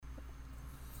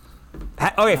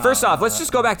Okay, first off, let's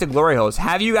just go back to glory holes.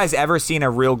 Have you guys ever seen a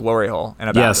real glory hole in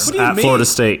a bathroom? Yes, at Florida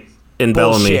State in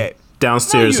Bullshit. Bellamy.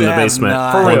 Downstairs in the basement.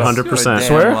 For real. 100%.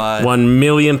 Swear?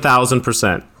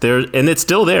 1,000,000%. There, and it's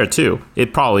still there too.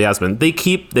 It probably has been. They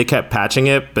kept patching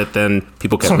it, but then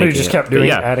people kept Somebody making just it. kept But doing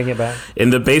yeah. it, adding it back. In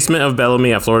the basement of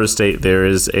Bellamy at Florida State, there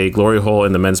is a glory hole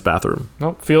in the men's bathroom.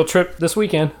 Nope, field trip this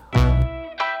weekend.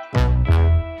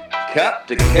 Cup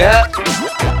to cup.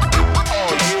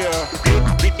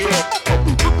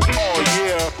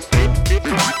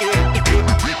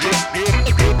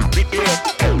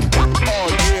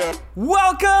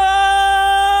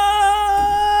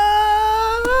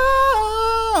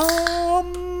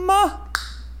 Welcome,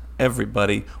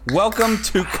 everybody. Welcome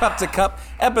to Cup,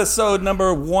 episode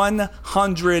number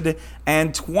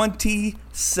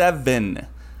 127.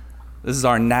 This is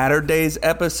our Natter Days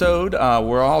episode.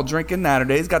 We're all drinking Natter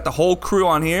Days. Got the whole crew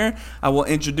on here. I will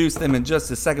introduce them in just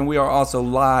a second. We are also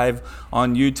live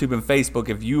on YouTube and Facebook.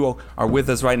 If you are with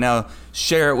us right now,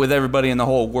 share it with everybody in the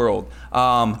whole world.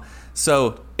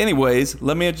 So anyways,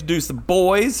 let me introduce the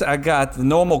boys. I got the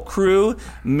normal crew,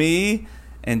 me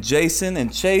and Jason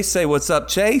and Chase. Say what's up,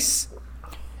 Chase.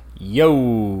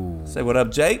 Yo. Say what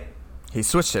up, Jake. He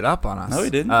switched it up on us. No, he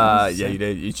didn't. Yeah, you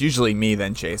did. It's usually me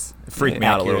then Chase. It freaked me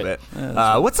out a little bit.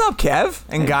 Yeah, what's up, Kev?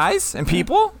 And guys and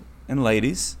people? And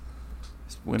ladies.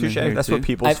 Women Touche. here That's too. what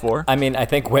people's for. I mean, I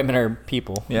think women are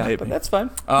people. Yeah. But that's fine.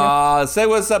 Say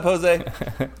what's up, Jose.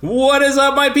 What is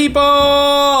up, my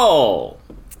people?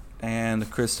 And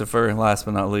Christopher, last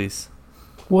but not least.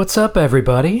 What's up,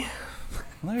 everybody?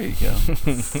 There you go.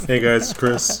 Hey guys,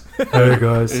 Chris. Hey,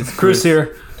 guys. It's Chris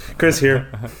here. Chris here.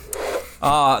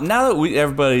 Now that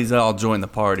everybody's all joined the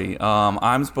party,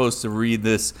 I'm supposed to read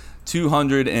this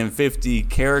 250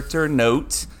 character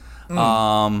note.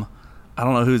 I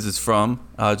don't know who's it's from.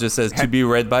 It just says to be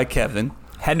read by Kevin.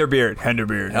 Henderbeard.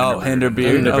 Oh,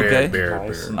 Henderbeard. Okay.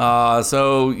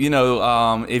 So,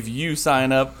 if you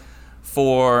sign up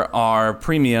for our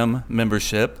premium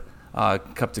membership,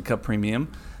 Cup to Cup Premium,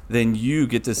 then you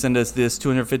get to send us this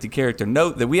 250 character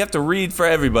note that we have to read for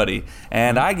everybody.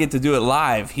 And I get to do it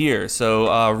live here.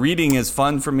 So reading is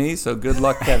fun for me. So good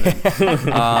luck, Kevin. It's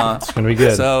going to be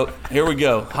good. So here we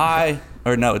go. Hi.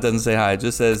 Or no, it doesn't say hi. It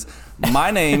just says, my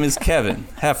name is Kevin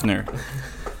Hefner.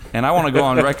 And I want to go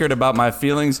on record about my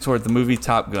feelings toward the movie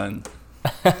Top Gun.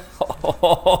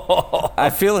 I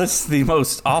feel it's the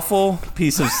most awful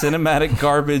piece of cinematic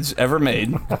garbage ever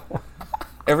made.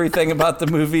 Everything about the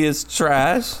movie is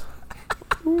trash.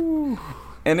 And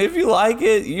if you like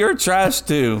it, you're trash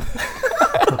too.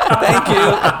 Thank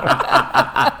you.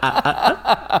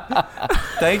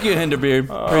 Thank you, Hinderbeard.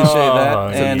 Appreciate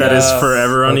that. And That is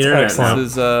forever on the internet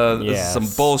excellent. now. This is some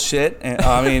bullshit. And,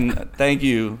 I mean, thank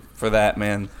you for that,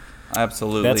 man.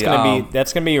 Absolutely.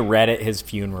 That's gonna be read at his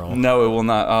funeral. No, it will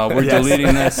not. We're deleting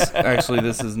this. Actually,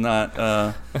 this is not.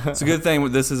 It's a good thing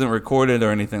this isn't recorded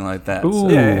or anything like that. Ooh.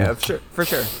 Yeah, for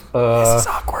sure. This is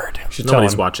awkward.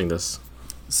 Nobody's watching this.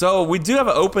 So we do have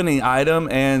an opening item,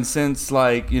 and since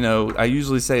I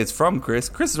usually say it's from Chris.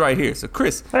 Chris is right here. So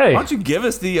Chris, Hey. why don't you give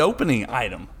us the opening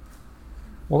item?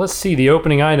 Well, let's see the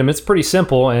opening item. It's pretty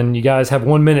simple, and you guys have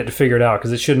 1 minute to figure it out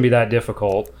because it shouldn't be that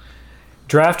difficult.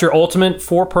 Draft your ultimate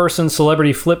 4-person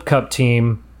celebrity flip cup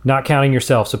team, not counting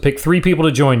yourself. So pick 3 people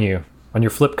to join you on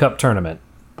your flip cup tournament.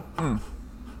 All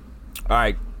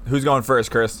right. Who's going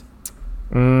first, Chris?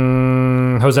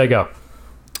 Jose, go.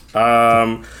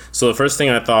 So the first thing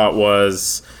I thought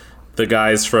was the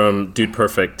guys from Dude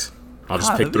Perfect. I'll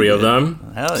just pick that'd 3 be of good.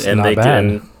 them, Hell yeah. and Not they bad.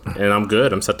 and I'm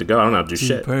good. I'm set to go. I don't have to do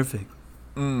shit. Perfect.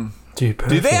 Dude,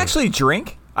 Do they actually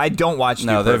drink? I don't watch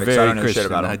No, Dude they're Perfect, so I very don't know shit Christian.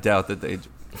 about I them. doubt that they.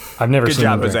 I've never Good seen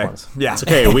job, them Jose. once. Yeah.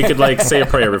 Okay, we could say a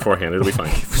prayer beforehand. It'll be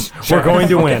fine. We're going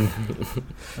to win.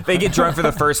 They get drunk for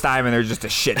the first time and they're just a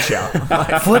shit show.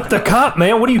 Flip the cup,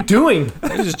 man. What are you doing?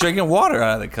 They're just drinking water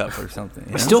out of the cup or something.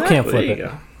 You know? Still can't flip There you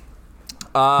it.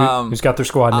 go. Who's got their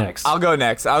squad next? I'll go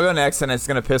next, and it's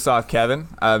going to piss off Kevin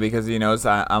because he knows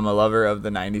I'm a lover of the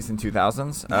 90s and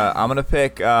 2000s. I'm going to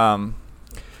pick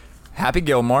Happy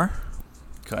Gilmore.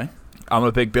 Okay. I'm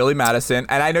going to pick Billy Madison.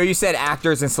 And I know you said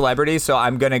actors and celebrities, so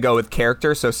I'm going to go with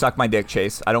character. So suck my dick,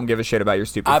 Chase. I don't give a shit about your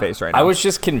stupid face right now. I was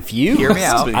just confused. Hear me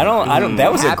out. I don't.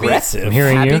 That was Happy- aggressive. I'm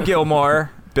hearing Happy you.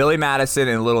 Gilmore, Billy Madison,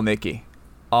 and Little Nicky.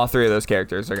 All 3 of those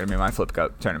characters are going to be my Flip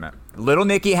Cup tournament. Little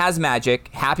Nicky has magic.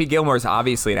 Happy Gilmore is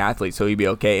obviously an athlete, so he'd be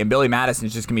okay. And Billy Madison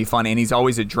is just going to be fun, and he's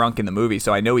always a drunk in the movie,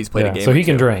 so I know he's played a game So or he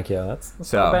can two. drink. Yeah, that's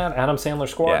So- not bad. Adam Sandler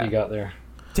squad Yeah. you got there.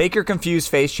 Take your confused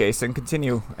face, Chase, and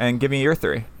continue, and give me your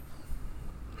 3.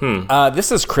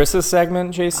 This is Chris's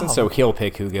segment, Jason, so he'll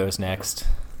pick who goes next.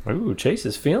 Ooh, Chase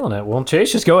is feeling it. Well,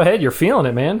 Chase, just go ahead. You're feeling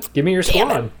it, man. Give me your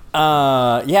squad.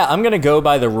 Yeah, I'm gonna go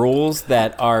by the rules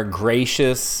that our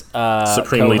gracious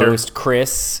Supreme Leader. co-host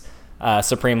Chris,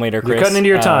 Supreme Leader Chris. You're cutting into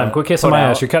your time. Quit kissing put my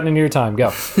out. ass. You're cutting into your time. Go.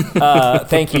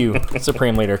 Thank you,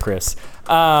 Supreme Leader Chris.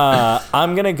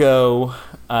 I'm gonna go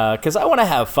because I want to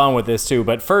have fun with this too.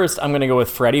 But first, I'm gonna go with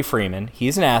Freddie Freeman.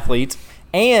 He's an athlete,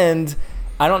 and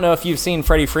I don't know if you've seen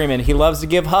Freddie Freeman. He loves to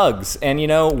give hugs, and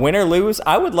win or lose,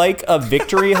 I would like a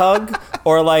victory hug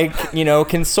or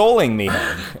consoling me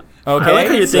hug. Okay, I like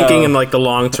how you're thinking in the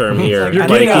long term here. You're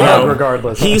getting a hug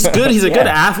regardless. He's good. He's a good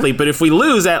athlete, but if we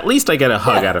lose, at least I get a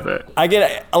hug out of it. I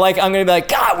get I'm gonna be like,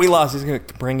 God, we lost. He's gonna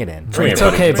bring it in. It's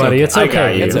okay, buddy. It's I got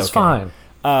okay. you. It's It's fine.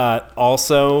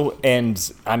 Also,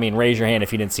 and I mean, raise your hand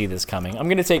if you didn't see this coming. I'm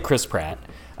gonna take Chris Pratt,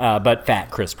 but fat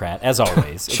Chris Pratt, as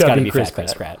always. It's got to Chubby be Chris fat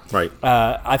Chris Pratt. Pratt.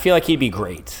 Right. I feel like he'd be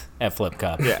great at Flip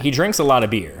Cup. Yeah. He drinks a lot of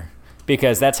beer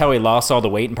because that's how he lost all the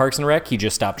weight in Parks and Rec. He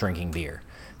just stopped drinking beer.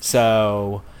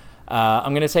 So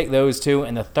I'm going to take those two.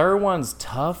 And the third one's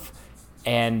tough.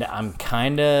 And I'm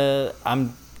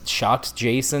shocked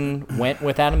Jason went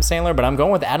with Adam Sandler, but I'm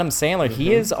going with Adam Sandler.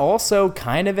 He is also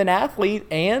kind of an athlete,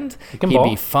 and he'd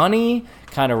be funny,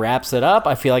 kind of wraps it up.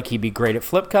 I feel like he'd be great at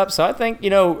Flip Cup. So I think,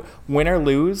 win or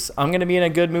lose, I'm going to be in a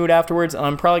good mood afterwards, and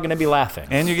I'm probably going to be laughing.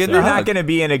 And you're getting You're a not hug. going to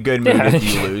be in a good mood if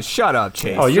you lose. Shut up,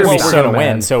 Chase. Oh, you're Well, gonna we're be so going to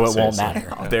win, mad. so it won't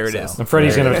matter. there it is. And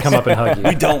Freddie's gonna come up and hug you.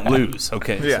 We don't lose.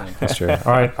 Okay. Yeah. That's true.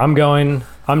 All right,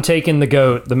 I'm taking the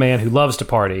GOAT, the man who loves to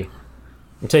party.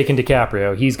 I'm taking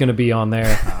DiCaprio. He's gonna be on there.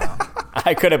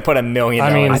 I could have put $1 million.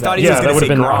 I mean, I thought he was that going to would've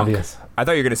say been Gronk. obvious. I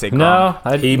thought you were going to say Gronk.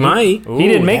 No, He might. He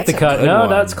didn't make the that's a cut. good No, one.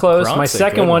 that's close. Gronk's My a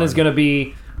second good one is one. going to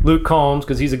be Luke Combs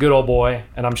because he's a good old boy,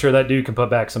 and I'm sure that dude can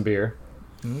put back some beer.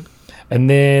 And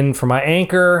then for my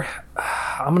anchor,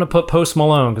 I'm going to put Post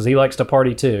Malone because he likes to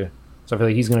party too. So I feel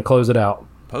like he's going to close it out.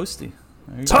 Posty.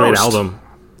 There you It's a great Post. album.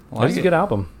 go. It's a good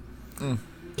album.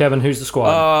 Kevin, who's the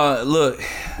squad? Look,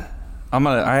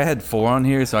 I had 4 on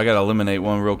here, so I got to eliminate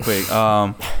one real quick.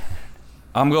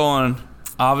 I'm going,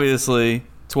 obviously,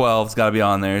 12's got to be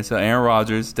on there. So Aaron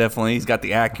Rodgers, definitely. He's got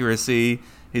the accuracy.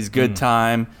 He's good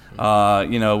time.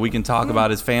 We can talk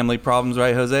about his family problems,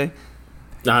 right, Jose?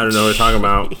 I don't know what you're talking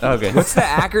about. Okay. What's the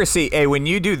accuracy? Hey, when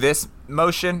you do this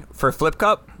motion for Flip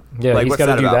Cup, Yeah, like, he's what's got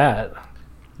to that do about? that.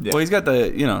 Well, he's got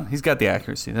he's got the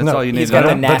accuracy. That's No, all you need He's to got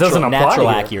know. the That doesn't apply natural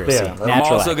here. accuracy. Yeah. I'm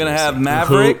Natural also going to accuracy. have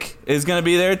Maverick is going to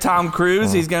be there. Tom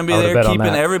Cruise, he's going to be I would've there bet on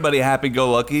keeping that. everybody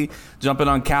happy-go-lucky, jumping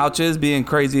on couches, being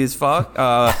crazy as fuck.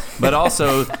 But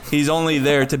also, he's only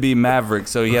there to be Maverick,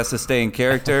 so he has to stay in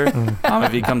character.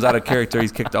 If he comes out of character,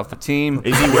 he's kicked off the team.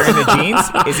 is he wearing the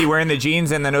jeans? Is he wearing the jeans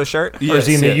and the no shirt? Or is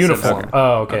he in the Yes, uniform? yes.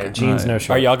 Oh, okay. Jeans, no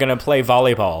shirt. Are y'all going to play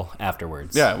volleyball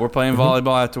afterwards? Yeah, we're playing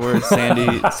volleyball afterwards.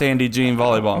 Sandy Jean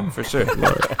volleyball, for sure.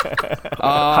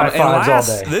 High And fives last,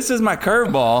 all day. this is my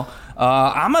curveball.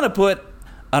 I'm going to put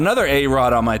another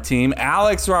A-Rod on my team,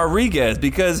 Alex Rodriguez,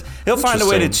 because he'll find a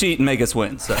way to Interesting. cheat and make us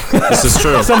win. So. This is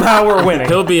true. Somehow we're winning.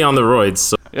 He'll be on the roids.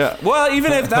 So. Yeah. Well,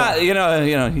 even if not,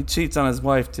 he cheats on his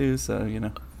wife too. So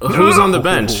Who's on the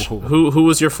bench? Who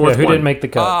was your fourth Who one? didn't make the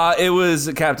cut? it was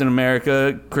Captain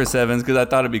America, Chris Evans, because I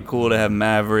thought it'd be cool to have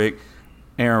Maverick,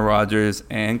 Aaron Rodgers,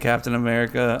 and Captain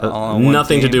America all on one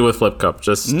Nothing team. to do with Flip Cup.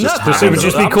 Just Nothing. happens. It would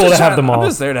just be I'm cool to have trying- them all. I'm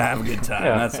just there to have a good time.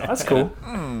 Yeah, That's cool.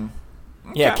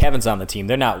 Yeah, Kevin's on the team.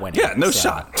 They're not winning. Yeah, no so.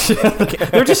 shot.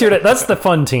 They're just here to. That's the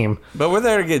fun team. But we're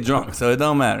there to get drunk, so it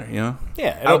don't matter,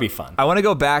 Yeah, it'll be fun. I want to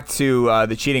go back to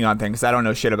the cheating on thing because I don't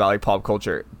know shit about like pop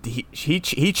culture. He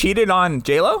cheated on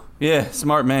J-Lo? Yeah,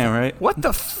 smart man, right? What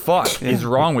the fuck is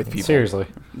wrong with people? Seriously.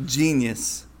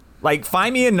 Genius. Like,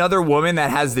 find me another woman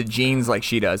that has the genes like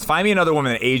she does. Find me another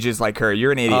woman that ages like her.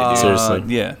 You're an idiot, dude. Seriously.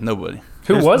 Yeah, nobody.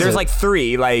 Who was There's it? like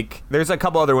 3. Like, there's a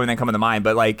couple other women that come to mind,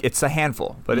 but like, it's a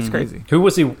handful. But it's crazy. Who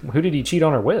was he? Who did he cheat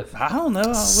on her with? I don't know. I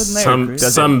wasn't there. Some Chris.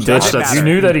 bitch doesn't that's matter. You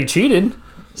knew that he cheated.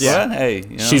 Yeah.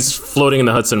 Hey, she's floating in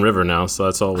the Hudson River now, so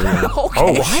that's all we know.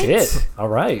 Oh shit! All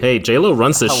right. Hey, J Lo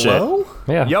runs this Hello?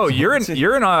 Yeah. Yo, you're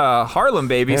in Harlem,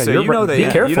 baby. Yeah, so you're you know right. the Be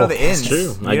you careful. know the ins.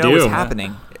 true. You I know do. what's Yeah.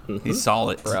 happening. He saw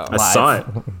it. I saw it.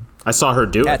 I saw her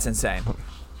do That's it. insane.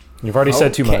 You've already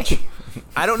said too much.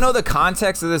 I don't know the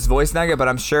context of this voice nugget, but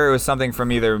I'm sure it was something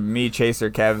from either me, Chase, or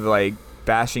Kev, like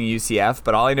bashing UCF.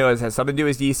 But all I know is it has something to do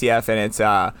with UCF, and it's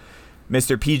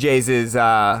Mr.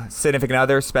 PJ's significant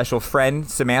other, special friend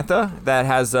Samantha, that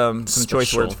has some choice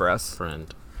Special words for us.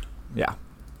 Friend. Yeah.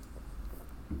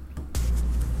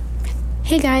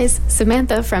 Hey guys,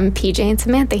 Samantha from PJ and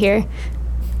Samantha here.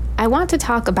 I want to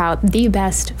talk about the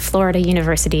best Florida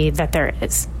university that there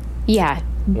is. Yeah,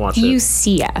 Watch it.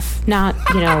 UCF, not,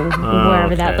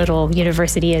 wherever that okay. little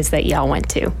university is that y'all went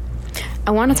to.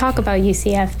 I want to talk about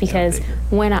UCF because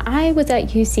when I was at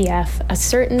UCF, a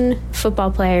certain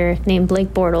football player named Blake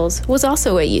Bortles was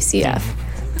also at UCF.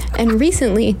 And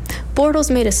recently,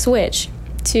 Bortles made a switch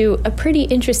to a pretty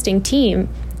interesting team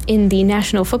in the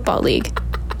National Football League.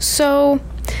 So,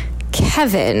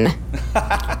 Kevin,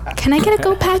 can I get a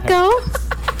Go Pack Go?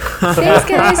 Thanks,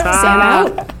 guys. Sam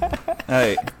out.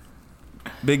 Hey,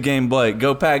 big game Blake.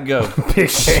 Go Pack Go. Big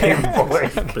game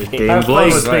Blake. Big game Have fun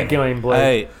Blake. with big game Blake.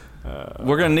 Hey,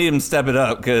 we're going to need him to step it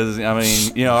up because, I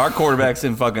mean, you know, our quarterback's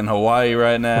in fucking Hawaii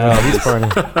right now. Oh, he's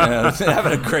partying. You know, he's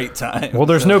having a great time. Well,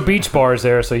 there's no beach bars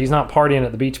there, so he's not partying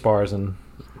at the beach bars in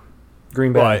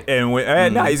Green Bay. But,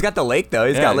 and no, he's got the lake though.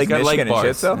 He's got Lake Michigan and bars.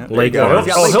 shit. So Yeah. there you go. bars.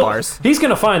 He's got lake bars. He's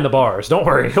gonna find the bars. Don't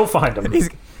worry, he'll find them.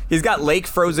 He's got lake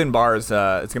frozen bars.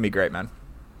 It's gonna be great, man.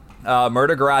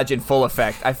 Murder Garage in full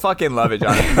effect. I fucking love it,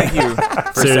 Jonathan. Thank you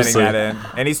for Seriously. sending that in.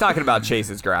 And he's talking about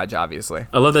Chase's garage, obviously.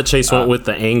 I love that Chase went with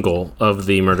the angle of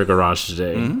the Murder Garage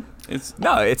today. It's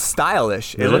No, it's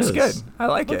stylish. It It looks is. good. I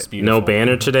like it. No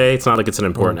banner today. It's not like it's an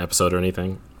important episode or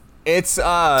anything. It's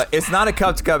not a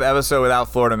Cup to Cup episode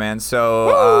without Florida Man.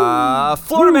 So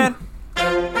Florida Man.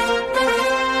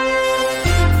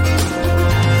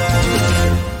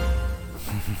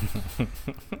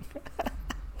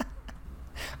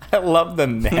 I love the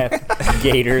meth,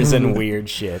 gators, and weird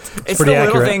shit. It's pretty the little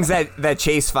accurate. things that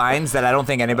Chase finds that I don't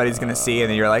think anybody's gonna see, and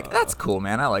then you're like, "That's cool,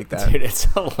 man. I like that." Dude, it's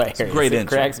hilarious. great It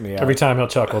intro. cracks me up. Every time he'll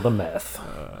chuckle, the meth.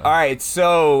 All right,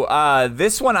 so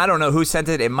this one, I don't know who sent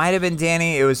it. It might have been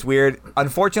Danny. It was weird.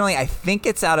 Unfortunately, I think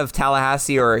it's out of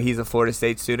Tallahassee or he's a Florida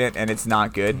State student, and it's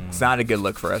not good. It's not a good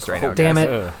look for us right now, Damn guys.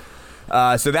 it.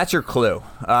 So that's your clue.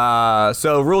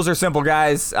 So rules are simple,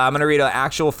 guys. I'm going to read an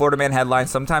actual Florida Man headline.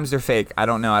 Sometimes they're fake. I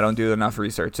don't know. I don't do enough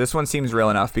research. This one seems real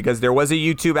enough because there was a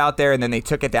YouTube out there, and then they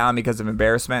took it down because of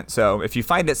embarrassment. So if you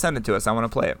find it, send it to us. I want to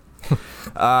play it.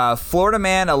 Florida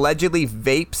Man allegedly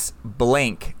vapes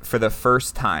blank for the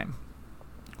first time.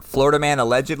 Florida Man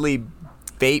allegedly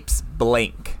vapes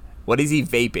blank. What is he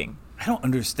vaping? I don't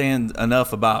understand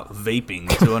enough about vaping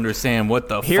to understand what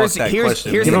the Here's- fuck that here's-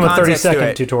 question here's Give is. him a context to 30-second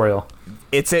it. tutorial.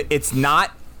 It's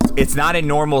not a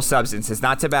normal substance. It's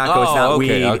not tobacco. It's Oh, not okay,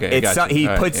 weed. okay, It's gotcha. he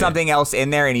All right, put yeah. something else in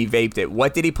there and he vaped it.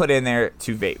 What did he put in there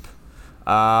to vape?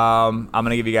 I'm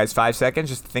gonna give you guys 5 seconds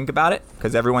just to think about it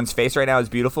because everyone's face right now is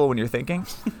beautiful when you're thinking.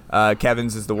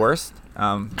 Kevin's is the worst.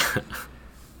 I'm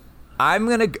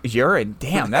gonna urine.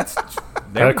 Damn, that's there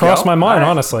That we crossed go. my mind, All right.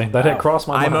 honestly. That had crossed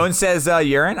my mind. Imone says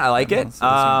urine. I like it.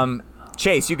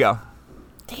 Chase, you go.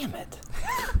 Damn it.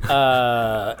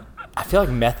 I feel like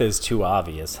meth is too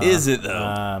obvious. Huh? Is it,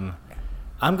 though?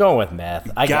 I'm going with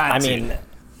meth. I got to. mean,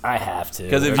 I have to.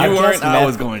 Because if you I've weren't, guessed I meth-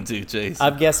 was going to, Chase.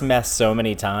 I've guessed meth so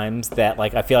many times that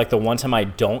like I feel like the one time I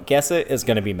don't guess it is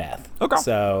going to be meth. Okay.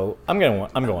 So I'm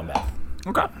going meth.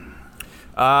 Okay.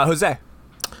 Jose.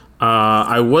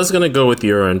 I was gonna go with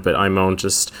urine, but Imone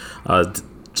just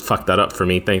fucked that up for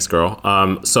me. Thanks, girl.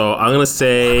 So I'm gonna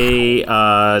say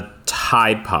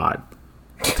Tide Pod.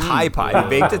 Tide Pod. He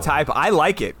baked a Tide Pod. I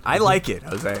like it. I like it,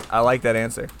 Jose. I like that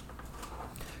answer.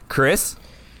 Chris?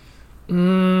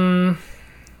 I'm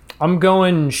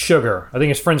going sugar. I think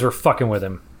his friends were fucking with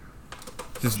him.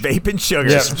 Just vaping sugar.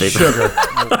 Yeah, sugar.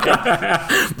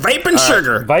 Vaping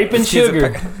sugar. Vaping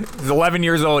sugar. He's 11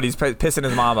 years old. He's pissing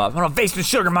his mom off. I'm gonna vape some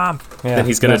sugar, mom. Yeah, Then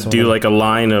he's gonna that's do what like a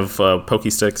line of Pokey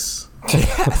Sticks.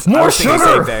 More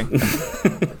sugar. Same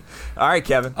thing. All right,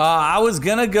 Kevin. I was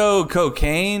gonna go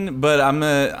cocaine, but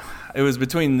it was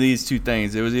between these two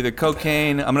things. It was either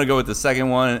cocaine. I'm gonna go with the second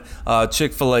one,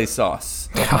 Chick-fil-A sauce.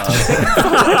 It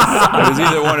was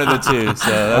either one of the two. So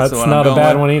that's the one not I'm a going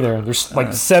bad with. one either. There's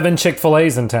like 7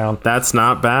 Chick-fil-A's in town. That's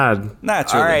not bad.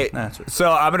 Naturally. All right. Naturally. So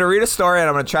I'm gonna read a story, and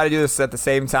I'm gonna try to do this at the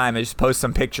same time and just post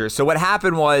some pictures. So what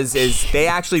happened is they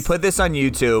actually put this on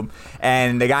YouTube,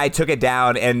 and the guy took it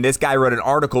down, and this guy wrote an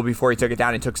article before he took it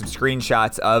down and took some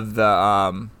screenshots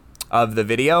of the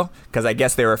video because I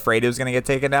guess they were afraid it was gonna get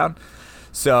taken down.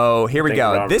 So here we think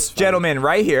go. Robert's This funny. gentleman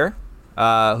right here,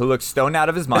 who looks stoned out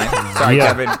of his mind. Sorry, Yeah.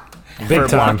 Kevin, Big for time.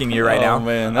 blocking you right Oh, now.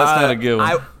 man, that's not a good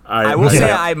one. I will say,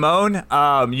 Yeah. I moan.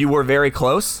 You were very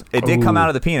close. It did come Ooh. out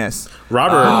of the penis.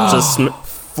 Robert just.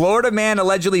 Florida man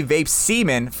allegedly vapes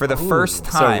semen for the first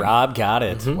time. So Rob got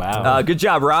it. Wow. Good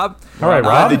job, Rob. All right,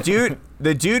 Rob.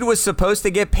 The dude was supposed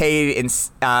to get paid in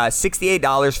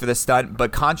 $68 for the stunt,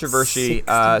 but controversy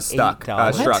struck.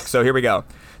 $68? So here we go.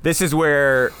 This is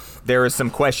where there was some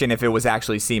question if it was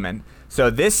actually semen. So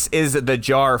this is the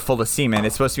jar full of semen.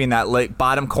 It's supposed to be in that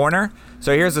bottom corner.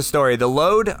 So here's the story. The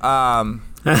load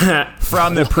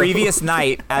from the previous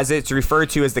night, as it's referred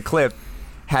to as the clip,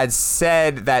 had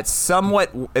said that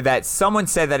someone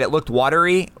said that it looked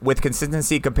watery with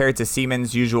consistency compared to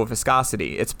semen's usual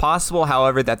viscosity. It's possible,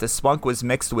 however, that the spunk was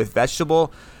mixed with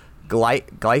vegetable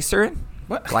glycerin.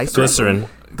 What? Glycerin.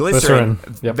 Glycerin.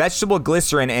 Yep. Vegetable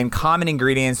glycerin and common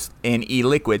ingredients in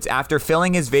e-liquids. After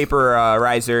filling his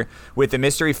vaporizer with the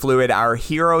mystery fluid, our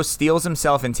hero steels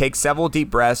himself and takes several deep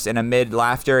breaths and amid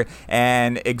laughter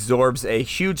and absorbs a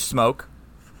huge smoke.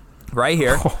 Right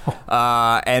here.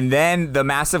 And then the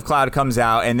massive cloud comes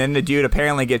out, and then the dude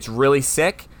apparently gets really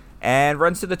sick and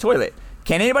runs to the toilet.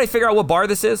 Can anybody figure out what bar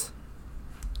this is?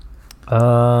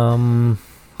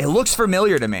 It looks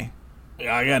familiar to me.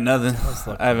 Yeah, I got nothing.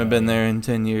 I haven't been there in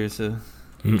 10 years. So.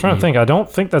 I'm trying to think. I don't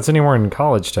think that's anywhere in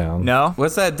College Town. No?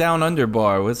 What's that Down Under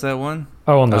bar? What's that one?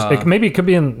 Oh, on the, maybe it could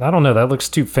be in. I don't know. That looks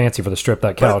too fancy for the strip.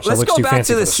 That couch. Let's that looks go too back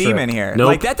fancy to the for strip. semen here. Nope.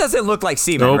 Like, that doesn't look like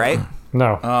semen, Nope. right?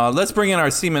 No. Let's bring in our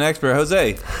semen expert,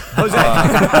 Jose.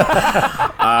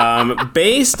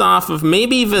 Based off of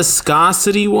maybe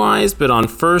viscosity wise, but on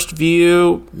first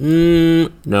view,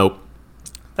 nope.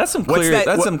 That's some What's clear. that-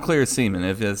 That's what- some clear semen.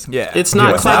 If it's Yeah. It's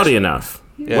not What's cloudy that- enough.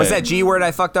 yeah. What's that G word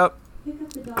I fucked up?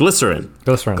 Glycerin.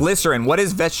 Glycerin. Glycerin. What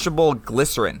is vegetable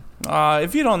glycerin?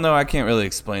 If you don't know, I can't really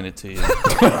explain it to you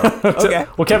Okay.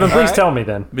 Well, Kevin, please tell me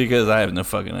then. because I have no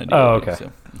fucking idea. Oh, okay.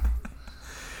 So.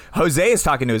 Jose is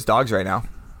talking to his dogs right now.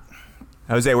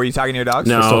 Jose, were you talking to your dogs?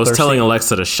 No, You're I still was thirsty? telling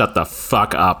Alexa to shut the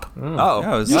fuck up. Oh,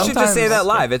 Yeah, you should just sometimes- say that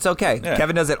live. It's okay. Yeah.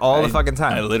 Kevin does it all the fucking I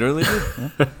time. literally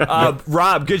do.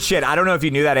 Rob, good shit. I don't know if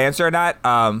you knew that answer or not,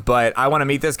 but I want to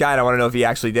meet this guy and I want to know if he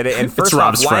actually did it. And first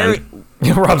Rob's off, friend.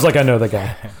 Rob's like, I know the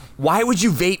guy. why would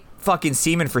you vape fucking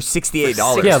semen for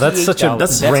 $68? Yeah, that's such a $68.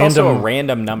 That's random. also a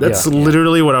random number. That's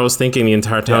literally what I was thinking the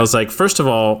entire time. I was like, first of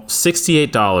all,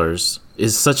 $68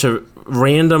 is such a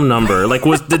random number. Like,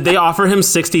 did they offer him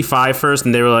 65 first,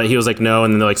 and they were like, he was like, no,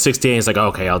 and then they're like 68. He's like,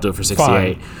 okay, I'll do it for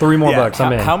 68. Fine. 3 more Yeah. bucks.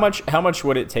 I'm in. How much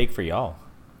would it take for y'all?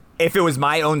 If it was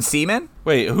my own semen,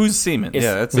 Wait, who's semen? It's-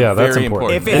 That's Yeah, that's very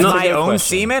important. if important. it's That's a my good own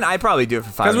question. semen, I'd probably do it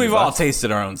for $500. Because we've all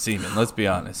tasted our own semen. Let's be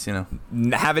honest. You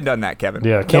know. Haven't done that, Kevin.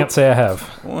 Yeah, can't say I have.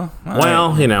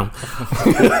 Well, you know,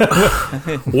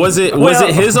 was it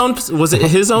his own? Was it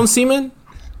his own semen?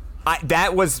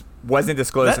 That wasn't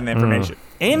disclosed in the information.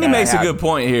 Andy that I makes a had. good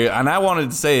point here, and I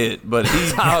wanted to say it, but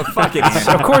he. Oh, fucking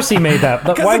Andy. Of course he made that.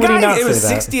 But why Because would he not it was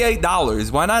say that?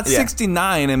 $68. Why not Yeah.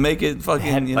 $69 and make it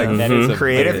fucking? You know. That is a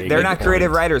Creative. very They're good not point.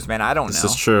 creative writers, man. I don't know. This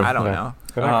is true. I don't Yeah. know.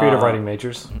 They're not creative writing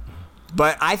majors.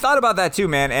 But I thought about that too,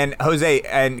 man. And Jose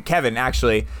and Kevin,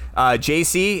 actually,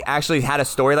 JC actually had a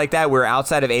story like that. We were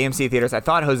outside of AMC theaters. I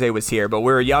thought Jose was here, but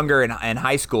we were younger in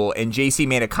high school. And JC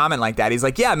made a comment like that. He's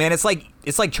like, "Yeah, man, it's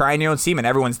like trying your own semen.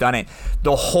 Everyone's done it."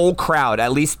 The whole crowd,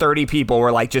 at least 30 people,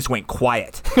 were like, just went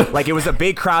quiet. Like it was a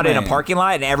big crowd in a Man. parking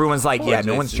lot, and everyone's like, "Yeah,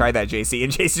 no JC. one's tried that, JC."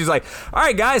 And JC's like, "All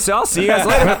right, guys, so I'll see you guys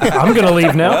later." I'm gonna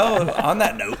leave now. Well, on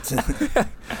that note,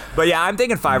 But yeah, I'm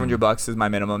thinking $500 is my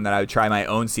minimum that I would try my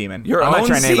own semen. Your I'm not own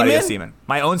trying anybody else's semen? semen.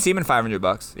 My own semen,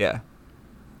 $500. Yeah.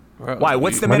 Why?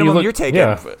 What's the Why do you minimum look- you're taking?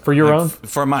 Yeah, for your own.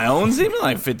 For my own semen,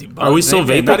 like $50. Are we still Not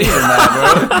vaping? even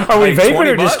that, bro. Are we vaping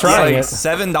or $20, just trying like it?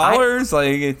 $7.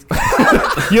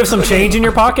 Like, You have some change in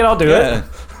your pocket? I'll do yeah. it.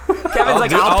 Kevin's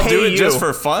like, I'll pay do it you. just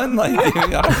for fun. Like, I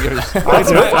don't give a shit.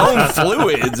 It's my own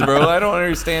fluids, bro. I don't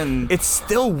understand. It's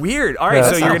still weird. All right, Yeah, so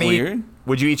that's you're not gonna eat. weird.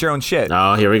 Would you eat your own shit?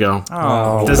 Oh, here we go.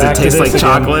 Oh, Does it back to taste this like again.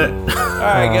 chocolate? All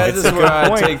right, guys, this is where I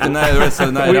take the rest of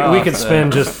the night off. We could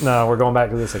spin just no. We're going back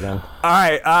to this again. All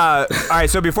right.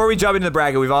 So before we jump into the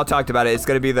bracket, we've all talked about it. It's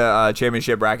gonna be the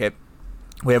championship bracket.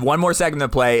 We have one more segment to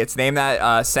play. It's named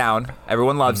that sound.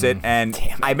 Everyone loves it, and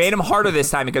I made him harder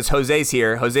this time because Jose's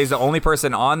here. Jose's the only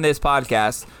person on this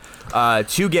podcast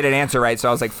to get an answer right. So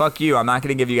I was like, "Fuck you! I'm not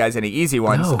gonna give you guys any easy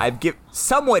ones. No. I've give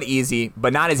somewhat easy,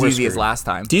 but not as easy as last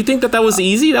time." Do you think that was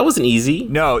easy? That wasn't easy.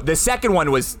 No, the second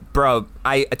one was, bro.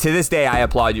 To this day I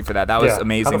applaud you for that. That was Yeah. How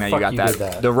amazing the that you fuck got you that. did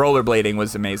that? The rollerblading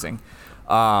was amazing.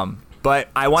 But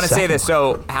I want to say this.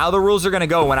 So how the rules are gonna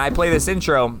go when I play this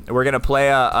intro? We're gonna play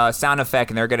a sound effect,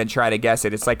 and they're gonna try to guess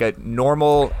it. It's like a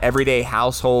normal, everyday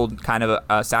household kind of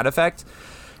a sound effect.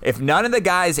 If none of the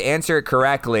guys answer it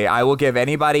correctly, I will give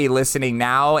anybody listening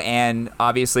now, and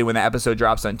obviously when the episode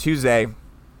drops on Tuesday,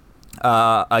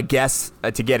 a guess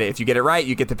to get it. If you get it right,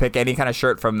 you get to pick any kind of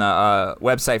shirt from the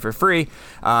website for free.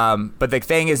 But the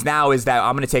thing is now is that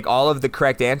I'm going to take all of the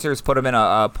correct answers, put them in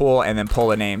a pool, and then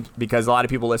pull a name, because a lot of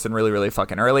people listen really, really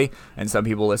fucking early, and some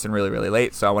people listen really, really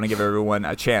late. So I want to give everyone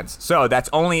a chance. So that's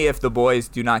only if the boys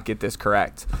do not get this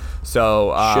correct.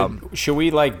 So Should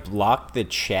we like block the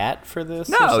chat for this?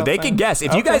 or no, they something? can guess.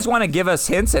 If you Okay. guys want to give us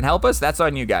hints and help us, that's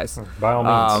on you guys. By all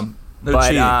means. No but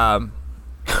cheating.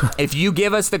 If you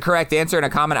give us the correct answer in a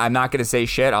comment, I'm not going to say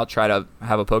shit. I'll try to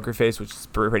have a poker face, which is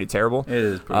pretty terrible. It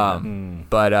is pretty bad.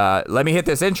 But let me hit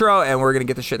this intro, and we're going to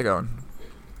get the shit going.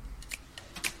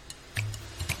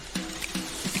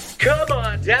 Come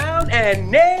on down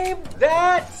and name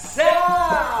that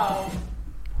sound.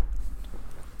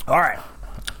 All right.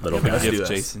 Little You have guy. a gift,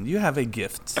 Jason. You have a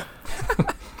gift.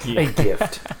 A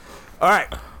gift. All right.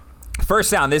 First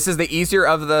sound. This is the easier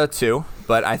of the two,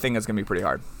 but I think it's going to be pretty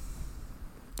hard.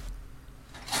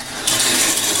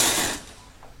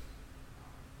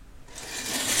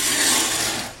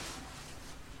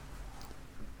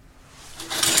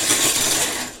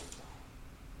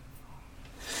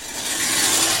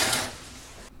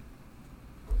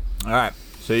 All right.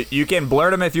 So you can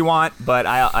blurt them if you want, but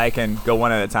I can go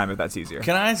one at a time if that's easier.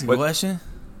 Can I ask you a question?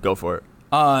 Go for it.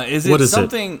 Is it What is it?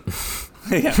 something?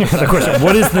 The question,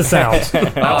 what is the sound?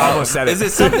 I almost said it. Is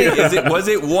it something? Was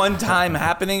it one time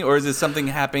happening, or is it something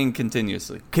happening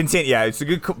continuously? Continue. Yeah, it's a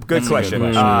good question. good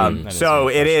question. That is So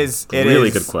a good it is. It Really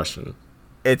is- good question.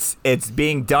 It's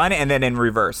being done and then in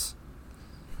reverse.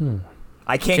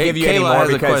 I can't give you any Kayla more has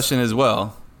a because question as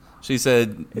well. She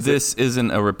said, "This isn't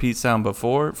a repeat sound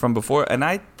from before," and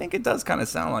I think it does kind of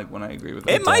sound like when I agree with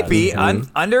it might be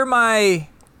under my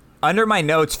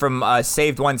notes from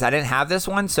saved ones. I didn't have this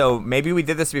one, so maybe we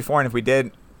did this before, and if we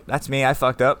did, that's me. I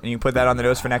fucked up, and you can put that on the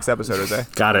notes for next episode, Jose.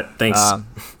 Got it. Thanks. I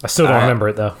still don't All right. remember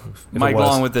it though. if it Mike was.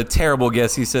 Long with a terrible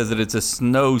guess. He says that it's a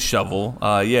snow shovel.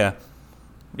 Yeah,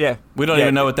 Yeah, we don't Yeah.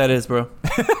 even know what that is, bro.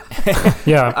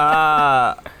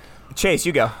 Yeah. Chase,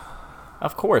 you go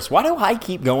Of course. Why do I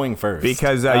keep going first?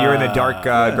 because you're in the dark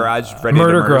garage ready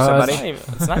Murder to murder garage. somebody.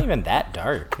 It's not even that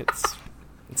dark. It's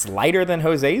lighter than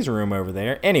Jose's room over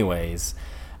there. Anyways,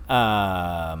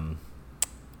 I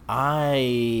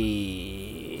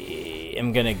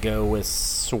am gonna go with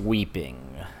sweeping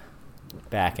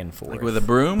back and forth. Like with a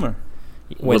broom, or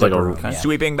with like a a- broom, okay. yeah.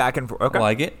 Sweeping back and forth. Okay. I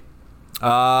like it.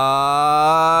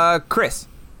 Chris.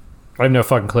 I have no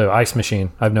fucking clue. Ice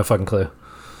machine. I have no fucking clue.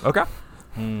 Okay.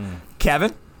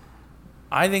 Kevin.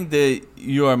 I think that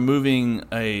you are moving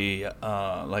a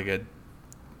like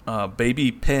a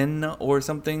baby pen or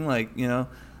something, like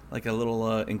like a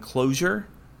little enclosure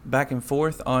back and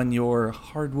forth on your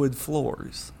hardwood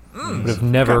floors. Would have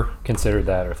never considered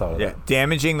that or thought of Yeah.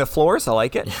 Damaging the floors. I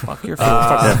like it. Fuck your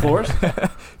that. Floors?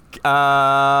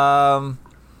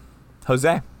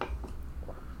 Jose.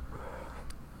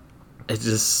 It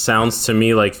just sounds to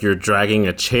me like you're dragging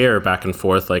a chair back and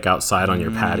forth, like outside on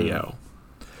your patio.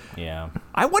 Yeah.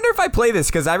 I wonder if I play this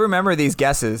because I remember these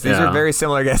guesses. These Yeah. are very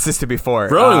similar guesses to before.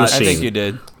 Rowing I machine. think you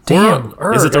did. Damn.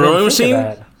 Is it the I didn't rowing think of machine?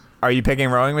 that. Are you picking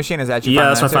rowing machine? Is that your Yeah, final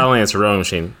that's my answer? final answer. Rowing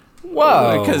machine.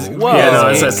 Whoa. Because whoa. Yeah, no,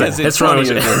 it's funny wrong.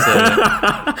 to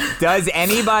say. Does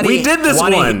anybody? We did this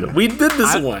wanna- one. We did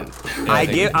this one.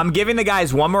 I'm giving the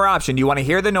guys one more option. Do you want to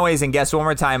hear the noise and guess one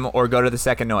more time, or go to the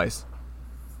second noise?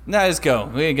 Nah, let's go.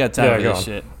 We ain't got time Yeah, for go this on.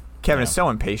 shit. Kevin is so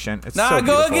impatient. It's Nah, so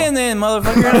go beautiful. again then,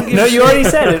 motherfucker. I don't give No, a you shit. already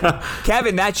said it.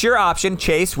 Kevin, that's your option.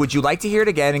 Chase, would you like to hear it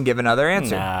again and give another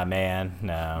answer? Nah, man.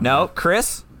 No. No,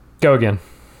 Chris, Go again.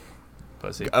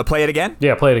 Pussy. play it again.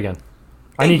 Yeah, play it again.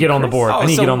 I need to get on the board. I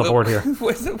need to so get on the board here.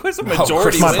 Where's the Oh,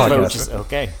 majority? my win? podcast. Votes.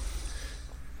 Okay.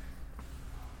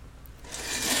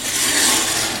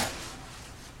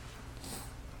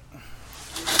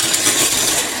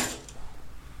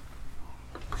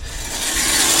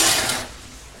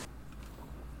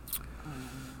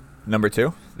 Number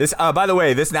two. This, by the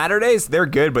way, this Natter Days, they're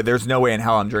good, but there's no way in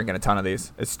hell I'm drinking a ton of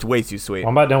these. It's way too sweet. Well,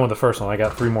 I'm about done with the first one. I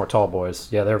got 3 more tall boys.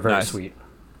 Yeah, they're very Nice. sweet.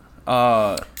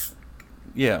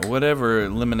 Yeah, whatever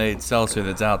lemonade seltzer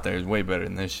that's out there is way better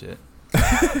than this shit.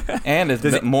 And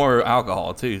it's more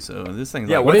alcohol too. So this thing's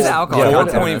Yeah, like what is is- the alcohol? yeah,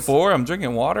 content? 4.4. I'm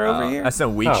drinking water over here. That's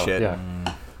some weak Oh, shit.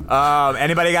 yeah.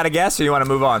 Anybody got a guess, or you want to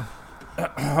move on?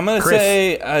 I'm gonna Chris.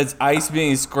 say it's ice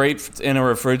being scraped in a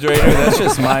refrigerator. That's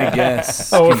just my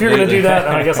guess. Oh, if you're going to do completely. that,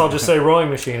 then I guess I'll just say rowing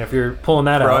machine if you're pulling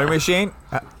that Rowing out. machine.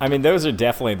 I mean, those are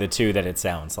definitely the two that it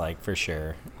sounds like for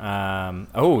sure.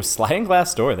 Sliding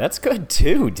glass door. That's good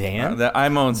too, Dan. That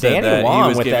Imon said Danny that he Wong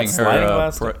was with giving that her. sliding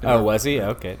glass door. her- Oh, was he?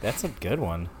 Okay, that's a good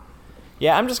one.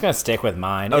 Yeah, I'm just gonna stick with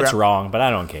mine. It's Okay. wrong, but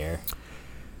I don't care.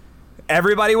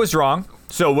 Everybody was wrong.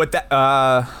 So what that?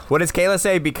 What does Kayla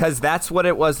say? Because that's what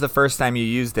it was the first time you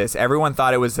used this. Everyone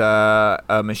thought it was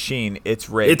a machine. It's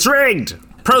rigged. It's rigged.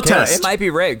 Kayla, Protest. it might be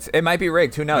rigged. It might be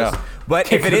rigged. Who knows? Yeah.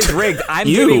 But if it is rigged, I'm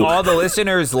You. giving all the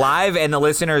listeners live and the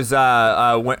listeners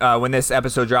when this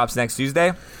episode drops next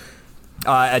Tuesday.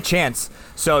 a chance.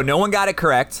 So no one got it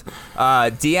correct.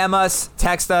 DM us,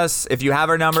 text us if you have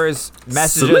our numbers,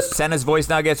 message us, send us voice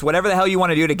nuggets, whatever the hell you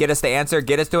want to do to get us the answer,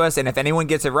 get us to us. And if anyone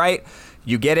gets it right,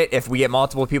 you get it. If we get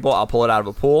multiple people, I'll pull it out of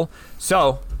a pool.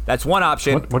 So that's one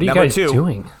option. What are you Number guys 2,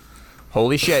 doing?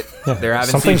 Holy shit, they're having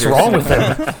Something's seizures. wrong with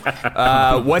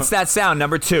them. What's that sound?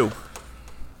 Number 2.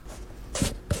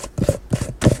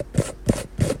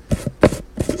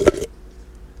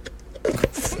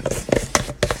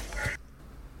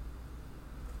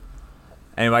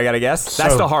 Anybody got a guess?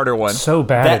 That's the harder one. So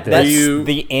bad at That's this.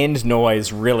 the end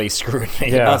noise really screwed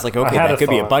me. Yeah, I was like, okay, I had that a could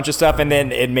be a thought. bunch of stuff, and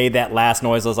then it made that last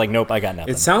noise. I was like, nope, I got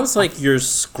nothing. It sounds like you're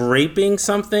scraping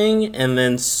something and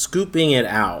then scooping it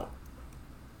out.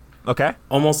 Okay.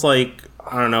 Almost like,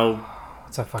 I don't know.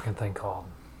 What's that fucking thing called?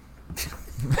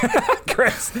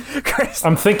 Chris.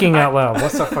 I'm thinking out loud.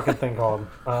 What's that fucking thing called?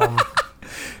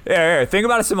 Here, think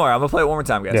about it some more. I'm going to play it one more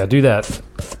time, guys. Yeah, do that.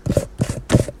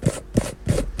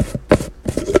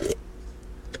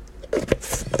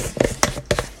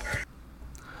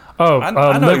 Oh, I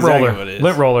know lint exactly roller. what it is.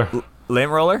 Lint roller.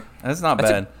 Lint roller? That's not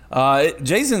bad.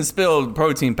 Jason spilled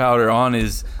protein powder on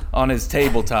his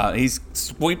tabletop. He's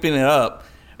sweeping it up,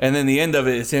 and then the end of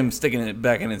it is him sticking it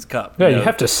back in his cup. Yeah, you know?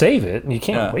 have to save it. You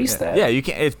can't Yeah, waste that. Yeah, you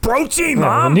can't. It's protein, I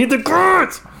Mom. need the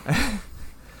goods.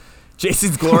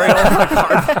 Jason's glory hole on the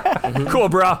card. Cool,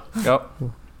 bro. Yep.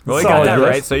 Well, you got Solid, that yes.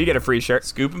 right, so you get a free shirt.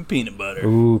 Scooping peanut butter.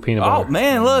 Ooh, peanut Oh butter.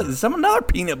 man, look, another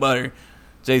peanut butter.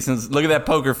 Jason's look at that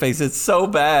poker face. It's so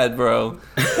bad, bro.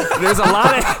 There's a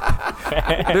lot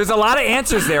of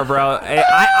answers there, bro. All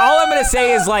I'm gonna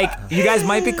say is like you guys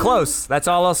might be close. That's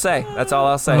all I'll say.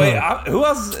 Wait, who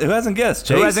else? Who hasn't guessed?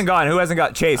 Chase? Who hasn't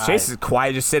gone? Chase. Chase is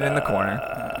quiet, just sitting in the corner.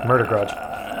 Murder grudge.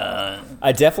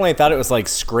 I definitely thought it was like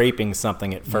scraping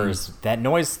something at first. That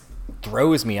noise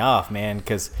throws me off, man,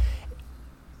 because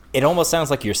it almost sounds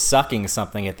like you're sucking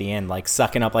something at the end, like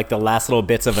sucking up like the last little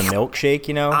bits of a milkshake,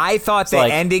 you know? I thought It's the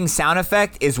like- ending sound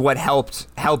effect is what helped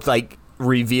like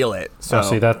reveal it. So Oh,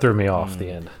 see, that threw me off the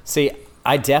end. See,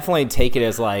 I definitely take it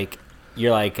as like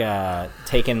you're like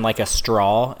taking like a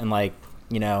straw and like,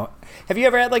 you know, have you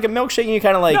ever had like a milkshake and you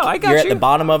kind of like No, I got you're at you. the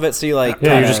bottom of it, so you like Yeah,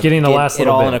 you're kinda just getting the get last it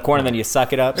little all bit. in a corner, and then you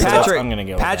suck it up. So Patrick, I'm gonna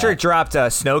go. Patrick with dropped a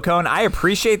snow cone. I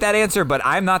appreciate that answer, but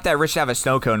I'm not that rich to have a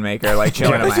snow cone maker like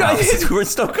chilling in my house. We're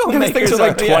still going that. These things are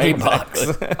like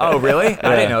 $20. Oh, really?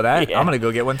 I didn't know that. Yeah. I'm gonna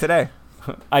go get one today.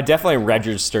 I definitely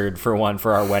registered for one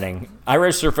for our wedding. I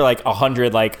registered for like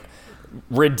 100 like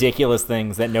ridiculous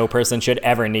things that no person should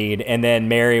ever need, and then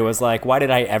Mary was like, "Why did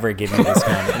I ever give you this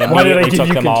one?" And Why did I immediately give took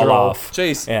you them all control? off.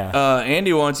 Chase, Yeah.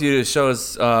 Andy wants you to show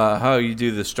us how you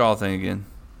do the straw thing again.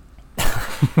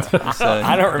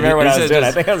 I don't remember what I was doing.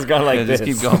 I think I was going like this. Just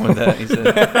keep going with that. He said,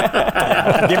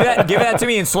 Give that to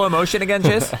me in slow motion again,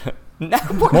 Chase.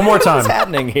 One more time. What's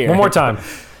happening here? One more time.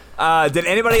 Did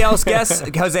anybody else guess?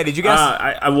 Jose, did you guess?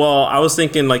 I was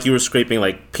thinking like you were scraping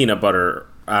like peanut butter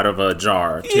out of a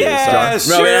jar too. Yeah,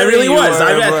 so. sure I really you was. were,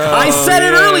 I bro. said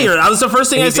it earlier. That was the first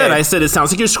thing I said. did. I said it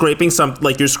sounds like you're scraping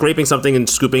something and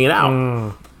scooping it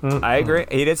out. I agree.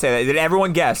 He did say that. Did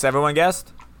everyone guess? Everyone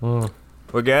guessed?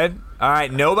 We're good? All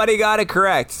right. Nobody got it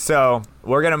correct, so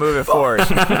we're going to move it forward.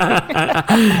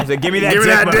 So give me that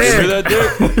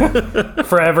dick.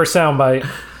 Forever soundbite.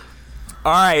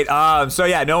 All right. So,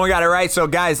 yeah, no one got it right. So,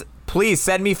 guys, please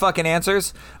send me fucking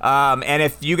answers. And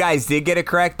if you guys did get it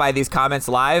correct by these comments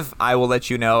live, I will let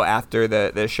you know after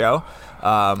the show.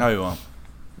 "No, you won't."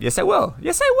 Yes, I will.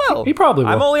 Yes, I will. He probably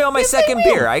will. I'm only on my second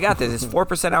beer. I got this. It's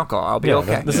 4% alcohol. I'll be Yeah,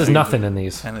 okay. this is nothing in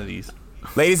these. 10 of these.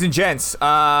 Ladies and gents,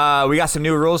 we got some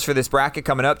new rules for this bracket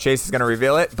coming up. Chase is going to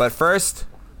reveal it. But first,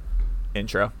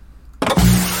 intro.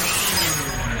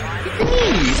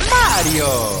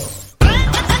 Mario.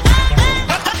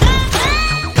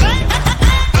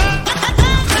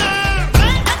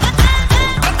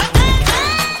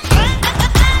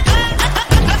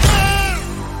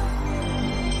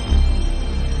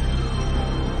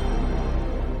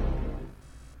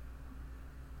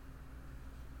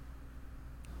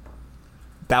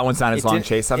 That one's not as long,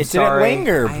 Chase. I'm it sorry. didn't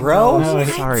linger, bro. I'm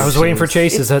sorry. I was waiting for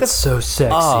Chase. Chase's. That's so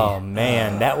sexy. Oh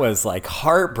man, that was like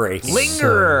heartbreaking.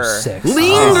 Linger. So sexy.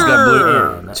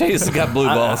 Chase has got blue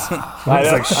balls.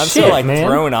 I'm shit, still like man.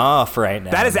 thrown off right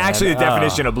now. That is man. actually the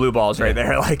definition of blue balls right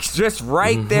there. Like, just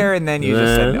right there, and then you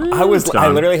just said no. I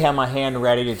literally had my hand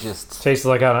ready to just. Chase is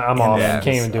like, I'm off. Yeah. I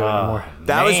can't even do it anymore.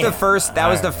 That was the Man. first. That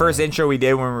was the first intro we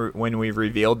did when we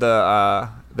revealed the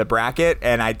bracket,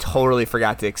 and I totally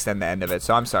forgot to extend the end of it.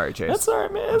 So I'm sorry, Chase. That's all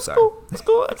right, man. It's sorry. cool. It's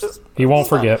cool. I just. He won't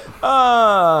forget.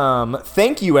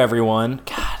 Thank you, everyone.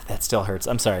 God, that still hurts.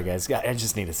 I'm sorry, guys. I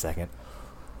just need a second.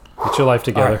 Get your life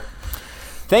together.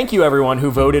 Thank you, everyone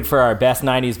who voted for our best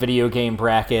 90s video game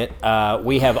bracket.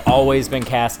 We have always been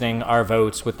casting our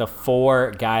votes with the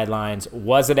 4 guidelines.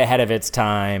 Was it ahead of its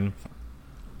time?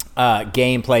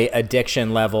 Gameplay,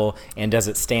 addiction level, and does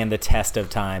it stand the test of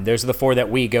time? Those are the 4 that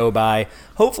we go by.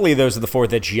 Hopefully those are the 4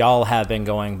 that y'all have been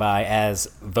going by. As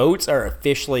votes are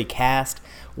officially cast,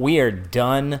 we are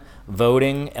done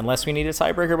voting, unless we need a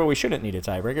tiebreaker, but we shouldn't need a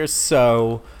tiebreaker.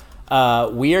 So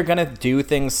we are going to do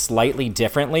things slightly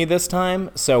differently this time.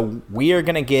 So we are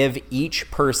going to give each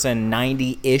person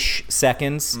 90-ish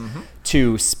seconds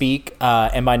to speak.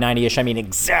 And by 90-ish, I mean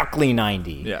exactly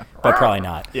 90. Yeah. But probably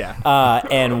not. Yeah.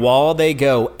 And while they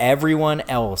go, everyone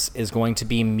else is going to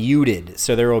be muted.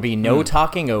 So there will be no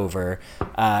talking over.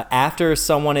 After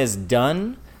someone is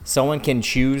done, someone can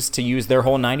choose to use their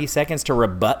whole 90 seconds to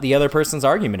rebut the other person's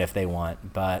argument if they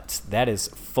want. But that is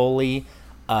fully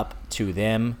up to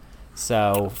them.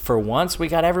 So for once, we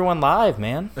got everyone live,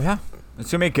 man. Yeah, it's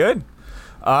gonna be good.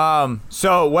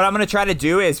 So what I'm gonna try to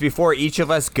do is, before each of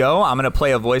us go, I'm gonna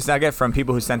play a voice nugget from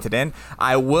people who sent it in.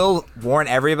 I will warn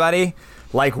everybody,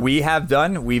 like we have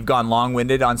done, we've gone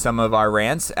long-winded on some of our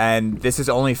rants, and this is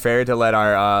only fair to let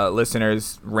our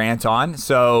listeners rant on.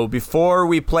 So before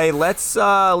we play, let's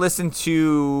listen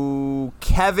to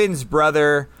Kevin's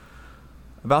brother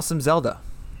about some Zelda.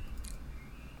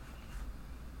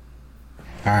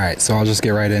 Alright, so I'll just get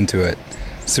right into it.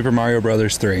 Super Mario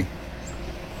Bros. 3.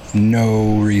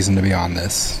 No reason to be on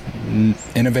this.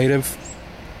 Innovative?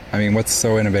 I mean, what's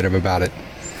so innovative about it?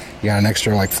 You got an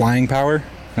extra, like, flying power?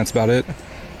 That's about it.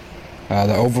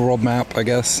 The overworld map, I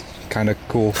guess. Kind of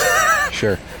cool.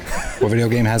 Sure. What video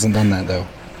game hasn't done that, though?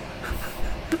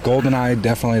 GoldenEye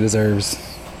definitely deserves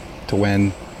to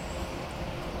win.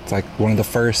 It's, like, one of the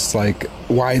first, like,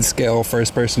 wide-scale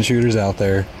first-person shooters out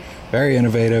there. Very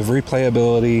innovative,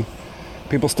 replayability.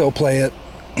 People still play it.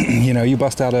 You know, you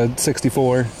bust out a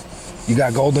 64, you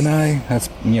got GoldenEye.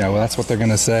 That's what they're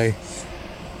gonna say.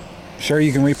 Sure,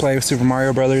 you can replay Super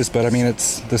Mario Brothers, but I mean,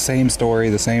 it's the same story,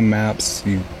 the same maps.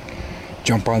 You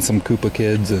jump on some Koopa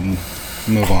kids and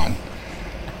move on.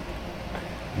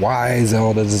 Why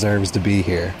Zelda deserves to be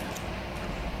here?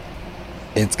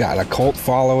 It's got a cult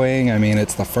following. I mean,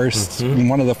 it's the first,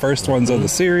 one of the first ones of the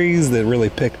series that really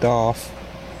picked off.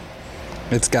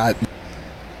 It's got,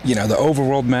 the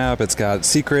overworld map. It's got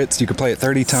secrets. You can play it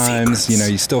 30 times.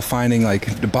 You're still finding,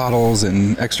 like, the bottles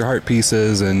and extra heart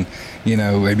pieces. And, you're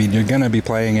going to be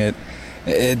playing it.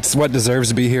 It's what deserves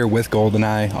to be here with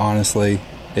GoldenEye, honestly.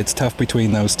 It's tough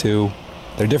between those two.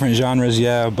 They're different genres,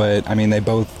 yeah, but, I mean, they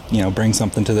both, bring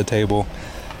something to the table.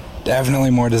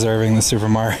 Definitely more deserving than Super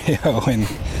Mario. And,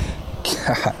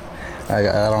 God,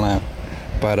 I don't know.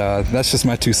 But that's just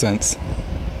my 2 cents.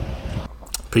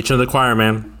 Preaching to the choir,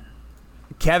 man.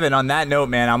 Kevin, on that note,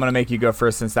 man, I'm going to make you go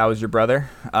first since that was your brother.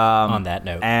 On that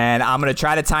note. And I'm going to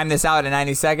try to time this out in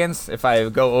 90 seconds. If I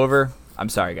go over, I'm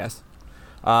sorry, guys.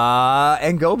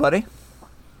 And go, buddy.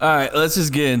 All right, let's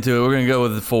just get into it. We're going to go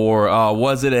with the 4.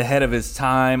 Was it ahead of its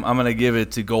time? I'm going to give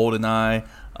it to GoldenEye.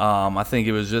 I think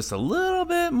it was just a little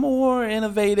bit more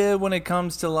innovative when it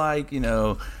comes to, like,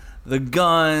 the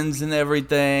guns and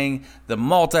everything, the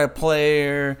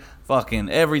multiplayer, fucking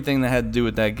everything that had to do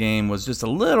with that game was just a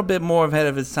little bit more ahead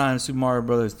of its time. Super Mario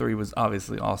Bros. 3 was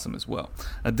obviously awesome as well.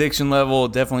 Addiction level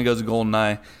definitely goes to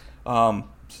GoldenEye.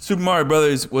 Super Mario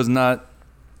Bros. Was not,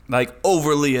 like,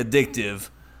 overly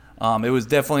addictive. It was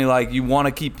definitely like you want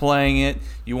to keep playing it,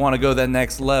 you want to go that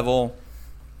next level,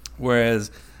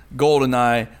 whereas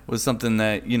GoldenEye was something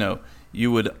that,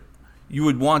 you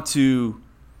would want to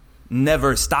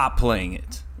never stop playing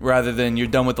it, rather than you're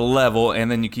done with the level and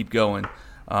then you keep going.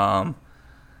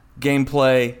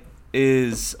 Gameplay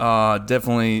is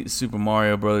definitely Super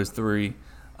Mario Bros. 3,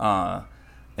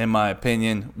 in my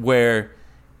opinion, where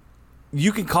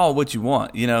you can call it what you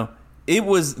want. It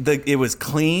was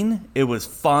clean, it was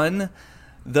fun.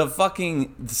 The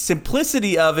fucking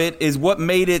simplicity of it is what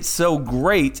made it so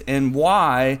great, and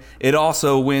why it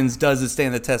also wins Does It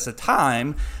Stand the Test of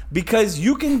Time, because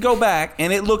you can go back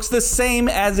and it looks the same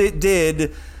as it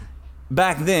did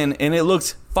back then, and it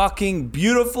looks fucking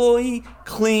beautifully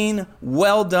clean,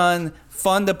 well done,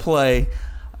 fun to play,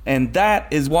 and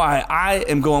that is why I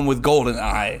am going with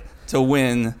GoldenEye to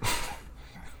win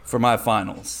for my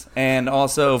finals. And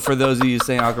also, for those of you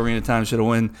saying Ocarina of Time should have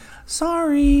won,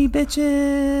 sorry,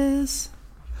 bitches.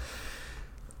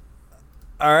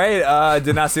 All right,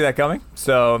 did not see that coming.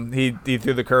 So he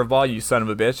threw the curveball, you son of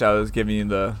a bitch. I was giving you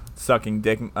the sucking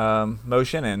dick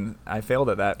motion, and I failed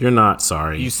at that. You're not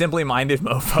sorry. You simply-minded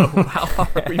mofo. How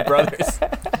are we brothers?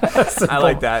 I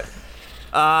like that.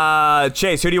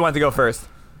 Chase, who do you want to go first?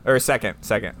 Or second?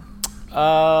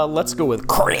 Let's go with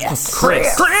Chris.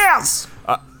 Chris!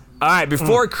 All right,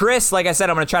 before Chris, like I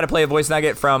said, I'm going to try to play a voice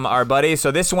nugget from our buddy.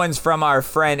 So this one's from our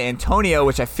friend Antonio,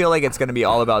 which I feel like it's going to be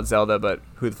all about Zelda, but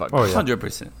who the fuck knows?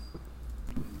 100%.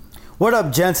 What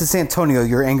up, gents? It's Antonio,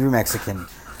 your angry Mexican.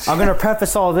 I'm going to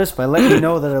preface all this by letting you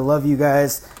know that I love you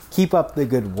guys. Keep up the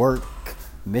good work.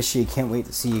 Miss you. Can't wait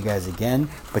to see you guys again.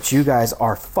 But you guys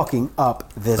are fucking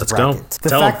up this Let's bracket. go. The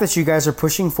Tell fact 'em. that you guys are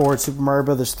pushing forward Super Mario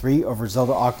Bros. 3 over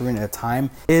Zelda Ocarina of Time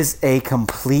is a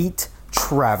complete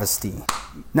travesty.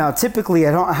 Now, typically,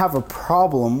 I don't have a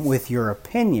problem with your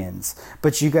opinions,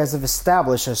 but you guys have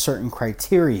established a certain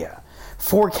criteria.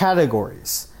 4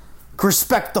 categories.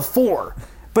 Respect the 4.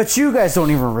 But you guys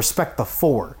don't even respect the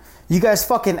 4. You guys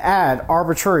fucking add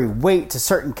arbitrary weight to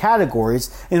certain categories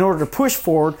in order to push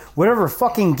forward whatever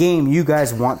fucking game you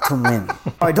guys want to win.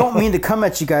 I don't mean to come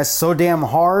at you guys so damn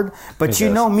hard, but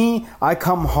you know me, I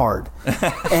come hard.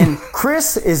 And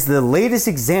Chris is the latest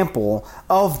example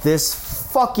of this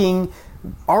fucking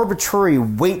arbitrary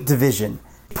weight division.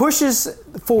 Pushes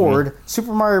forward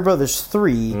Super Mario Bros.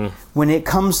 3 when it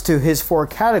comes to his 4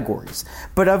 categories.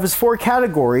 But of his 4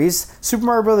 categories, Super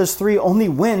Mario Bros. 3 only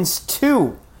wins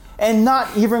 2. And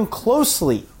not even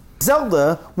closely.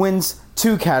 Zelda wins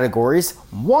 2 categories.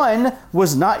 One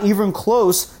was not even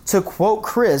close, to quote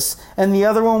Chris, and the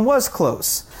other one was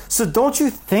close. So don't you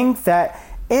think that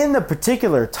in a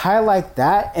particular tie like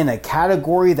that, in a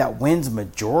category that wins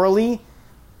majorly,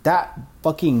 that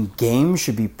fucking game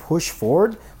should be pushed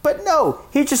forward? But no,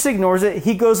 he just ignores it.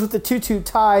 He goes with the 2-2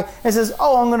 tie and says,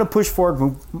 oh, I'm going to push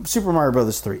forward Super Mario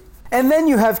Bros. 3. And then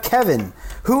you have Kevin,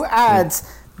 who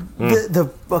adds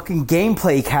the fucking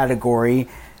gameplay category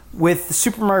with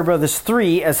Super Mario Bros.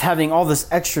 3 as having all this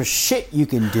extra shit you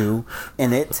can do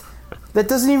in it that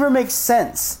doesn't even make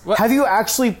sense. What? Have you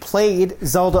actually played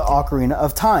Zelda Ocarina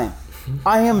of Time?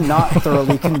 I am not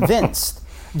thoroughly convinced.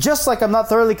 Just like I'm not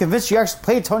thoroughly convinced you actually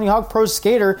played Tony Hawk Pro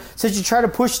Skater since you try to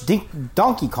push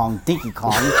Donkey Kong. No, you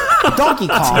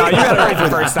got it right the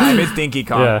first time. It's Dinky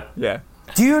Kong. Yeah.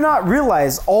 Do you not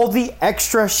realize all the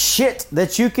extra shit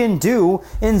that you can do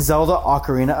in Zelda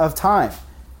Ocarina of Time?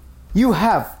 You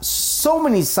have so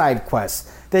many side quests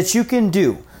that you can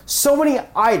do, so many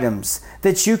items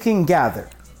that you can gather.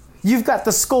 You've got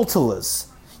the Skulltulas.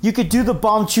 You could do the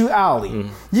Bombchu Alley.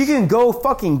 You can go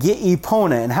fucking get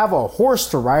Epona and have a horse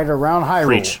to ride around Hyrule.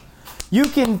 Preach. You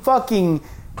can fucking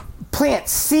plant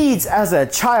seeds as a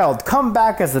child, come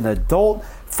back as an adult,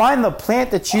 find the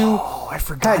plant that you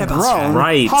had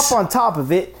grown, hop on top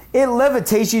of it, it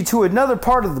levitates you to another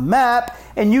part of the map,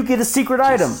 and you get a secret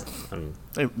item.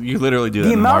 You literally do that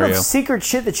The in amount Mario. of secret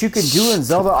shit that you can do in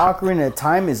Zelda Ocarina of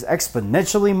Time is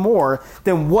exponentially more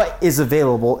than what is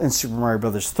available in Super Mario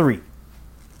Bros. 3.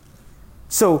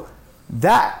 So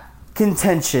that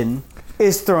contention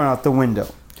is thrown out the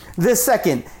window. The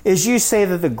second is you say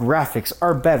that the graphics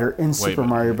are better in Super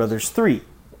Mario Bros. 3.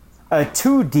 A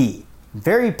 2D,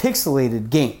 very pixelated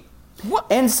game.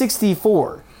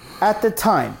 N64, at the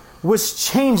time, was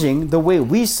changing the way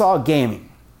we saw gaming.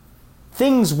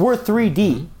 Things were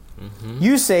 3D.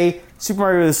 You say Super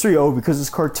Mario Bros. 3, oh, because it's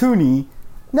cartoony.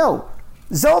 No,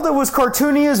 Zelda was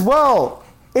cartoony as well.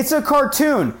 It's a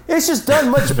cartoon. It's just done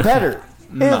much better.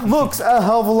 It looks a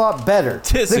hell of a lot better.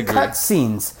 Disagree. The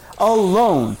cutscenes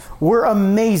alone were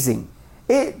amazing.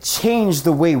 It changed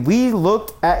the way we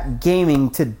looked at gaming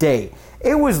today.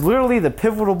 It was literally the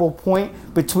pivotal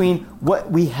point between what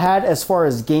we had as far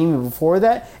as gaming before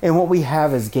that and what we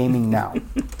have as gaming now.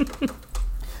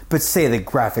 But say the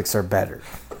graphics are better.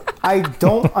 I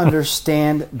don't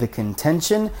understand the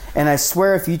contention, and I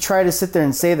swear if you try to sit there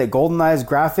and say that GoldenEye's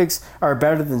graphics are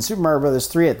better than Super Mario Bros.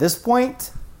 3 at this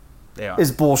point,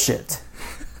 is bullshit.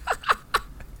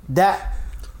 That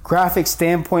graphic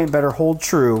standpoint better hold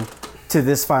true to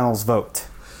this finals vote.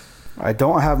 I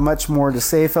don't have much more to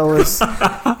say, fellas.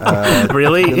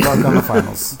 Really? Good luck on the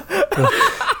finals.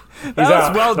 That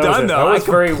was well done, though. I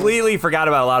completely forgot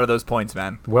about a lot of those points,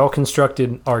 man.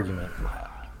 Well-constructed argument.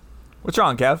 What's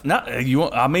wrong, Kev? No,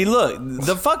 I mean, look,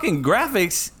 the fucking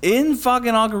graphics in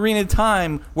fucking Ocarina of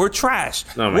Time were trash.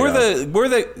 Oh my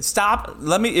God. Stop.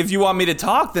 Let me. If you want me to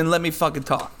talk, then let me fucking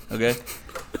talk. Okay.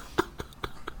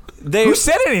 Who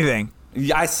said anything?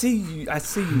 I see you,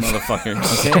 motherfucker.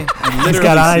 Okay. He's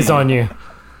got eyes on you.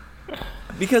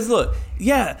 Because look,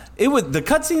 the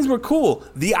cutscenes were cool.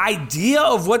 The idea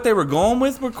of what they were going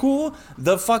with were cool.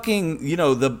 The fucking,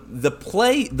 the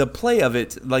play of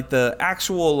it, like the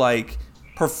actual like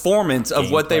performance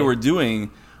of what they were doing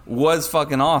was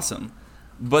fucking awesome.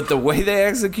 But the way they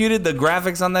executed the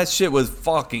graphics on that shit was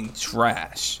fucking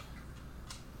trash.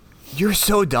 You're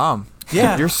so dumb.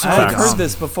 Yeah, you're so I've dumb. heard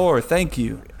this before. Thank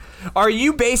you. Are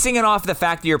you basing it off the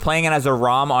fact that you're playing it as a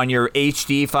ROM on your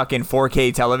HD fucking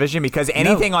 4K television? Because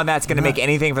anything on that's going to make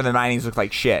anything from the 90s look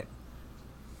like shit.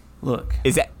 Look.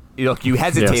 Look, you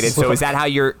hesitated. Yes. So is that how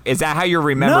you're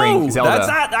remembering Zelda? That's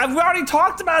not. I've already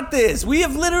talked about this. We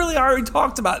have literally already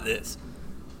talked about this.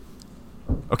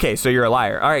 Okay, so you're a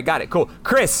liar. All right, got it. Cool.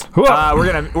 Chris, we're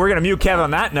gonna mute Kev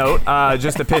on that note,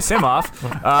 just to piss him off.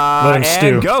 Let him stew.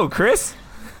 And go, Chris.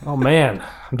 Oh man,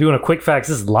 I'm doing a quick facts.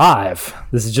 This is live.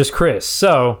 This is just Chris.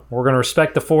 So we're gonna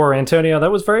respect the 4, Antonio.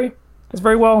 That's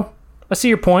very well. I see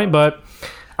your point, but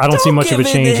I don't see much of a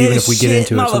change even if we get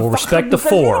into it. So we'll respect the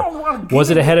 4. Was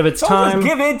it ahead of its time?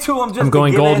 Give in to him just I'm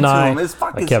going to give in to GoldenEye. him. It's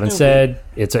fucking Like Kevin stupid. said,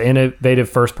 it's an innovative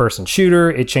first-person shooter.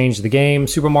 It changed the game.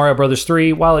 Super Mario Bros.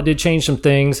 3, while it did change some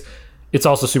things, it's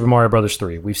also Super Mario Bros.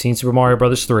 3. We've seen Super Mario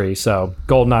Bros. 3, so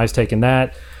GoldenEye's taking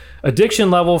that.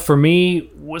 Addiction level for me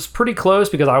was pretty close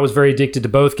because I was very addicted to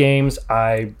both games.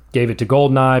 I gave it to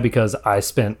GoldenEye because I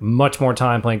spent much more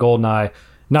time playing GoldenEye.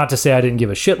 Not to say I didn't give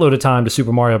a shitload of time to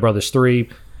Super Mario Bros. 3.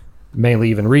 Mainly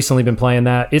even recently been playing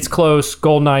that. It's close.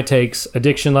 GoldenEye takes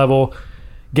addiction level.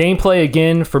 Gameplay,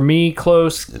 again, for me,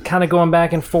 close. Kind of going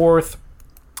back and forth.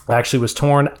 I actually was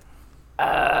torn.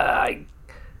 I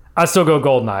still go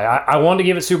GoldenEye. I wanted to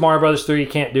give it Super Mario Bros. 3.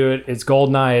 Can't do it. It's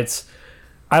GoldenEye.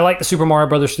 I like the Super Mario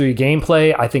Bros. 3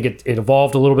 gameplay. I think it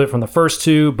evolved a little bit from the first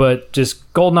two, but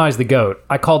just GoldenEye's the GOAT.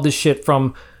 I called this shit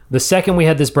from the second we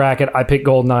had this bracket. I picked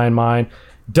GoldenEye in mine.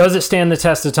 Does it stand the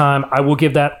test of time? I will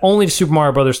give that only to Super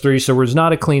Mario Bros. 3, so it's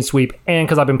not a clean sweep, and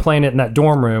because I've been playing it in that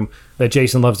dorm room that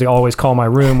Jason loves to always call my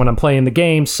room when I'm playing the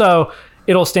game, so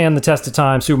it'll stand the test of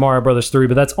time, Super Mario Bros. 3,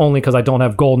 but that's only because I don't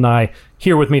have GoldenEye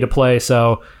here with me to play,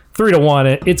 so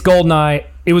 3-1, it's GoldenEye.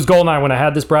 It was GoldenEye when I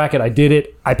had this bracket. I did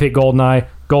it. I picked GoldenEye.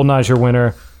 GoldenEye's your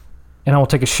winner, and I will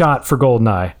take a shot for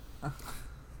GoldenEye.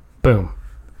 Boom.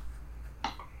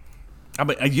 I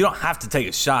mean, you don't have to take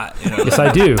a shot. You know? Yes,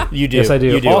 I do. You do. Yes, I do.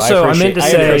 You do. Also, I meant to I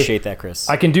say, appreciate that, Chris.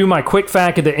 I can do my quick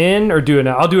fact at the end or do it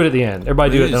now. I'll do it at the end.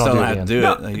 Everybody do it, then I'll do it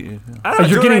at the end.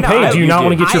 You're getting paid. Do you not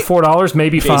want to get your $4?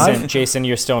 Maybe $5? Jason,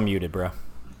 you're still muted, bro.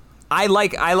 I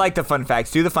like the fun facts.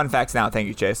 Do the fun facts now. Thank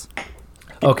you, Chase.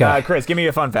 Okay. Chris, give me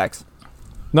your fun facts.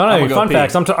 No, your fun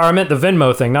facts. I meant the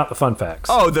Venmo thing, not the fun facts.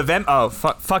 Oh, the Venmo. Oh,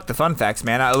 fuck the fun facts,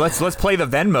 man. Let's play the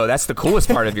Venmo. That's the coolest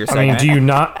part of your I segment. mean, do you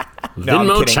not? No, I'm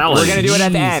Venmo kidding. challenge. We're gonna do it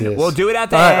at the end. Jesus. We'll do it at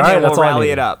the All end, right, and we'll that's all I rally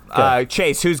need. it up. Okay.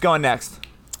 Chase, who's going next?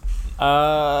 You,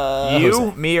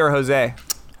 Jose. me, or Jose?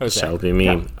 Shall be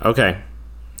me. Okay.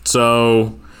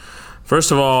 So,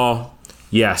 first of all,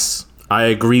 yes, I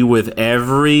agree with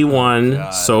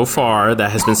everyone so far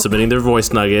that has been submitting their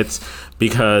voice nuggets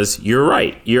because you're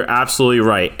right. You're absolutely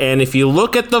right. And if you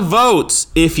look at the votes,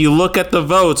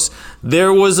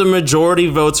 there was a majority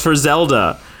votes for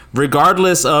Zelda,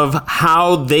 regardless of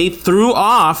how they threw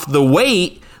off the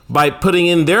weight by putting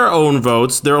in their own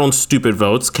votes, their own stupid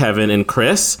votes, Kevin and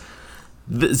Chris.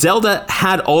 Zelda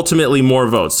had ultimately more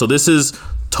votes. So this is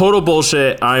total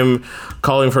bullshit. I'm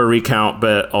calling for a recount,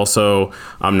 but also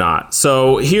I'm not.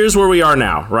 So here's where we are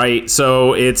now, right?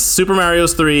 So it's Super Mario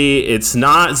 3. It's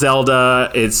not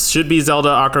Zelda. It should be Zelda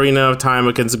Ocarina of Time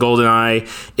against GoldenEye.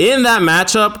 In that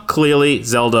matchup, clearly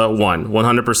Zelda won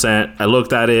 100%. I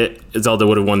looked at it. Zelda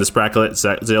would have won this bracket.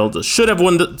 Zelda should have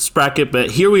won this bracket,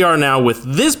 but here we are now with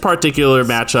this particular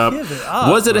matchup.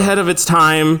 Was it ahead of its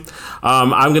time?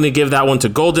 I'm going to give that one to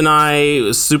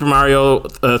GoldenEye. Super Mario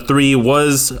 3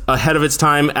 was ahead of its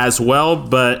time as well,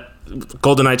 but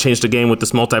GoldenEye changed the game with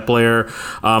this multiplayer.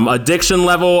 Addiction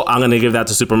level, I'm going to give that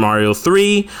to Super Mario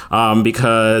 3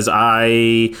 because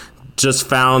I just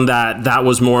found that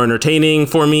was more entertaining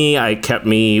for me. It kept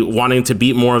me wanting to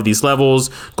beat more of these levels.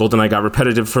 GoldenEye got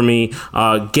repetitive for me.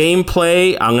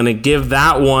 Gameplay, I'm going to give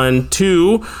that one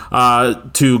to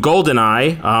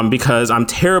GoldenEye because I'm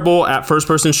terrible at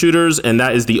first-person shooters, and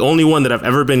that is the only one that I've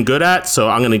ever been good at, so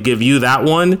I'm going to give you that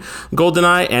one,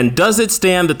 GoldenEye. And does it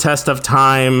stand the test of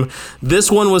time?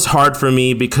 This one was hard for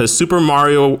me because Super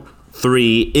Mario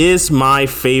 3 is my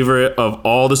favorite of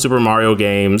all the Super Mario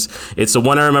games. It's the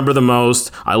one I remember the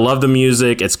most. I love the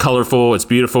music. It's colorful. It's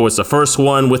beautiful. It's the first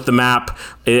one with the map.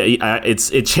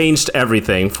 It changed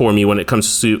everything for me when it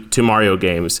comes to Mario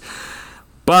games.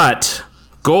 But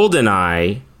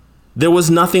GoldenEye, there was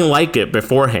nothing like it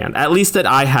beforehand, at least that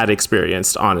I had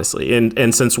experienced, honestly.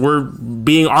 And since we're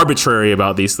being arbitrary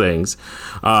about these things,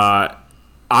 I'm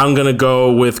going to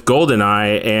go with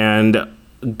GoldenEye and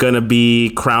gonna be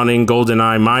crowning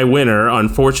GoldenEye my winner.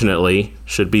 Unfortunately,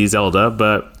 should be Zelda,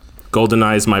 but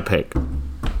GoldenEye is my pick.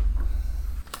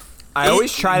 I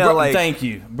always try to like. Thank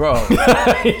you, bro.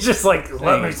 He's just like,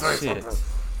 let me say something.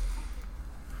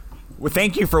 Well,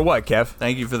 thank you for what, Kev?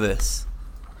 Thank you for this.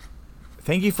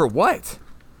 Thank you for what?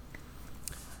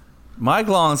 Mike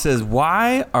Long says,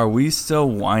 why are we still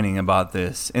whining about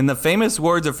this? In the famous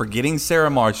words of Forgetting Sarah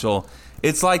Marshall,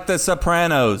 it's like The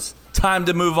Sopranos. Time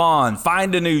to move on.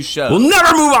 Find a new show. We'll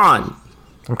never move on.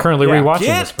 I'm currently rewatching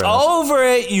this. Get over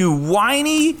it, you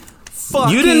whiny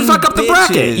fucking You didn't fuck up the bitches.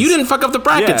 bracket. You didn't fuck up the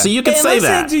bracket, so you can say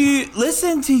that.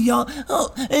 Listen to y'all.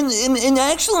 Oh, and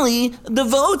actually, the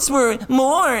votes were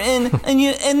more, and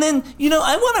then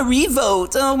I want to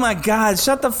re-vote. Oh my God,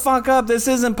 shut the fuck up. This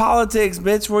isn't politics,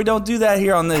 bitch. We don't do that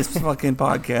here on this fucking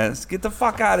podcast. Get the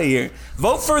fuck out of here.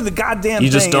 Vote for the goddamn thing. You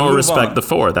just don't and move respect on. the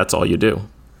 4. That's all you do.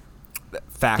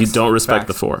 Facts. You don't respect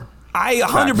Facts. the 4. I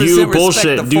 100% You respect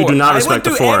bullshit. the 4. You do not respect the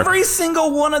I went through 4. every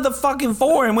single one of the fucking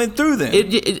 4 and went through them.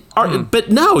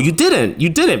 But no, you didn't. You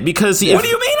didn't because What do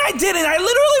you mean I didn't? I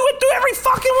literally went through every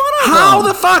fucking one of them. How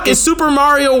the fuck is Super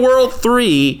Mario World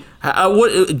 3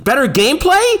 better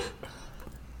gameplay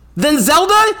than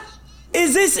Zelda?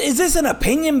 Is this an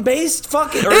opinion based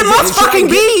fucking? It must fucking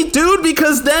be, dude,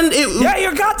 because then it. Yeah,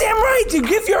 you're goddamn right. You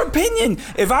give your opinion.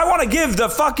 If I want to give the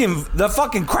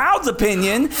fucking crowd's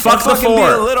opinion, Fuck the and fucking 4. be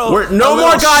a little, No a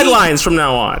more little guidelines sheep. from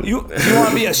now on. You want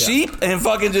to be a sheep and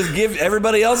fucking just give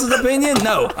everybody else's opinion?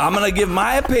 No, I'm gonna give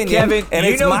my opinion, Kevin, and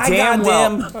you it's know my damn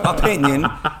goddamn opinion,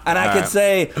 and I could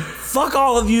say, fuck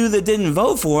all of you that didn't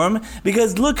vote for him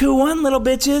because look who won, little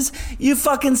bitches. You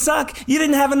fucking suck. You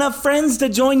didn't have enough friends to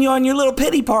join you on your little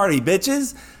pity party,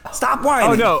 bitches. Stop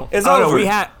whining. Oh no, it's oh, over.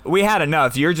 No, we had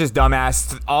enough. You're just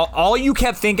dumbass. All you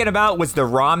kept thinking about was the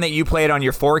ROM that you played on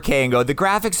your 4K and go, the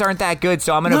graphics aren't that good,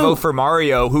 so I'm gonna vote for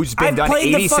Mario, who's been done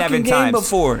played 87 the fucking times game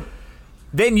before.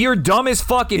 Then you're dumb as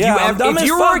fuck. If I'm dumb if as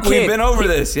you fuck. were a kid, We've been over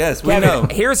this. Yes, we Kevin, know.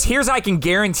 Here's I can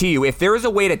guarantee you, if there was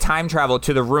a way to time travel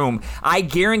to the room, I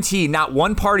guarantee not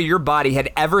one part of your body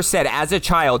had ever said as a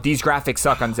child, these graphics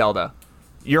suck on Zelda.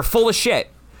 You're full of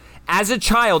shit. As a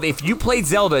child, if you played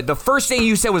Zelda, the first thing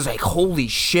you said was like, holy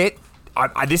shit,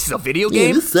 this is a video game?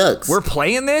 Yeah, this sucks. We're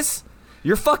playing this?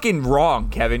 You're fucking wrong,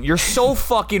 Kevin. You're so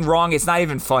fucking wrong, it's not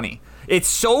even funny. It's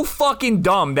so fucking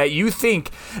dumb that you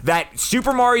think that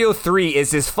Super Mario 3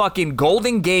 is this fucking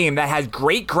golden game that has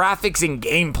great graphics and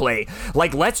gameplay.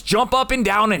 Like, let's jump up and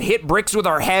down and hit bricks with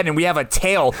our head and we have a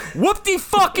tail.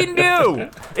 Whoop-de-fucking-do!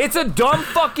 It's a dumb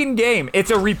fucking game.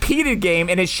 It's a repeated game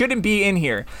and it shouldn't be in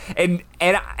here. And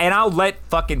I'll let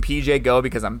fucking PJ go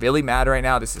because I'm really mad right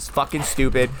now. This is fucking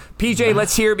stupid. PJ,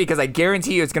 let's hear it because I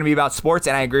guarantee you it's going to be about sports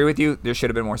and I agree with you. There should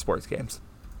have been more sports games.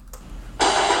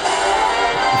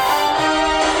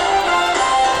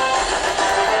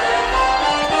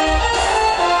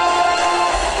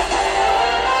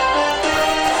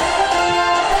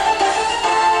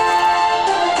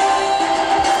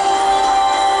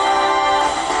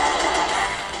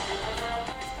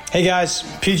 Hey guys,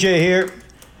 PJ here.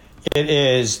 It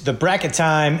is the bracket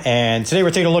time, and today we're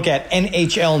taking a look at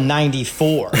NHL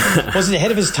 94. Was it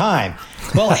ahead of his time?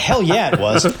 Well, hell yeah, it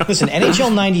was. Listen,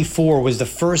 NHL 94 was the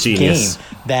first Genius. game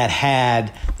that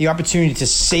had the opportunity to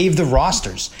save the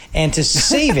rosters and to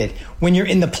save it when you're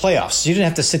in the playoffs. So you didn't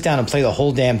have to sit down and play the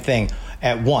whole damn thing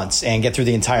at once and get through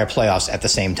the entire playoffs at the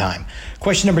same time.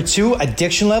 Question number 2,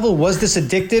 addiction level. Was this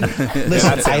addictive?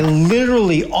 Listen, I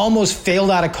literally almost failed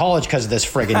out of college because of this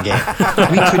friggin'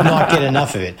 game. We could not get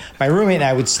enough of it. My roommate and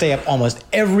I would stay up almost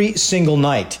every single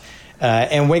night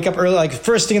and wake up early, like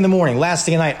first thing in the morning, last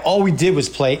thing at night. All we did was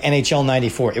play NHL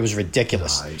 94. It was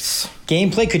ridiculous. Nice.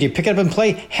 Gameplay, could you pick it up and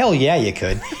play? Hell yeah, you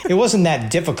could. It wasn't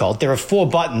that difficult. There were 4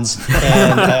 buttons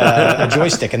and a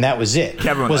joystick, and that was it.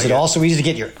 Was it also easy to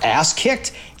get your ass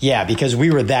kicked? Yeah, because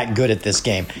we were that good at this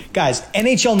game. Guys,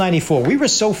 NHL 94, we were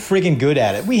so friggin' good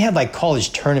at it. We had like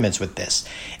college tournaments with this.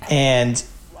 And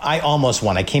I almost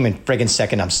won. I came in friggin'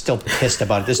 second. I'm still pissed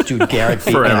about it. This dude Garrett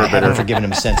beat me, and I haven't forgiven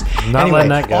him since. Not anyway, letting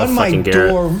that go. on my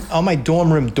Fucking on my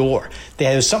dorm room door,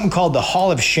 there was something called the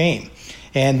Hall of Shame.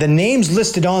 And the names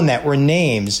listed on that were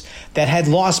names that had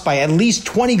lost by at least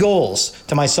 20 goals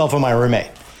to myself and my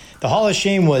roommate. The Hall of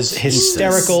Shame was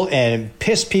hysterical and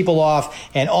pissed people off,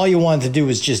 and all you wanted to do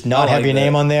was just not have your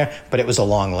name on there, but it was a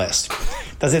long list.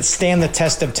 Does it stand the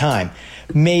test of time?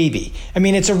 Maybe. I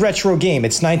mean, it's a retro game.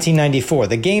 It's 1994.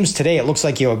 The games today, it looks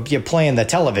like you're playing the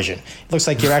television. It looks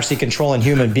like you're actually controlling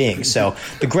human beings. So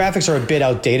the graphics are a bit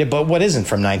outdated, but what isn't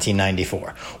from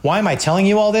 1994? Why am I telling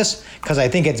you all this? Because I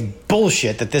think it's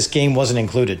bullshit that this game wasn't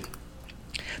included.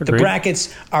 The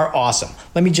brackets are awesome.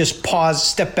 Let me just pause,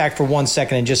 step back for 1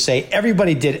 second and just say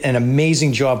everybody did an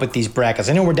amazing job with these brackets.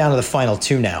 I know we're down to the final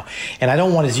 2 now, and I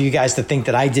don't want you guys to think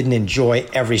that I didn't enjoy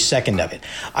every second of it.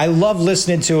 I love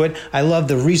listening to it. I love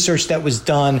the research that was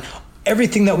done.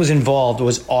 Everything that was involved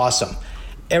was awesome.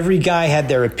 Every guy had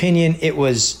their opinion. It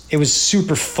was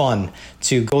super fun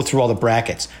to go through all the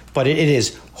brackets, but it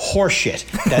is horseshit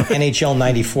that NHL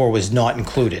 94 was not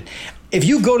included. If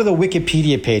you go to the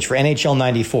Wikipedia page for NHL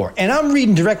 94, and I'm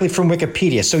reading directly from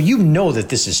Wikipedia, so you know that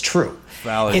this is true.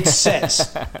 Valid. It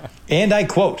says, and I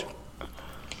quote,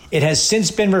 "It has since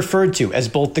been referred to as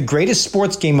both the greatest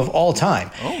sports game of all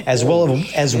time, as well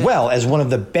as one of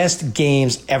the best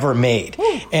games ever made."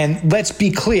 And let's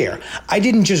be clear, I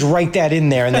didn't just write that in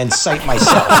there and then cite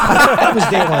myself. That was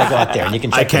there when I got there, and you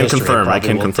can check I can the history. confirm. It I can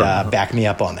probably confirm. won't, back me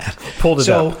up on that. Pulled it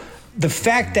so up. the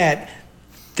fact that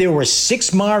there were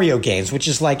 6 Mario games, which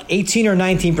is like 18 or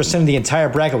 19% of the entire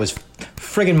bracket was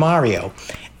friggin' Mario.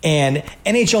 And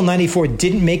NHL 94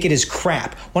 didn't make it as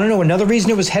crap. Want to know another reason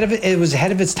it was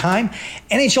ahead of its time?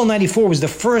 NHL 94 was the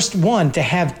first one to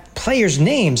have players'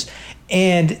 names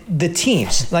and the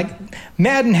teams. Like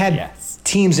Madden had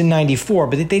teams in 94,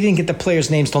 but they didn't get the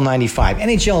players' names till 95.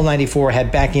 NHL 94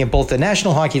 had backing of both the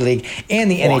National Hockey League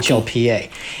and the NHLPA.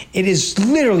 It is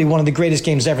literally one of the greatest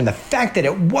games ever. And the fact that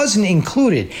it wasn't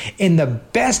included in the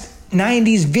best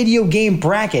 90s video game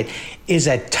bracket is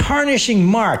a tarnishing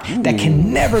mark that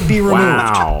can never be removed.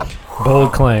 Wow.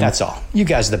 Bold claim. That's all. You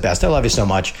guys are the best. I love you so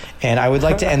much. And I would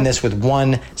like to end this with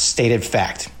one stated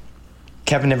fact.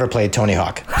 Kevin never played Tony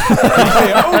Hawk.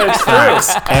 It's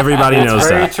true. Everybody knows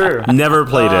very that. true. Never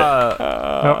played it.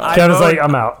 No, Kevin's like,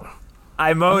 I'm out.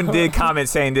 Imone did comment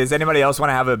saying, "Does anybody else want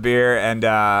to have a beer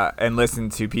and listen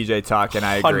to PJ talk?" And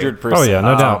I agree. 100%. Oh, yeah,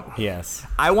 no doubt. Yes.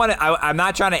 I'm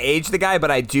not trying to age the guy,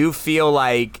 but I do feel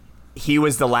like he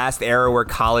was the last era where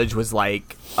college was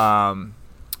like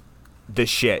the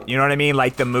shit. You know what I mean?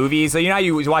 Like the movies. You know how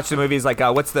you watch the movies? Like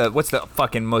what's the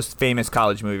fucking most famous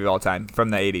college movie of all time from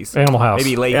the 80s? Animal House.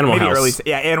 Maybe late. Animal maybe House. early.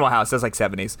 Yeah, Animal House. That's like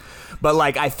 70s. But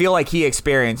like I feel like he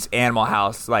experienced Animal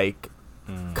House like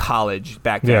college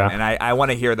back then, Yeah. and I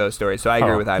want to hear those stories. So I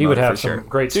agree with Imone He would have for sure. some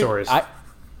great stories.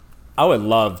 I would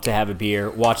love to have a beer,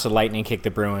 watch the Lightning kick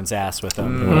the Bruins' ass with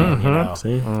them. You know.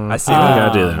 See? I see. You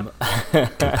gotta do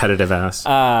that. Competitive ass.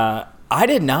 I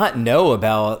did not know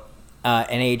about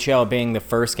NHL being the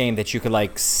first game that you could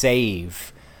like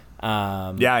save.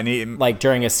 Yeah, and he, like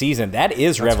during a season. That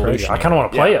is That's crazy. revolutionary. I kind of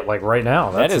want to play it like right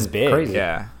now. That is big. Crazy.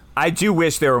 yeah. I do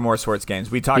wish there were more sports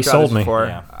games. We talked He about sold this me. before.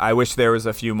 Yeah. I wish there was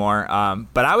a few more.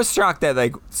 But I was shocked that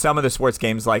like some of the sports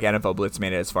games like NFL Blitz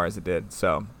made it as far as it did.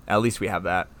 So at least we have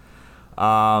that.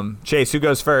 Chase, who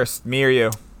goes first? Me or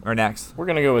you? Or next? We're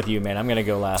gonna go with you, man. I'm gonna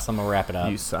go last. I'm gonna wrap it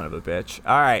up. You son of a bitch.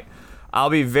 All right. I'll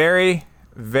be very,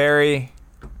 very,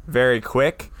 very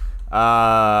quick.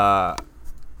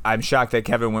 I'm shocked that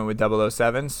Kevin went with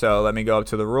 007, so let me go up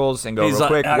to the rules and go He's real like,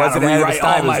 quick. I Was it gotta ahead of rewrite its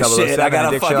time? all my It was shit. 007 I gotta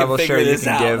addiction fucking level. figure Sure, you this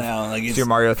can out give now. Like, it's- Super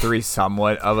Mario 3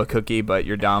 somewhat of a cookie, but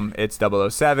you're dumb. It's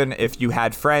 007. If you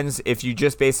had friends, if you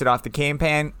just based it off the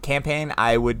campaign,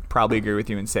 I would probably agree with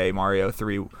you and say Mario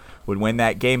 3 would win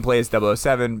that. Gameplay is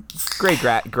 007. Great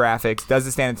graphics. Does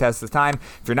it stand the test of time?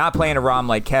 If you're not playing a ROM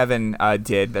like Kevin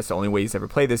did, that's the only way he's ever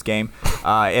played this game.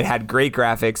 It had great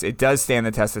graphics. It does stand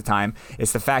the test of time.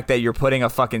 It's the fact that you're putting a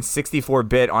fucking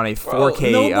 64-bit on a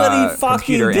 4K nobody fucking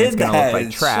computer and did it's going to look that. like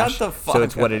trash. Shut the fuck So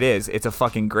it's what up. it is. It's a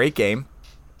fucking great game.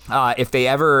 If they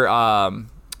ever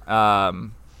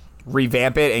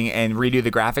revamp it and redo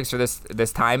the graphics for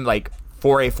this time, like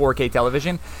for a 4K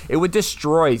television, it would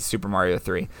destroy Super Mario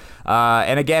 3.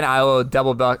 And again, I will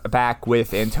double back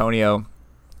with Antonio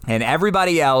and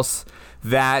everybody else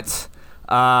that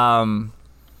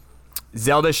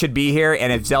Zelda should be here.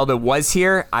 And if Zelda was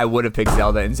here, I would have picked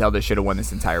Zelda, and Zelda should have won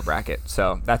this entire bracket.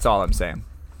 So that's all I'm saying.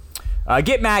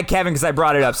 Get mad, Kevin, because I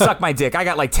brought it up. Suck my dick. I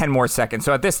got like 10 more seconds.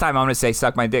 So at this time, I'm going to say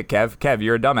suck my dick, Kev. Kev,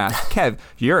 you're a dumbass. Kev,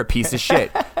 you're a piece of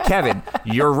shit. Kevin,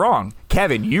 you're wrong.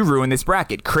 Kevin, you ruined this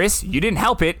bracket. Chris, you didn't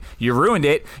help it. You ruined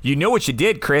it. You know what you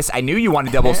did, Chris. I knew you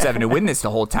wanted 007 to win this the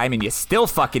whole time, and you still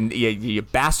fucking, you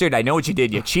bastard. I know what you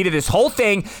did. You cheated this whole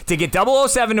thing to get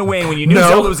 007 to win when you knew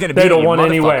Zelda was going to beat they it, don't you want motherfucker.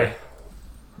 anyway.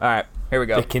 All right, here we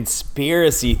go. The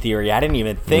conspiracy theory. I didn't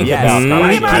even think Yes. about that.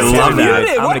 Why am I love that.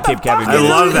 I'm going to keep Kevin I muted.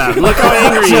 love that. Look how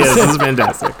angry he is. This is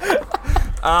fantastic.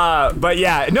 But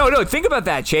yeah, no, think about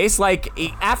that, Chase. Like,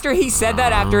 after he said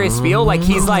that, after his spiel, like,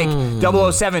 he's like,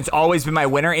 007's always been my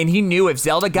winner, and he knew if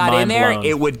Zelda got Mind in there, blown.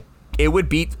 it would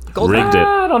beat GoldenEye. Rigged it.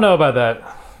 I don't know about that.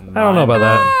 I don't know about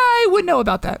that. I would know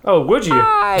about that. Oh, would you?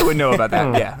 I would know about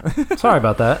that, yeah. Sorry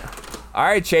about that. All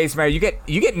right, Chase, man, you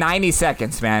get 90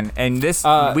 seconds, man, and this,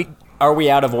 Are we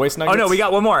out of voice nuggets? oh, no, we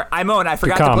got one more. Imone, I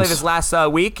forgot to play comms. this last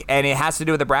week, and it has to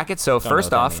do with the bracket, so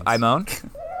first what off, that Imone.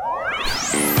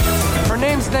 Her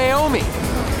name's Naomi.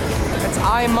 It's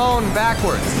Imone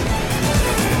backwards.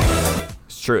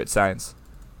 It's true, it's science.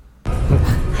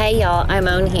 Hey y'all, I'm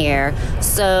Own here.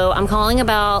 So I'm calling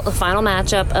about the final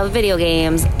matchup of video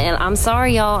games, and I'm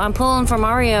sorry y'all, I'm pulling for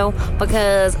Mario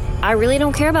because I really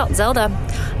don't care about Zelda.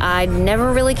 I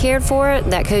never really cared for it.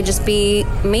 That could just be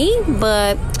me,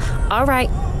 but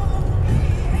alright.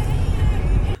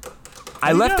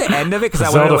 I left the end of it because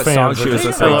I Zelda wanted to know what song she was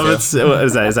listening I love to. it.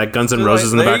 Is that Guns N'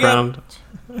 Roses in the there you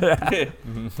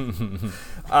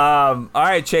background? All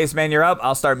right, Chase, man, you're up.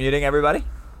 I'll start muting everybody.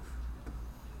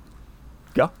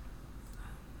 Go.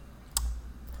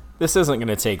 This isn't going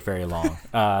to take very long.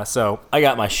 So I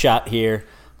got my shot here.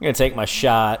 I'm going to take my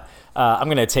shot. I'm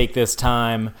going to take this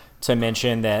time to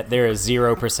mention that there is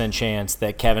 0% chance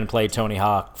that Kevin played Tony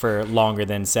Hawk for longer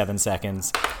than 7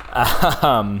 seconds.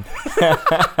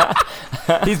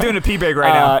 He's doing a P-Big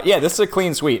right now. Yeah, this is a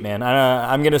clean sweep, man.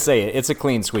 I'm going to say it. It's a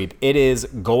clean sweep. It is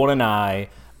GoldenEye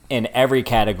in every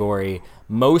category.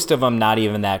 Most of them not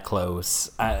even that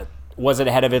close. Was it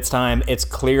ahead of its time? It's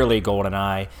clearly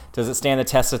GoldenEye. Does it stand the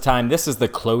test of time? This is the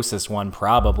closest one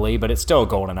probably, but it's still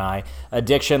GoldenEye.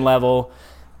 Addiction level,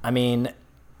 I mean,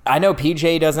 I know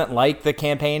PJ doesn't like the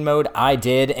campaign mode. I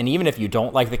did, and even if you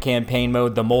don't like the campaign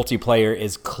mode, the multiplayer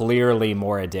is clearly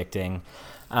more addicting.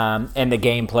 And the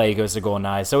gameplay goes to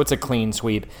GoldenEye, so it's a clean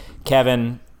sweep.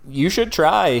 Kevin, you should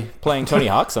try playing Tony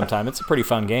Hawk sometime. It's a pretty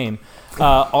fun game.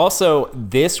 Also,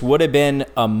 this would have been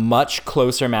a much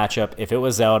closer matchup if it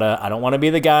was Zelda. I don't want to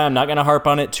be the guy. I'm not going to harp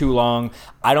on it too long.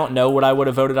 I don't know what I would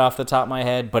have voted off the top of my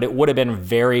head, but it would have been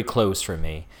very close for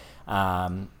me.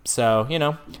 So,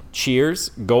 cheers.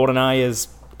 GoldenEye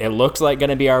it looks like going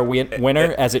to be our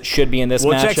winner, as it should be in this matchup.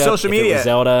 We'll check social media. If it was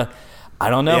Zelda, I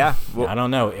don't know. Yeah, I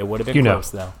don't know. It would have been close,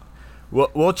 though.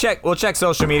 We'll check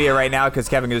social media right now because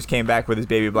Kevin just came back with his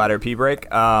baby bladder pee break.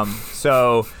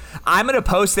 So I'm gonna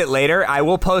post it later. I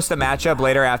will post a matchup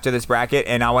later after this bracket,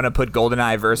 and I want to put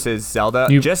GoldenEye versus Zelda.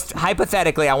 Just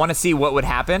hypothetically, I want to see what would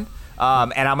happen.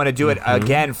 And I'm gonna do it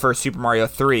again for Super Mario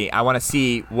 3. I want to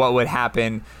see what would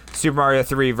happen. Super Mario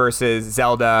 3 versus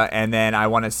Zelda, and then I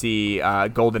want to see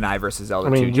GoldenEye versus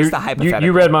Zelda 2. Just a hypothetical.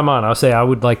 You read my mind. I'll say I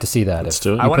would like to see that. Let's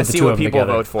do it. I want to see what people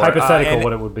vote for. Hypothetical,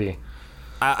 what it would be.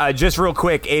 Just real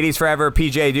quick, 80s Forever,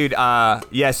 PJ, dude.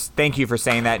 Yes, thank you for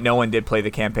saying that. No one did play the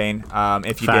campaign.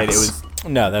 If you did, it was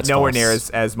that's nowhere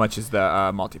false. near as much as the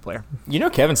multiplayer.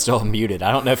 Kevin's still muted.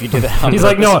 I don't know if you did that. He's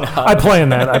like, no, I plan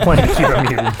that. I plan to keep him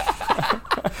muted.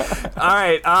 All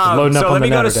right. So let me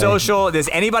go to social. Does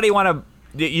anybody want to?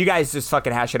 You guys just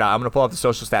fucking hash it out. I'm gonna pull up the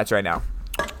social stats right now.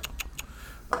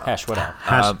 Hash what out?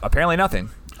 Apparently nothing.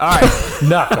 All right.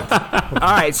 Nothing.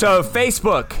 All right. So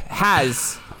Facebook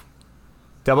has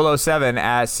 007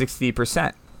 at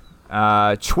 60%.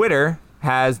 Twitter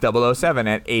has 007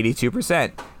 at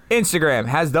 82%. Instagram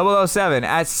has 007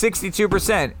 at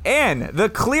 62%. And the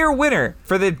clear winner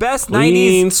for the best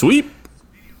Clean 90s sweep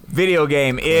video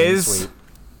game is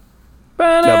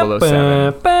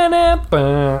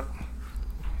 007.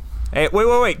 Hey,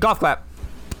 wait. Golf clap.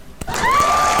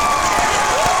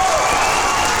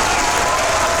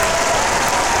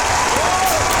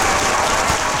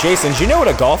 Jason, do you know what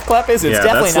a golf clap is? It's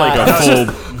definitely that's not. like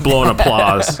a full-blown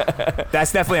applause.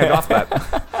 That's definitely a golf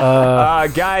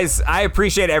clap. Guys, I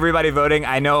appreciate everybody voting.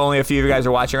 I know only a few of you guys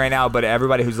are watching right now, but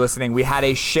everybody who's listening, we had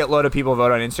a shitload of people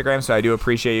vote on Instagram, so I do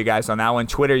appreciate you guys on that one.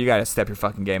 Twitter, you got to step your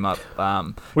fucking game up.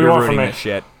 We You're want ruining from this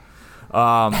shit.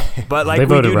 But like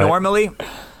we do right. normally,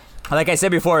 like I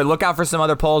said before, look out for some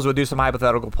other polls. We'll do some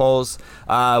hypothetical polls.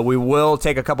 We will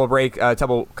take a couple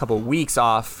weeks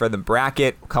off for the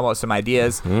bracket. Come up with some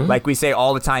ideas. Like we say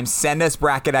all the time, send us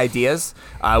bracket ideas.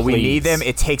 We need them.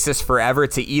 It takes us forever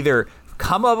to either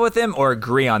come up with them or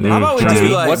agree on them. How about we do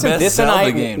like Wasn't best this an Zelda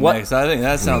I- game what- next? I think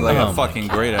that sounds like a fucking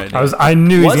great idea. I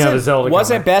knew he was gonna have a Zelda.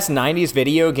 Wasn't best 90s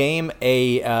video game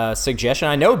a suggestion?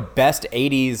 I know best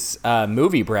 80s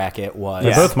movie bracket was.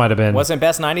 They both might have been. Wasn't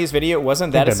best 90s video?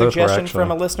 Wasn't that a they both were, suggestion actually. from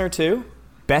a listener too?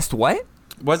 Best what?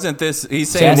 Wasn't this? He's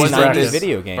saying Best wasn't 90s this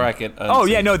video game. bracket? Oh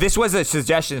yeah, no, this was a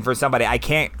suggestion for somebody. I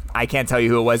can't tell you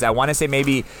who it was. I want to say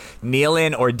maybe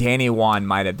Nealon or Danny Wan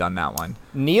might have done that one.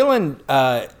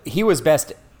 Nealon, he was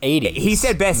best 80s. He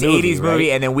said best movie, 80s movie,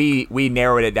 right? and then we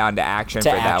narrowed it down to action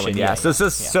To for that action, one. Yeah. yeah,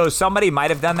 So somebody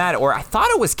might have done that, or I thought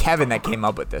it was Kevin that came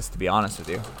up with this. To be honest with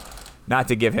you, not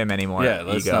to give him any more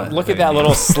ego. Look at that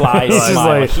little sly This is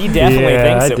smile. like, He definitely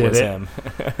yeah, thinks I it did was it. him.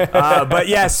 But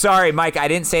yeah, sorry, Mike. I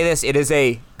didn't say this. It is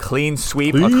a clean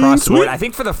sweep across the board. I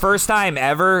think for the first time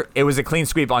ever, it was a clean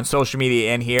sweep on social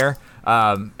media and here.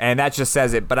 And that just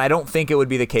says it. But I don't think it would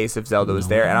be the case if Zelda was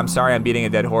there. And I'm sorry I'm beating a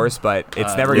dead horse, but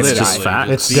it's never going to It's die. just fat.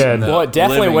 It's dead. Well, it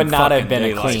definitely living would not have fucking been a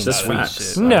daylights clean Just out of sweep. this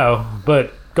facts. shit. No,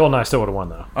 but GoldenEye still would have won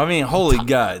though. I mean, holy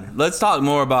God. Let's talk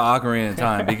more about Ocarina of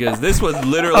Time because this was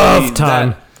literally Of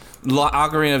time.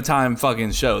 Ocarina of Time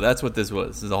fucking show. That's what this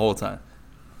was the whole time.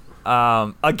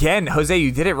 Again, Jose,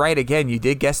 you did it right again. You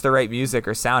did guess the right music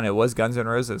or sound. It was Guns N'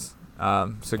 Roses.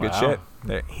 So good shit.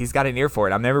 He's got an ear for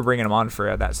it. I'm never bringing him on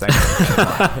for that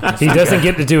segment. He doesn't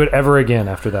get to do it ever again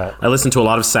after that. I listen to a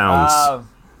lot of sounds.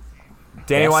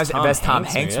 Danny Wan's best Tom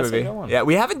Hanks movie. Yeah,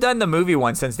 we haven't done the movie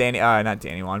one since not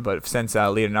Danny Wan, but since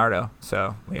Leonardo.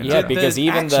 So Leonardo. Yeah, because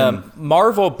even the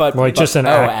Marvel, just an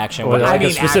action. Well, I mean,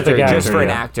 a specific actor, just for an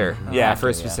yeah. actor. Yeah, for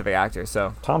a specific actor.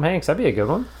 So Tom Hanks, that'd be a good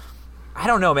one. I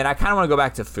don't know, man. I kind of want to go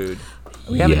back to food.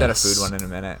 We haven't done a food one in a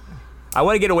minute. I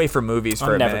want to get away from movies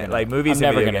for a minute. Like movies.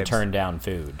 I'm never gonna turn down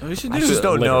food. We should I just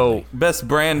don't know. Best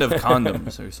brand of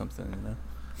condoms or something. You know?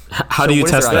 How do you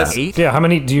test that? Yeah, how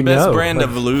many do you Best know? brand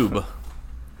of lube.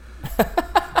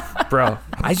 Bro,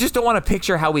 I just don't want to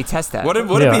picture how we test that. What would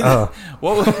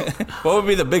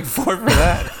be the big four for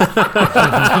that?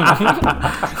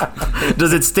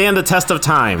 Does it stand the test of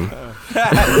time?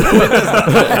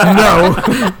 No.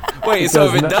 Wait, so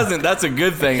if it doesn't, that's a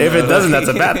good thing. If it doesn't, that's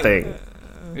a bad thing.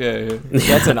 Yeah.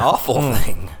 That's an awful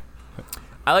thing.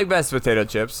 I like best potato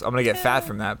chips. I'm gonna get fat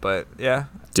from that, but yeah,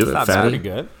 Do it, not fatty. Pretty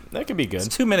good. That could be good.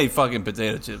 It's too many fucking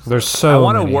potato chips. There's so I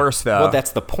want many. a worse though. Well,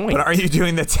 that's the point. But are you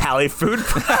doing the tally food?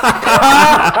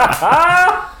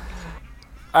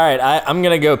 All right, I'm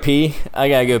gonna go pee. I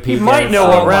gotta go pee. He might know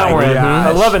what round we're in.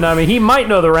 I love it. I mean, he might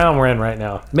know the round we're in right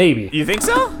now. Maybe. You think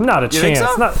so? Not a You think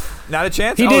chance. so? Not a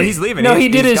chance. He did. He's leaving. No, he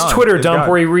did he's his gone. Twitter He's dump gone.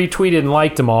 where he retweeted and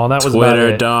liked them all, and that was about Twitter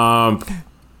it. dump.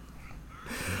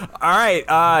 All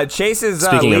right, Chase is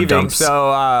Speaking of leaving, dumps.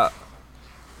 so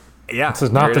yeah. This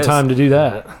is not the time to do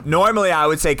that. Normally, I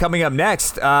would say coming up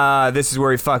next, this is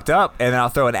where he fucked up, and then I'll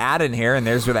throw an ad in here, and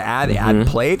there's where the ad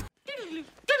played.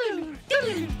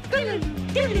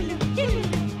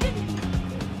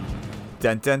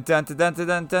 Dun, dun, dun, dun, dun,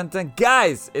 dun, dun, dun.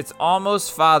 Guys, it's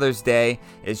almost Father's Day.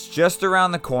 It's just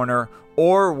around the corner.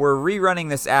 Or we're rerunning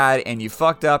this ad and you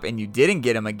fucked up and you didn't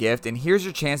get him a gift, and here's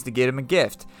your chance to get him a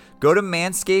gift. Go to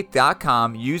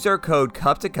manscaped.com, use our code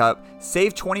CUP2CUP,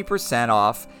 save 20%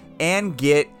 off, and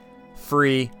get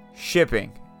free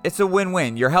shipping. It's a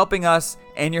win-win. You're helping us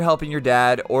and you're helping your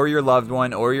dad or your loved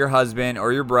one or your husband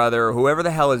or your brother or whoever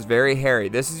the hell is very hairy.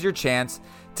 This is your chance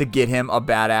to get him a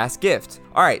badass gift.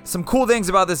 All right, some cool things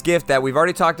about this gift that we've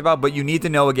already talked about, but you need to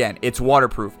know again. It's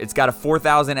waterproof. It's got a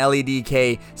 4000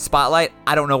 LED spotlight.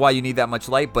 I don't know why you need that much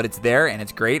light, but it's there and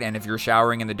it's great. And if you're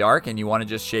showering in the dark and you want to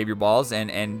just shave your balls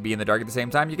and be in the dark at the same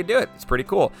time, you can do it. It's pretty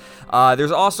cool.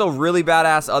 There's also really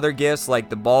badass other gifts like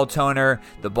the ball toner,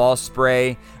 the ball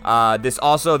spray. This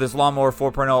Lawnmower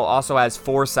 4.0 also has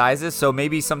 4 sizes. So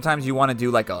maybe sometimes you want to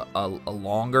do like a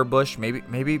longer bush. Maybe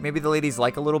the ladies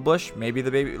like a little bush. Maybe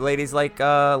the ladies like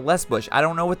less bush. I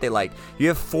don't know what they like. You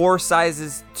have 4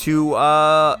 sizes to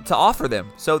offer them.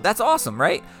 So that's awesome,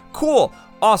 right? Cool.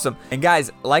 Awesome. And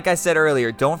guys, like I said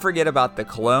earlier, don't forget about the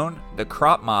cologne, the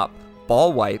crop mop,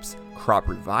 ball wipes, crop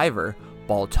reviver,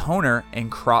 ball toner,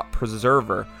 and crop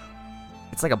preserver.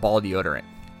 It's like a ball deodorant.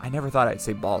 I never thought I'd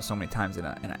say ball so many times in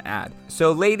an ad.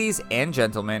 So ladies and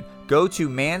gentlemen, go to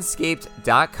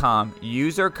manscaped.com,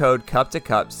 use our code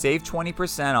CUP2CUP, save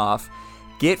 20% off,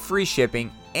 get free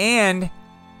shipping, and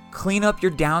clean up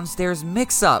your downstairs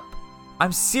mix-up.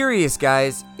 I'm serious,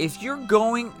 guys. If you're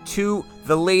going to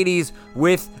the ladies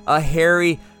with a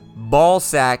hairy ball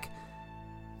sack,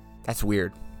 that's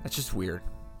weird. That's just weird.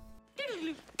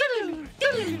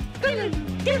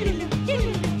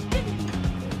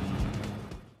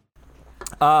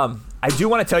 I do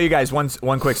want to tell you guys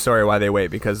one quick story while they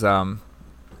wait, because I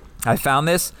found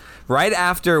this right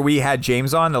after we had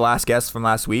James on, the last guest from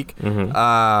last week.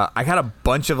 I got a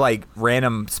bunch of like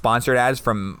random sponsored ads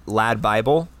from Lad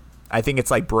Bible. I think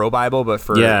it's like Bro Bible, but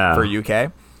for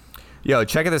UK. Yo,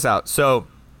 check this out. So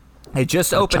it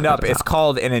just opened up. It's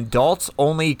called an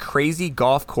adults-only crazy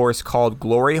golf course called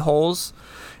Glory Holes.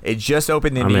 It just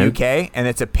opened in the UK, and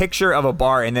it's a picture of a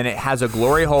bar, and then it has a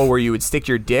glory hole where you would stick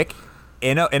your dick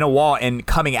in a wall, and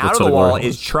coming out of the wall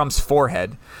is Trump's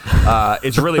forehead.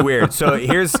 It's really weird. So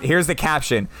here's the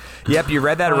caption. Yep, you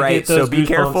read that right. So be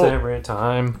careful. Every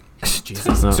time.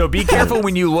 Jesus. So be careful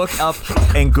when you look up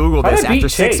and Google this. After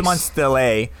 6 months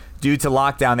delay due to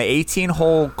lockdown, the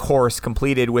 18-hole course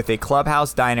completed with a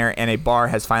clubhouse, diner, and a bar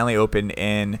has finally opened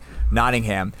in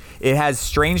Nottingham. It has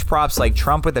strange props like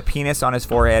Trump with a penis on his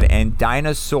forehead and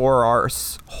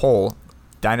Dinosaurus hole.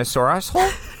 Dinosaurus hole?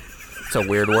 It's a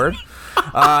weird word.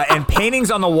 And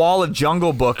paintings on the wall of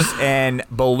Jungle Books, and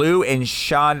Baloo and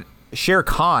Shere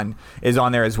Khan is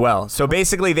on there as well. So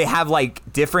basically they have like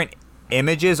different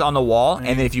images on the wall,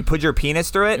 and then if you put your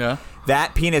penis through it,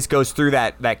 that penis goes through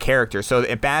that character. So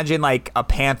imagine like a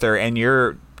panther, and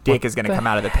you're dick is going to come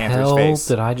out of the Panther's hell face.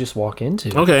 did I just walk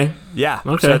into? Okay. Yeah.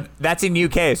 Okay. So that's in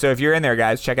UK. So if you're in there,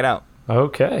 guys, check it out.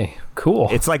 Okay, cool.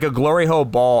 It's like a glory hole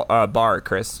bar,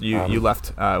 Chris. You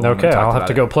left. When we Okay, talked I'll have about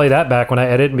to it. go play that back when I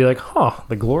edit and be like,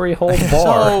 the glory hole bar.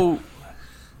 So,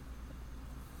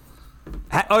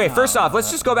 Okay, first off, let's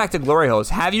just go back to glory holes.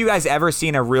 Have you guys ever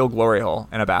seen a real glory hole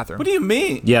in a bathroom? what do you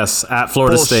mean? Yes, at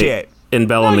Florida Bullshit. State in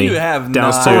Bellamy, No, you have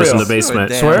downstairs not. in the basement.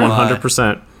 You're a damn lie.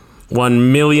 100%.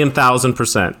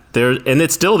 1,000,000%. There, and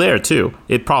it's still there too.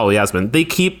 It probably has been. They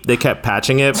kept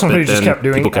patching it, Somebody but just then kept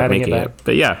doing- people kept adding making it it.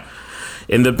 But yeah,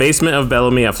 in the basement of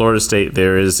Bellamy at Florida State,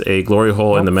 there is a glory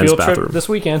hole in the men's Field trip bathroom. this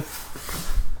weekend.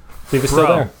 See if it's still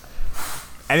Bro. there.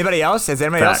 Anybody else? Has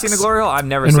anybody else Facts. seen a glory hole? I've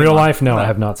never In seen real one. life, no, I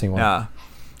have not seen one.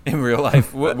 In real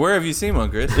life, where have you seen one,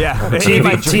 Chris? Yeah.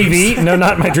 TV? No,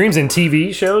 not my dreams. In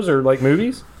TV shows or like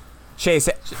movies? Chase,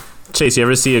 You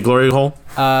ever see a glory hole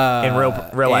in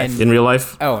real life? in real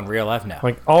life? Oh, in real life, no.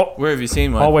 Like Where have you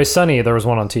seen one? Always Sunny, there was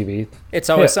one on TV.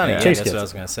 It's Always Yeah, Sunny. Yeah, Chase that's gets what I it.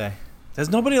 was going to say. Does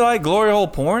nobody like glory hole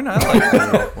porn? I like glory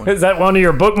hole porn. Is that one of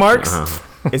your bookmarks?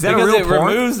 Is that because a real it porn?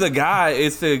 removes the guy.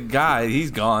 It's the guy. He's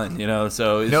gone.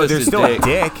 So it's No, just there's his still dick. a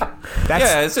dick. That's,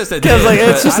 Yeah, it's just a I dick. was like,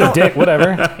 it's but just I a don't- dick,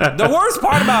 whatever. The worst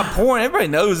part about porn, everybody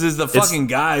knows, is the fucking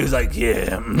guy who's like,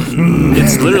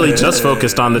 It's literally just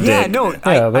focused on the Yeah, dick. no,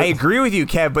 Yeah, I agree with you,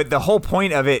 Kev, but the whole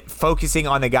point of it focusing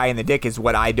on the guy in the dick is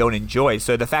what I don't enjoy.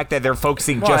 So the fact that they're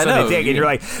focusing Well, just I on know. the dick, and you're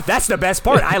like, that's the best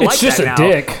part. I like It's just that a now.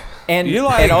 dick. And, You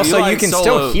like- and also, you you, like can Solo-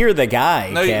 still hear the guy,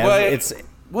 No, Kev. wait. It's,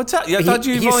 What's up? I thought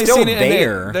you've he's only still seen it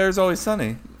there. in There's Always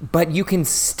Sunny. but you can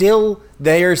still,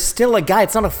 there's still a guy.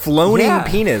 It's not a floating Yeah.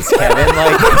 penis, Kevin.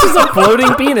 Like, It's just a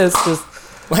floating penis. Just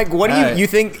like what do Right. you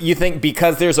think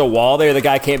because there's a wall there, the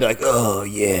guy can't be like, oh,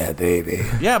 yeah, baby.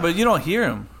 Yeah, but you don't hear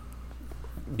him.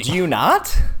 Do you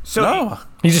not? So No.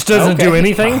 he just doesn't do Okay.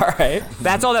 anything. All right.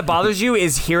 that's all that bothers you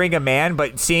is hearing a man,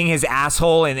 but seeing his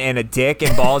asshole and a dick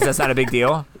and balls, that's not a big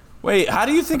deal? Wait, how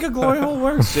do you think a glory hole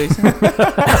works, Jason?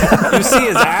 You see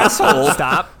his asshole.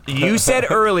 Stop. You said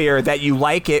earlier that you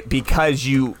like it because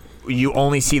you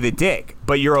only see the dick,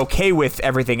 but you're okay with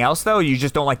everything else, though? You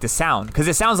just don't like the sound? Because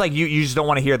it sounds like you just don't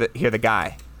want to hear the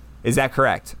guy. Is that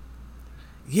correct?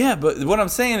 Yeah, but what I'm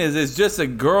saying is it's just a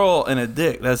girl and a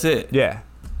dick. That's it. Yeah.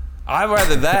 I'd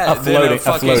rather that A than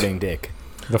floating dick.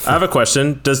 I have a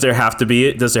question. Does there have to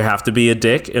be a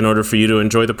dick in order for you to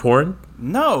enjoy the porn?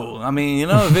 No, I mean,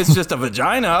 if it's just a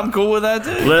vagina, I'm cool with that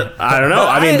too. I don't know. But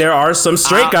I mean, there are some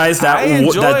straight guys that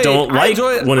don't like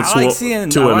when it's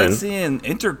two I women. like seeing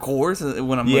intercourse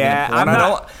when I'm Yeah, looking at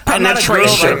porn. I'm not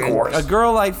a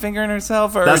girl like fingering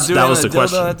herself or That doing was a the dildo.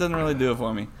 question. That doesn't really do it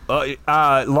for me.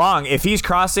 Long, if he's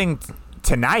crossing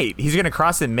tonight, he's going to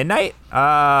cross at midnight?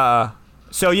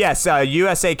 So, yes,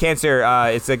 USA Cancer,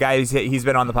 it's a guy, he's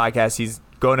been on the podcast. He's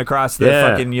going across the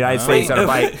fucking United States on a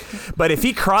bike. But if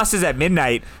he crosses at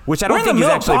midnight, which I don't think he's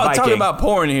actually biking. Talking about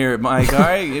porn here, Mike. All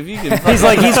right, if you can. He's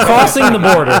like, he's crossing the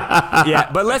border.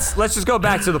 Yeah, but let's just go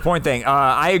back to the porn thing.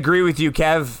 I agree with you,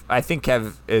 Kev. I think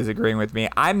Kev is agreeing with me.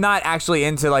 I'm not actually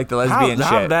into like the lesbian shit.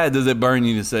 How bad does it burn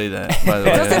you to say that? By the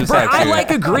way, Doesn't Just burn- out of I like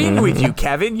curiosity. agreeing with you,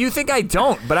 Kevin. You think I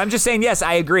don't, but I'm just saying yes,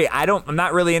 I agree. I'm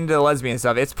not really into the lesbian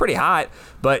stuff. It's pretty hot,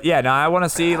 but yeah, no, I want to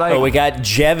see like. Oh, we got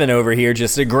Jevin over here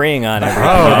just agreeing on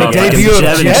everything. Oh, the debut of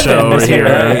Jevin over is here.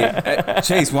 Hey,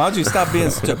 Chase, why don't you stop being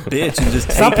such a bitch and just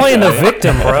Stop playing the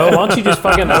victim, bro. Why don't you just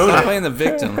fucking own Stop it? playing the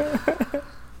victim.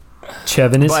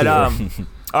 Chevin is But here.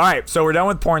 all right, so we're done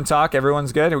with porn talk.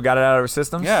 Everyone's good. We got it out of our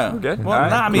systems. Yeah, we're good. Well, All right.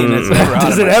 nah, I mean, it's never out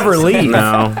Does of it my ever system. leave?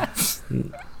 No.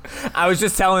 I was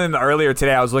just telling him earlier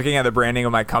today. I was looking at the branding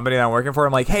of my company that I'm working for.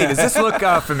 I'm like, hey, does this look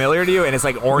familiar to you? And it's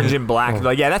like orange and black. They're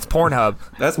like, yeah, that's Pornhub.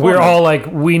 That's We're porn. all like,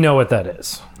 we know what that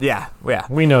is. Yeah.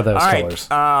 We know those All right, colors.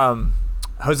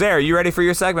 Jose, are you ready for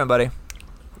your segment, buddy?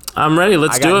 I'm ready.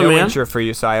 Let's I got do it, no man. intro for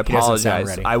you, so I doesn't sound apologize.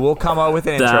 ready. I will come up with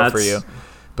an intro for That's- you.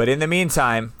 But in the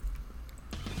meantime,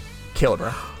 kill it,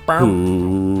 bro.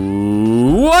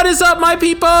 Ooh, what is up, my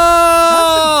people?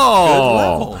 Good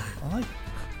level. I like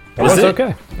That was it?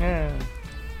 okay.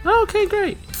 Okay,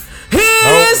 great.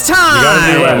 It's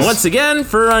gotta do time less. once again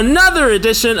for another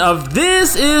edition of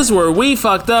This Is Where We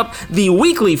Fucked Up, the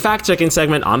weekly fact-checking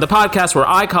segment on the podcast where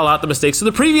I call out the mistakes of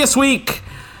the previous week.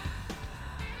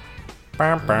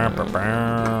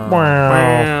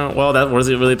 Wow. Well, that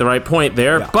wasn't really the right point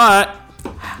there, but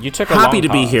You took a happy long to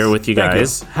be pause. here with you Thank you.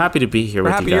 guys. Happy to be here We're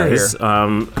with happy you you're guys.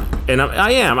 And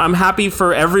I am. I'm happy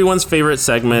for everyone's favorite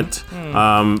segment.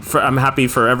 I'm happy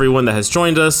for everyone that has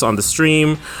joined us on the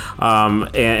stream.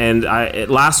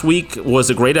 Last week was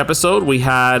a great episode. We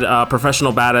had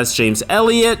professional badass James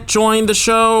Elliott join the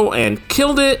show and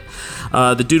killed it.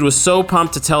 The dude was so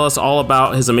pumped to tell us all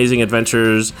about his amazing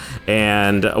adventures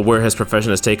and where his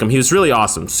profession has taken him. He was really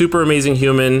awesome. Super amazing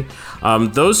human.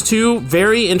 Those two,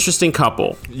 very interesting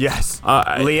couple. Yes.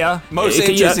 Leah, most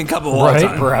interesting couple of all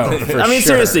time, bro. I mean,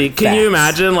 seriously, can you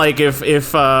imagine, like,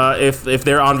 if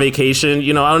they're on vacation?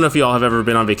 You know, I don't know if you all have ever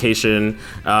been on vacation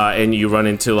and you run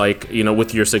into, like, you know,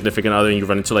 with your significant other, and you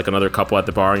run into like another couple at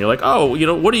the bar, and you're like, oh, you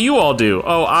know, what do you all do?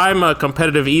 Oh, I'm a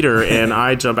competitive eater and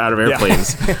I jump out of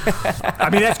airplanes. I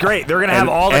mean, that's great. They're gonna have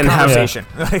all the conversation.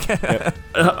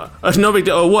 No big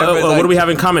deal. Oh, what do we have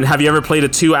in common? Have you ever played a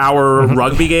 2-hour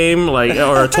rugby game, like,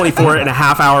 or a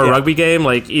 24.5-hour rugby game?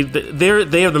 Like, they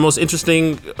are the most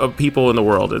interesting people in the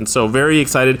world, and so very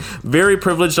excited, very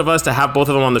privileged of us to have both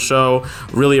of them on the show.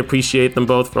 Really appreciate them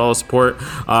both for all the support.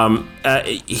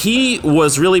 He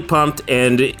was really pumped,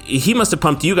 and he must have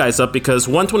pumped you guys up because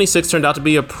 126 turned out to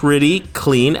be a pretty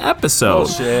clean episode,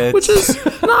 which is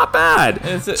not bad.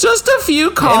 Just a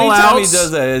few call-outs. Anytime he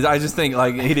does that, I just think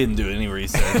like he didn't do any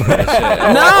research.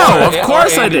 No, of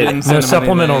course I did. No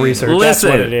supplemental research. Listen,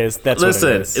 That's what it is. That's what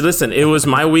it is. Listen, it was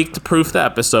my week to proof the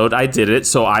episode. I did it,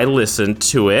 so I listened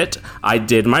to it. I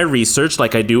did my research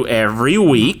like I do every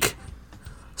week.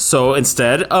 So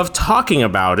instead of talking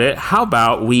about it, how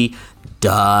about we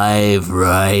dive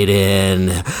right in?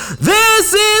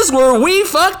 This is where we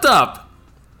fucked up.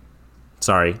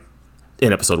 Sorry.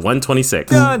 In episode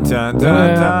 126. Dun, dun, dun,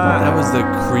 dun. That was the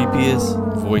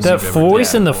creepiest voice. That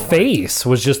voice in the face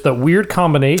was just that weird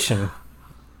combination.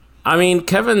 I mean,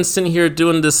 Kevin's sitting here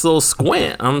doing this little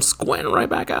squint. I'm squinting right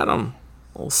back at him.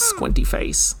 Little squinty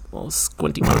face. Little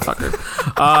squinty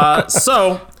motherfucker.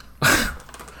 So,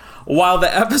 while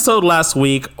the episode last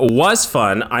week was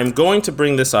fun, I'm going to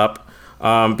bring this up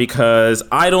because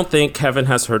I don't think Kevin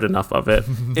has heard enough of it.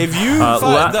 If you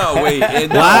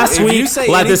last week,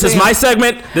 this is my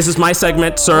segment. This is my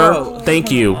segment, sir. Bro,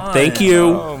 thank you.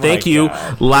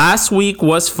 Last week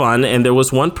was fun, and there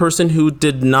was one person who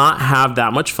did not have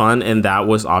that much fun, and that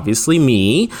was obviously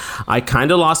me. I kind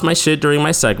of lost my shit during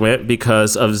my segment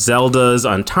because of Zelda's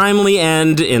untimely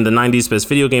end in the 90s Best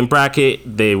Video Game bracket.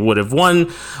 They would have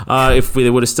won if they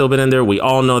would have still been in there. We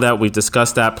all know that. We've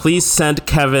discussed that. Please send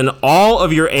Kevin all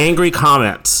of your angry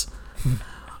comments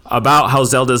about how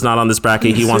Zelda's not on this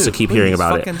bracket. He wants to keep hearing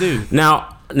about it.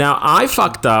 Now I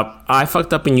fucked up.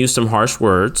 And used some harsh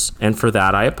words, and for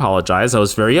that I apologize. I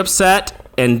was very upset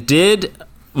and did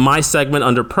my segment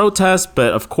under protest,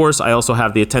 but of course I also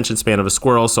have the attention span of a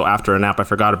squirrel, so after a nap I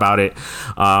forgot about it,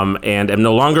 and am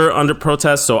no longer under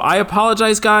protest. So I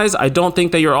apologize, guys. I don't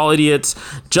think that you're all idiots,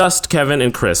 just Kevin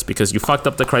and Chris, because you fucked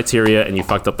up the criteria and you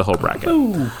fucked up the whole bracket.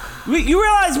 You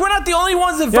realize we're not the only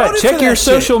ones that voted for that. Check your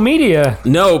social media.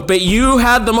 No, but you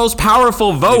had the most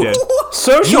powerful vote.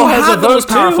 Social has a the most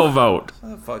vote powerful too? vote.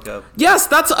 Fuck up. Yes,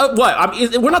 that's what. I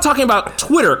mean, we're not talking about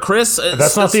Twitter, Chris.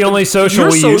 That's not the only social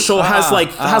your we use. social has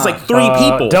like 3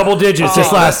 people. Double digits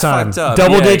this last time.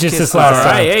 Double digits this last time.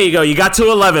 All right, there you go. You got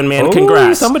to 11, man. Ooh,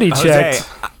 Congrats. Somebody checked.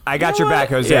 Jose, I got your back,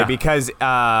 Jose, because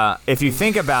if you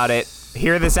think about it,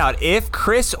 hear this out. If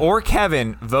Chris or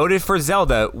Kevin voted for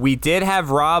Zelda, we did have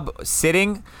Rob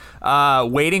sitting,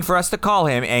 waiting for us to call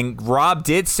him, and Rob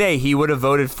did say he would have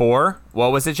voted for,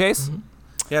 what was it, Chase? Mm-hmm.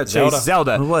 Yeah,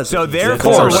 Zelda. So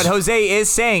therefore, what Jose is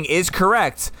saying is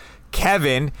correct.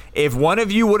 Kevin, if one of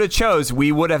you would have chose,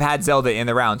 we would have had Zelda in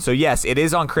the round. So yes, it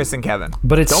is on Chris and Kevin.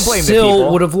 But it don't blame still the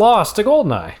people. would have lost to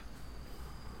GoldenEye.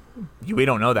 We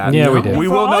don't know that. Yeah, we do. We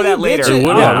will know that later.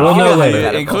 Yeah, we'll know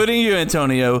later. Including you,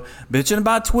 Antonio, bitching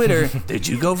about Twitter. Did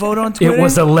you go vote on Twitter? It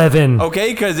was 11.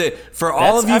 Okay, because for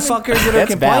all of you fuckers that are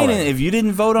complaining, if you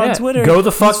didn't vote on Twitter, go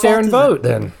the fuck there and vote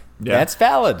then. Yeah. That's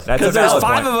valid. Because there's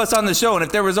 5 of us on the show, and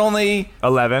if there was only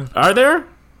 11, are there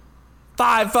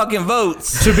 5 fucking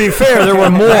votes? To be fair, there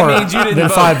were more than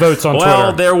 5 votes on Twitter.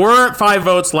 Well, there weren't 5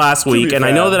 votes last week, and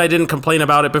I know that I didn't complain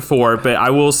about it before, but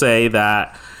I will say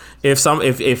that if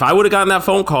I would have gotten that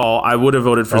phone call, I would have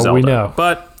voted for Zelda. We know.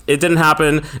 But it didn't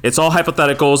happen. It's all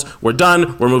hypotheticals. We're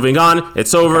done. We're moving on.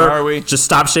 It's over. Where are we? Just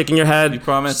stop shaking your head. You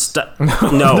promise? No,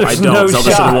 I don't. No Zelda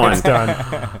should have won. It's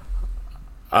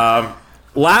done.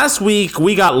 Last week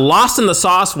we got lost in the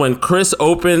sauce when Chris's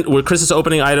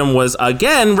opening item was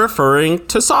again referring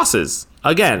to sauces.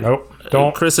 Again. Nope.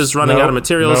 Don't. Chris is running out of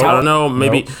materials. I don't know.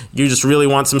 Maybe you just really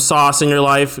want some sauce in your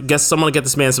life. Guess someone get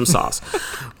this man some sauce.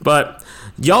 But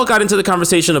y'all got into the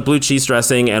conversation of blue cheese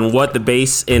dressing and what the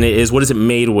base in it is. What is it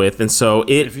made with? And so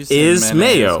it is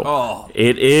mayo. Oh.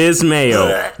 It is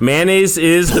mayo. Mayonnaise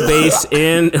is the base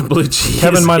in blue cheese.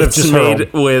 Kevin might have just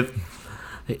made with.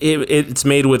 It's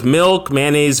made with milk,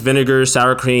 mayonnaise, vinegar,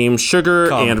 sour cream,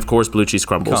 sugar, and of course blue cheese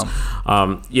crumbles.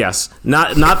 Yes,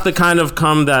 not the kind of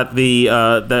cum that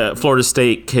the Florida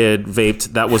State kid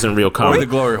vaped. That wasn't real cum. Or the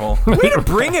glory hole. Way to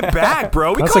bring it back,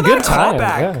 bro. We That's call a good that a time,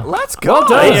 callback. yeah. Let's go. Well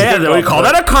done. Yeah, we call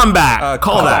that a comeback.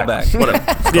 Call back.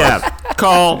 back. Yeah,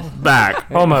 call back.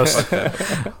 Almost.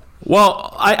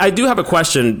 Well, I do have a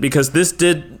question because this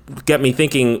did get me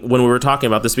thinking when we were talking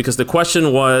about this, because the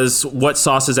question was what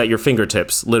sauce is at your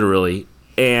fingertips, literally.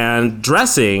 And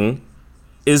dressing,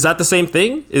 is that the same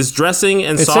thing? Is dressing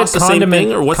and sauce the same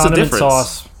thing, or what's the difference?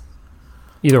 Sauce.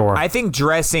 Either or. I think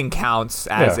dressing counts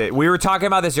as it. We were talking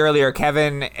about this earlier,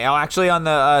 Kevin, actually on the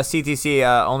CTC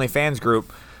OnlyFans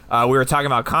group. We were talking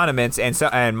about condiments,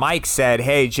 and Mike said,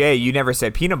 hey, Jay, you never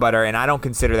said peanut butter, and I don't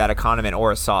consider that a condiment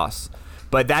or a sauce.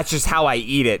 But that's just how I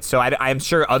eat it. So I'm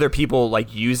sure other people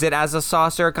like use it as a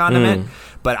sauce or a condiment,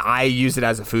 but I use it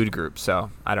as a food group. So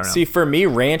I don't know. See, for me,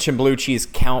 ranch and blue cheese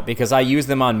count because I use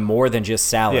them on more than just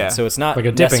salad. Yeah. So it's not Like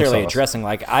a dipping necessarily sauce. a dressing.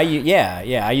 Like I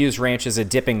use ranch as a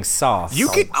dipping sauce. You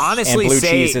could honestly and blue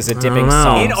say cheese as a dipping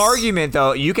sauce. in argument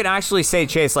though, you can actually say,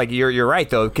 Chase, like you're right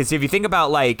though, because if you think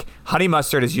about like honey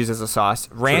mustard is used as a sauce,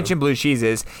 ranch and blue cheese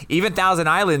is, even Thousand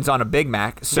Islands on a Big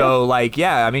Mac. So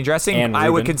I mean dressing, And I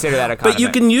would Reuben. consider that a condiment. But you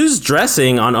can use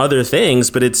dressing on other things,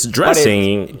 but it's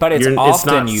dressing. But it's You're-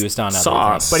 often not used on other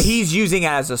sauce. But he's using it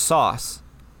as a sauce.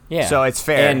 Yeah. So it's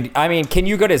fair. And I mean, can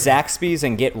you go to Zaxby's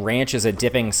and get ranch as a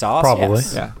dipping sauce? Probably.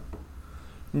 Yes. Yeah.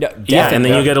 No, Yeah, and then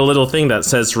definitely. you get a little thing that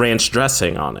says ranch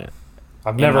dressing on it.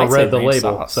 I've never might say read the ranch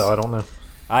label, sauce. so I don't know.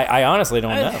 I honestly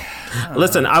don't know.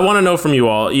 Listen, I want to know from you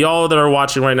all that are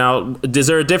watching right now, is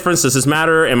there a difference? Does this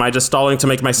matter? Am I just stalling to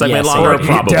make my segment Yes, longer? it-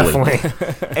 Probably.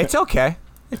 Definitely. It's okay.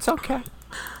 It's okay.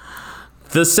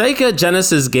 The Sega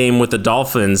Genesis game with the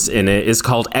dolphins in it is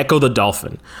called Echo the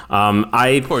Dolphin.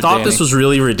 I Poor thought Danny. this was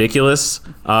really ridiculous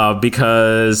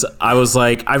because I was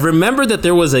like, I remember that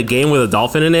there was a game with a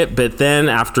dolphin in it, but then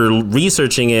after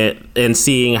researching it and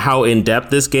seeing how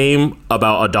in-depth this game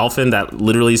about a dolphin that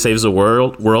literally saves the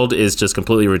world is just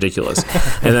completely ridiculous.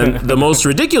 And then the most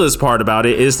ridiculous part about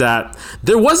it is that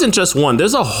there wasn't just one.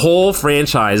 There's a whole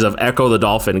franchise of Echo the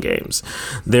Dolphin games.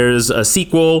 There's a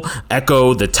sequel,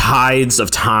 Echo the Tides of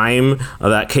Time,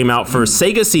 that came out for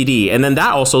Sega CD, and then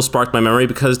that also sparked my memory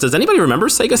because does anybody remember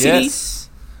Sega CD? Yes.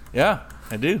 Yeah,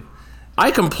 I do. I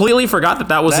completely forgot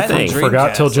that was a That thing. and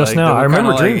Forgot till just Dreamcast, now. they were I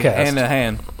remember kinda like Dreamcast. hand in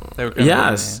hand. They were kinda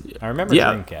Yes. hand in hand. I remember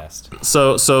Yeah. Dreamcast.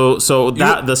 So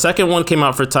that the second one came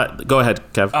out for go ahead,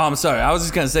 Kev. Oh, I'm sorry. I was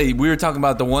just gonna say we were talking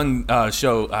about the one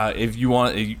show. If you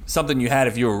want something you had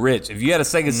if you were rich, if you had a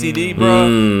Sega CD,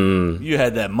 bro, you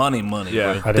had that money,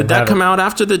 Yeah. bro. Did that come out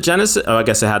after the Genesis? Oh, I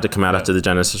guess it had to come out after the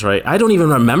Genesis, right? I don't even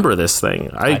remember this thing.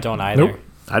 I don't either. Nope.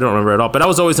 I don't remember at all. But I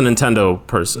was always a Nintendo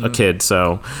a kid,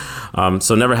 so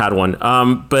never had one.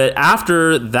 But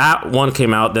after that one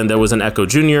came out, then there was an Echo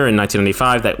Junior in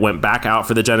 1995 that went back out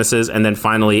for the Genesis, and then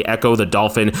finally Echo the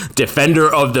Dolphin,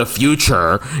 Defender of the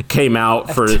Future, came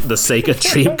out for the Sega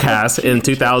Dreamcast in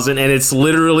 2000, and it's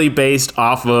literally based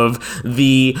off of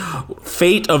the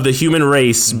fate of the human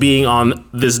race being on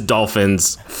this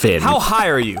dolphin's fin. How high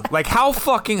are you? Like, how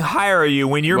fucking high are you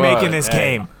when you're Bro, making this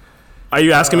hey. game? Are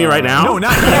you asking me right now? No,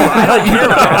 not you. I don't care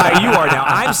about how you are now.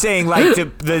 I'm saying, like, the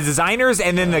designers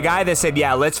and then the guy that said,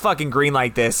 yeah, let's fucking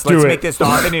greenlight this. Let's Do it. make this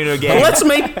dolphin into a game. Let's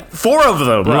make 4 of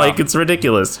them. Like, it's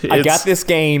ridiculous. I got this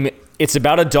game. It's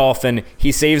about a dolphin.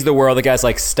 He saves the world. The guy's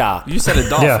like, stop. You said a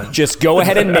dolphin. Yeah. Just go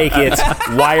ahead and make it.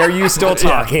 Why are you still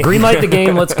talking? Greenlight the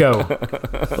game. Let's go.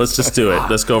 Let's just do it.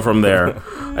 Let's go from there.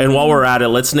 And while we're at it,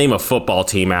 let's name a football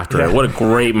team after it. What a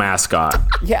great mascot.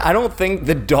 Yeah, I don't think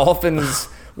the Dolphins,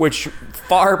 which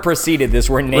far preceded this,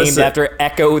 were named Listen, after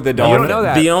Echo the Dolphin. don't know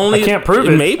that. The only I can't prove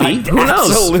it. Maybe. Who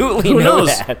knows? absolutely Who know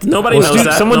knows? that. Nobody Well, knows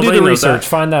that. someone Nobody do the knows that. research.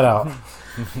 Find that out.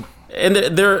 And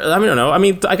they're I don't know. I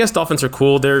mean, I guess dolphins are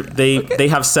cool. They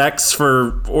have sex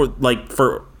for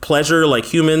pleasure like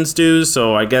humans do.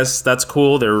 So I guess that's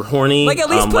cool. They're horny. Like, at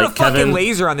least put a like fucking Kevin.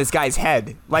 laser on this guy's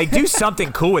head. Like, do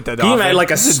something cool with the Can you dolphin. imagine, like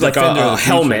Defender of a the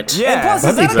helmet? And Yeah. plus,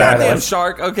 it's not a badass. goddamn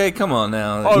shark. Okay, come on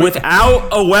now. Oh, Without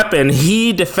a weapon,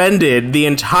 he defended the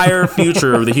entire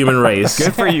future of the human race.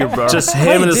 Good for you, bro. Just him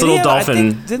Wait, and his did little he have- I dolphin.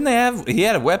 think- didn't they have? He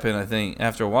had a weapon, I think,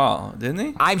 after a while, didn't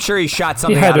he? I'm sure he shot He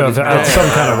something had out to of have his had mouth.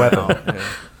 some kind of weapon.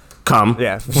 Come.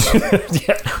 Yeah.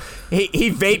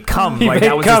 He vape cum. He like, vape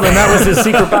that was cum, his and that was his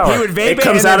secret power. He would vape It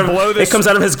comes and out then of blow the it comes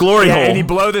out of his glory yeah, hole. and he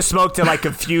blow the smoke to like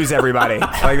confuse everybody.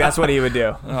 Like, that's what he would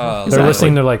do. They're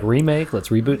listening to like remake. Let's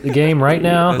reboot the game right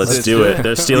now. Let's do it.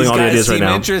 They're stealing These all the guys ideas right seem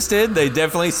now. interested. They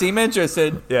definitely seem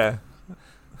interested. Yeah.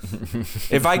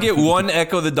 If I get one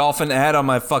Echo the Dolphin ad on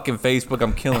my fucking Facebook,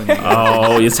 I'm killing you.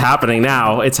 Oh, it's happening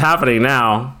now. It's happening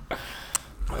now.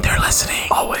 They're listening.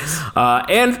 Always.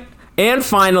 And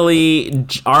finally,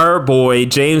 our boy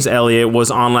James Elliott was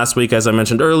on last week, as I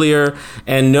mentioned earlier.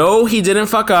 And no, he didn't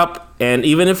fuck up. And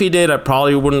even if he did, I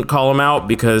probably wouldn't call him out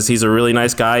because he's a really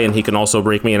nice guy and he can also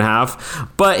break me in half.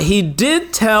 But he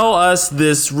did tell us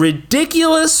this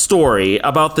ridiculous story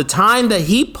about the time that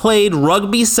he played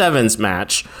Rugby Sevens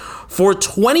match for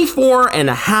 24 and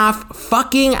a half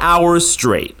fucking hours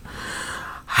straight.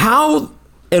 How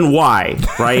and why,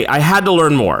 right? I had to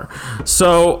learn more.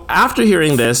 So after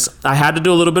hearing this, I had to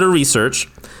do a little bit of research.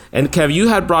 And Kev, you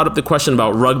had brought up the question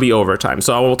about rugby overtime.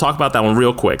 So I will talk about that one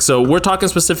real quick. So we're talking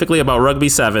specifically about Rugby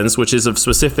Sevens, which is a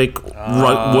specific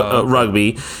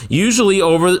rugby, usually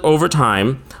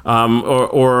overtime,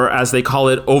 or as they call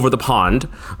it, over the pond,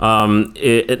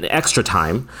 an extra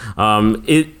time.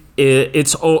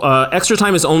 Extra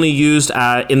time is only used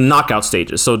in knockout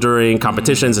stages, so during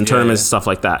competitions and tournaments and stuff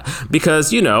like that,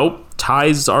 because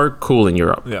ties are cool in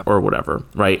Europe or whatever,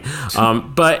 right?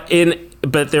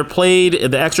 But they're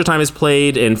played. The extra time is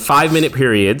played in 5-minute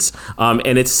periods,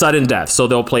 and it's sudden death. So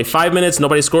they'll play 5 minutes,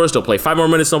 nobody scores. They'll play 5 more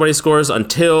minutes, nobody scores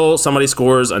until somebody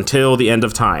scores until the end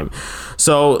of time.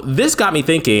 So this got me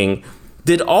thinking.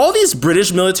 Did all these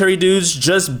British military dudes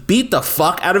just beat the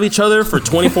fuck out of each other for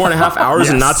 24 and a half hours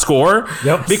and not score?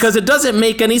 Yep. Because it doesn't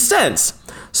make any sense.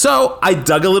 So I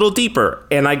dug a little deeper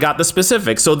and I got the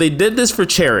specifics. So they did this for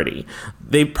charity.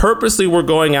 They purposely were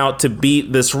going out to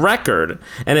beat this record.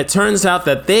 And it turns out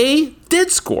that they did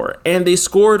score, and they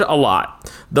scored a lot.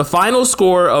 The final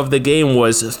score of the game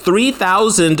was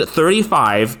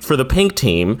 3,035 for the pink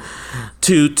team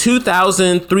to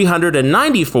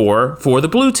 2,394 for the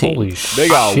blue team. Holy They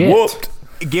got shit. whooped.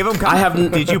 Give him.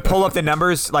 Did you pull up the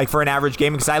numbers like for an average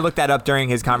game? Because I looked that up during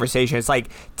his conversation. It's like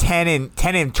 10 and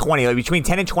 20. Like between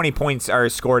 10 and 20 points are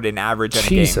scored in average in a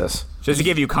game. Jesus. Just to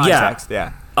give you context,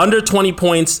 yeah. Under 20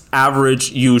 points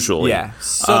average usually. Yeah.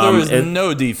 So there was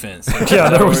no defense. Yeah,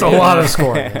 there was a lot of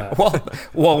scoring. Yeah.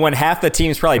 Well, when half the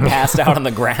team's probably passed out on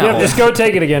the ground. Yeah, just go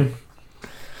take it again.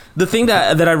 The thing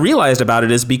that I realized about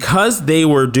it is because they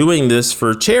were doing this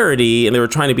for charity and they were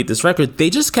trying to beat this record,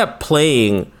 they just kept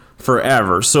playing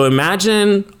forever. So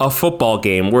imagine a football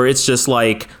game where it's just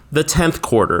like the 10th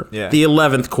quarter, the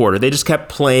 11th quarter. They just kept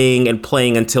playing and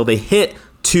playing until they hit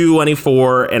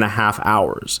 24 and a half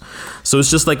hours. So it's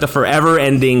just like the forever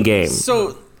ending game.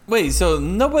 So wait,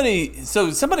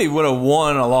 somebody would have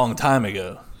won a long time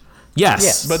ago.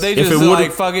 Yes. But they just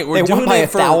like, fuck it, we're doing by it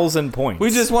for 1,000 points. We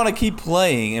just want to keep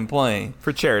playing and playing.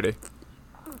 For charity.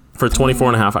 For 24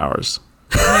 and a half hours.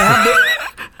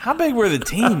 How big were the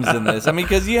teams in this? I mean,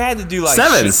 because you had to do like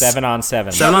 7 on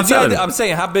 7. 7 on 7. I'm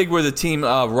saying, how big were the team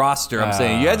roster? I'm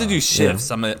saying you had to do shifts.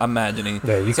 I'm imagining.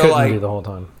 Yeah, you couldn't do the whole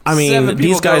time. I mean, 7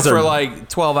 people these guys go are for like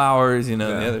 12 hours. The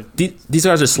other. These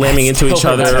guys are slamming into each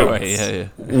other Yeah.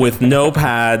 with no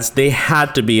pads. They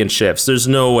had to be in shifts. There's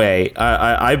no way.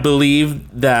 I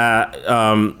believe that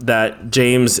that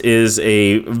James is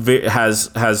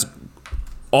has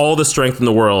all the strength in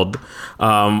the world.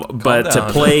 But to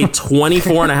play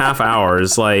 24 and a half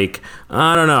hours, like,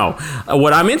 I don't know.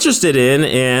 What I'm interested in,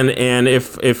 and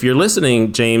if you're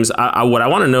listening, James, what I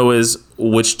want to know is,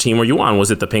 which team were you on?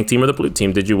 Was it the pink team or the blue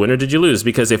team? Did you win or did you lose?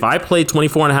 Because if I played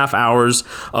 24 and a half hours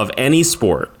of any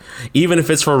sport, even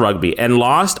if it's for rugby, and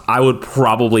lost, I would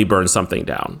probably burn something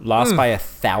down. Lost by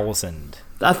 1,000.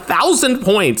 1,000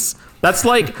 points. That's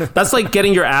like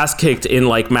getting your ass kicked in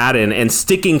like Madden and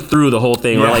sticking through the whole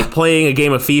thing, or like playing a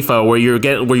game of FIFA where you're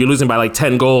losing by like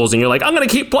 10 goals and you're like, I'm gonna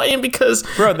keep playing because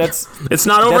it's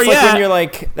not over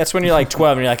yet. That's when you're like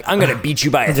 12 and you're like, I'm gonna beat you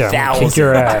by 1,000. Kick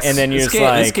your ass. And then you're you're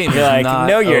like,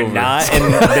 no, you're not.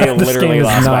 And they literally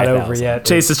lost by 1,000. Over yet.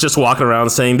 Chase is just walking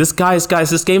around saying, this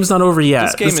game's not over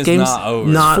yet. This game's not over.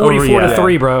 Not 44 over to yet.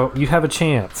 3, bro. You have a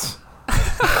chance.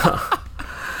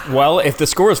 Well, if the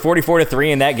score is 44-3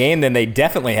 in that game, then they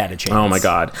definitely had a chance. Oh my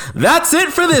God. That's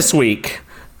it for this week.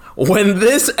 When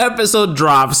this episode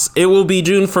drops, it will be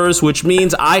June 1st, which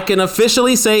means I can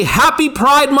officially say Happy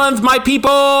Pride Month, my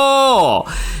people!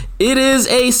 It is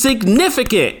a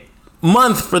significant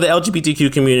month for the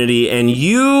LGBTQ community, and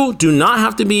you do not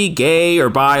have to be gay or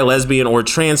bi, lesbian, or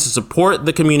trans to support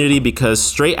the community because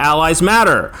straight allies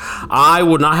matter. I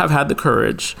would not have had the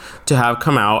courage to have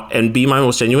come out and be my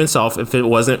most genuine self if it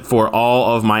wasn't for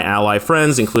all of my ally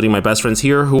friends, including my best friends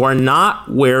here, who are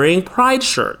not wearing pride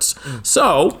shirts.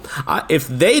 So, if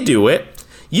they do it,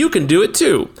 you can do it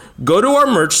too. Go to our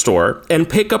merch store and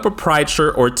pick up a pride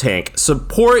shirt or tank.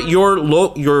 Support your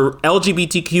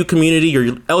LGBTQ community,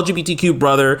 your LGBTQ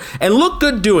brother, and look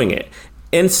good doing it.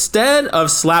 Instead of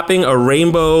slapping a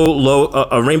rainbow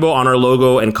on our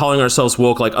logo and calling ourselves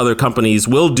woke like other companies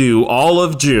will do all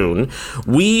of June,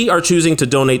 we are choosing to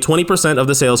donate 20% of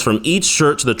the sales from each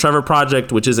shirt to the Trevor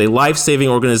Project, which is a life-saving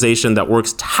organization that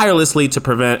works tirelessly to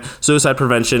prevent suicide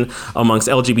prevention amongst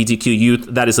LGBTQ youth.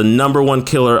 That is the number one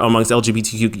killer amongst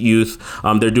LGBTQ youth.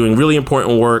 They're doing really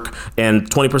important work, and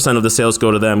 20% of the sales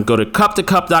go to them. Go to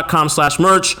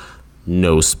cuptocup.com/merch.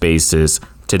 No spaces.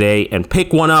 Today and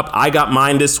pick one up. I got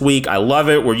mine this week. I love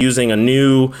it. We're using a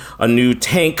new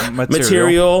tank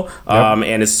material.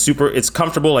 And it's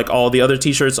comfortable like all the other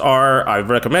t-shirts are. I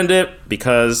recommend it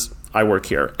because I work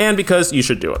here and because you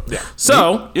should do it. Yeah.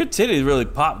 So your titties really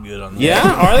pop good on that. Yeah,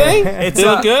 are they? It's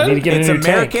good. It's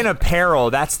American Apparel.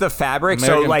 That's the fabric.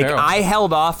 American so like Apparel. I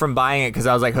held off from buying it because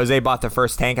I was like, Jose bought the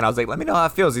first tank, and I was like, let me know how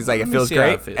it feels. He's like, it feels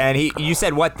great. And you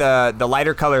said what the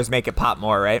lighter colors make it pop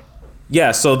more, right?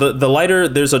 Yeah, so the lighter,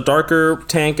 there's a darker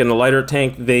tank and a lighter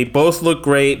tank. They both look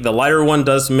great. The lighter one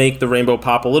does make the rainbow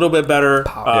pop a little bit better,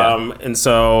 and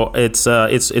so it's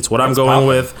what I'm going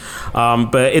with.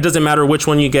 But it doesn't matter which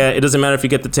one you get. It doesn't matter if you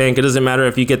get the tank. It doesn't matter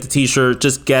if you get the T-shirt.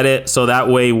 Just get it so that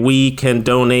way we can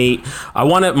donate.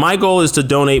 My goal is to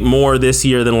donate more this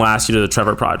year than last year to the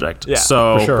Trevor Project. Yeah,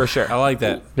 so for sure. I like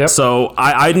that. Yep. So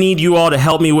I need you all to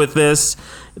help me with this.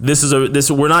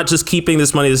 We're not just keeping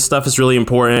this money. This stuff is really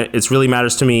important. It really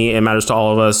matters to me. It matters to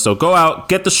all of us. So go out,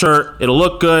 get the shirt. It'll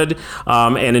look good,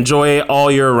 and enjoy it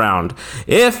all year round.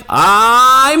 If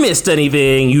I missed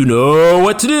anything, you know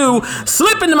what to do.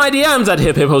 Slip into my DMs at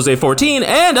HipHipJose14,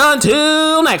 and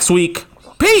until next week,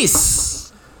 peace.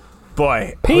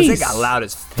 Boy, Peace. Jose got loud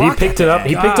as fuck. He picked it up.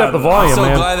 He picked up the volume, I'm so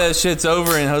man. glad that shit's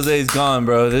over and Jose's gone,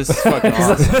 bro. This is fucking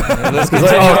awesome. Let's He's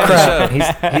continue like, oh on the crap,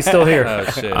 show. he's still here. Oh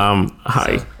shit.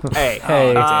 Hi. Hey,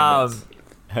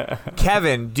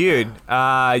 Kevin, dude, you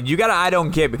got a I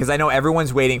don't get because I know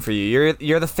everyone's waiting for you.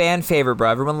 You're the fan favorite,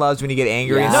 bro. Everyone loves when you get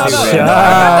angry. And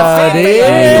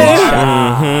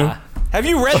Have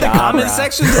you read the comment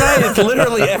section today? It's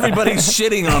literally everybody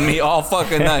shitting on me all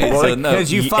fucking night. Well, so no.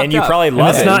 because you fucked and you up. probably And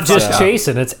love it's it. not just so.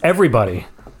 Jason, it's everybody.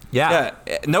 Yeah.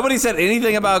 Nobody said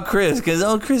anything about Chris because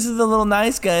Chris is a little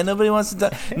nice guy. Nobody wants to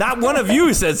talk. Not one of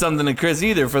you said something to Chris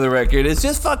either. For the record, it's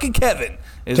just fucking Kevin.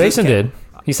 Jason did.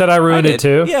 He said I ruined it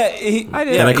too. Yeah, I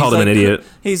did. And I called him an idiot.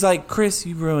 He's like, Chris,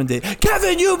 you ruined it.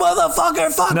 Kevin, you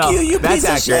motherfucker, fuck you, you piece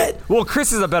of shit. Well,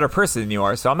 Chris is a better person than you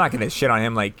are, so I'm not going to shit on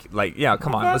him yeah,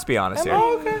 come on, let's be honest here.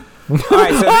 Okay. All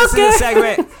right, so this is a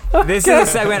segment. This is a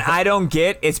segment I don't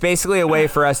get. It's basically a way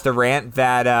for us to rant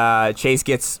that Chase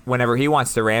gets whenever he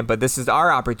wants to rant, but this is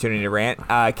our opportunity to rant.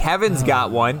 Kevin's got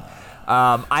one.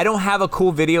 I don't have a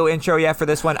cool video intro yet for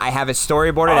this one. I have it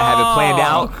storyboarded. I have it planned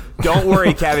out. Don't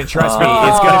worry, Kevin. Trust me.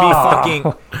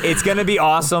 It's gonna be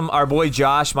awesome. Our boy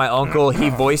Josh, my uncle, he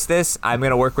voiced this. I'm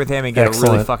gonna work with him and get a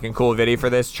really fucking cool video for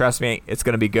this. Trust me, it's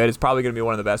gonna be good. It's probably gonna be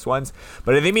one of the best ones.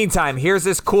 But in the meantime, here's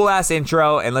this cool ass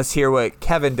intro, and let's hear what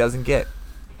Kevin doesn't get.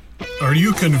 Are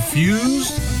you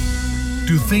confused?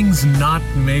 Do things not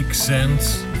make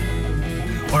sense?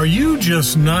 Are you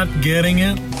just not getting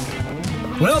it?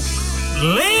 Well,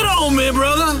 lay it on me,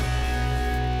 brother.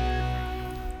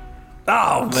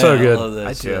 Oh, man. So good. I love that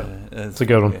I shit. do. It's a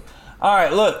good one. All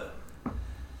right, look.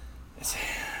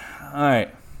 All right.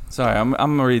 Sorry,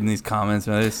 I'm reading these comments,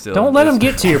 man. It's still, Don't let him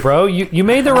get to you, bro. You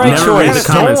made the right Never choice. read the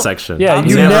comment Don't- section. Yeah,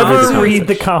 you Never read the never comment read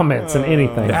the comments in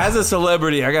anything. As a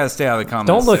celebrity, I gotta stay out of the comments.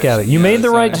 Don't look at it. You made the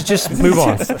right to just move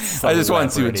on. I just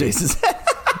want to see what Jason said.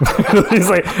 He's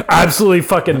like, absolutely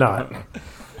fucking not.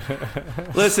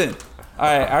 Listen, all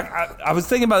right. I was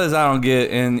thinking about this. I don't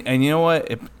get, and you know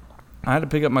what? I had to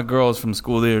pick up my girls from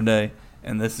school the other day,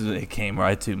 and it came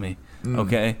right to me.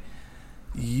 Okay,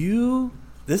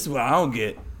 this is what I don't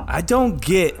get. I don't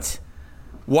get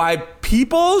why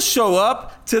people show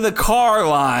up to the car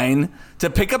line to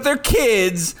pick up their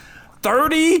kids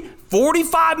 30,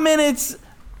 45 minutes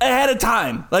ahead of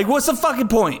time. Like, what's the fucking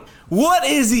point? What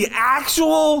is the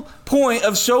actual point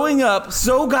of showing up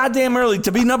so goddamn early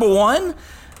to be number one?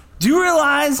 Do you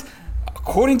realize,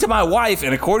 according to my wife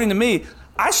and according to me,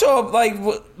 I show up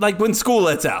like when school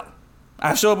lets out.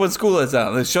 I show up when school lets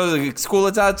out. They show the school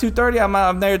lets out at 2:30.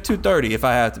 I'm there at 2:30 if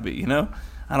I have to be. You know,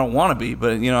 I don't want to be,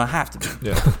 but I have to be.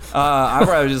 Yeah. I'd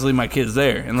rather just leave my kids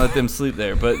there and let them sleep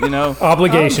there. But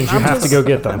obligations. You have to go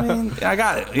get them. I mean, I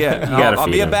got it. Yeah, gotta I'll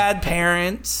feed be a them. bad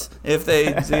parent if they.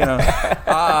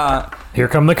 Here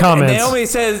come the And comments.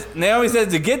 Naomi says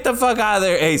to get the fuck out of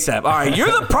there ASAP. All right,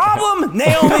 you're the problem,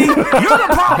 Naomi. You're the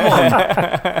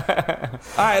problem.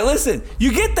 All right, listen.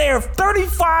 You get there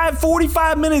 35,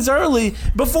 45 minutes early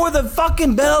before the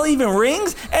fucking bell even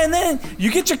rings, and then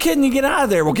you get your kid and you get out of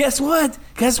there. Well, guess what?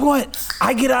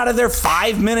 I get out of there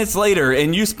 5 minutes later,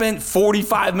 and you spent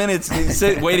 45 minutes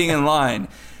waiting in line.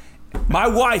 My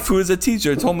wife, who is a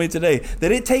teacher, told me today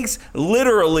that it takes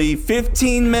literally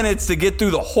 15 minutes to get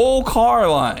through the whole car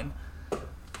line.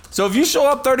 So if you show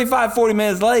up 35, 40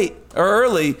 minutes late or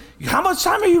early, how much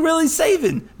time are you really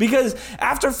saving? Because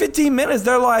after 15 minutes,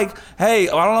 they're like, hey,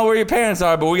 I don't know where your parents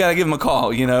are, but we got to give them a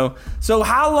call, you know? So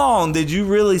how long did you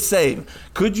really save?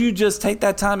 Could you just take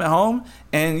that time at home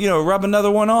and, rub another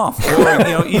one off?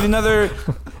 Or, eat another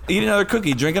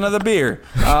cookie, drink another beer,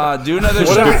 do another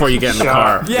shot. Before you get in the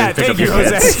car. Yeah, thank you,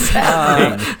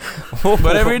 Jose.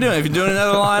 Whatever you're doing. If you're doing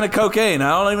another line of cocaine,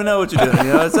 I don't even know what you're doing.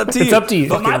 It's up to you. It's up to you.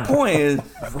 But my point is,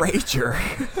 Rager.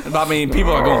 I mean,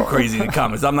 people are going crazy in the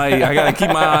comments. I got to keep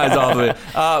my eyes off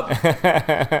of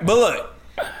it. But look,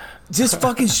 just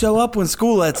fucking show up when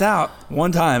school lets out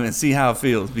one time and see how it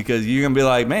feels, because you're going to be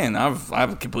like, man,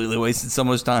 I've completely wasted so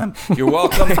much time. You're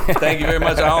welcome. Thank you very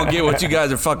much. I don't get what you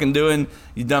guys are fucking doing.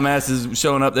 You dumbasses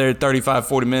showing up there 35,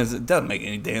 40 minutes. It doesn't make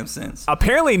any damn sense.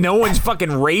 Apparently, no one's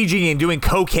fucking raging and doing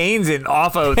cocaines and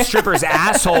off a stripper's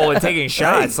asshole and taking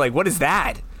shots. Like, what is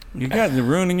that? You guys are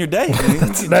ruining your day.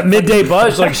 That midday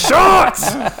buzz, like,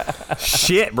 shots!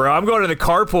 Shit, bro. I'm going to the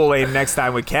carpool lane next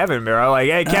time with Kevin, bro. Like,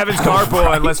 hey, Kevin's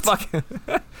carpool, and let's fucking...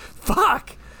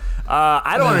 Fuck.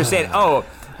 I don't understand. Oh,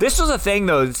 this was a thing,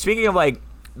 though. Speaking of, like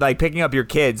picking up your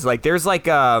kids, like, there's, like,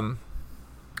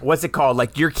 what's it called?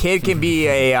 Like, your kid can be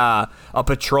a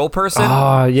patrol person.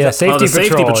 Yeah, safety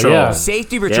patrol. Yeah.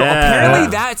 Safety patrol. Yeah.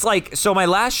 Apparently, that's like. So my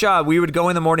last job, we would go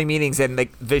in the morning meetings, and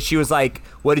she was like,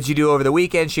 "What did you do over the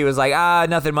weekend?" She was like,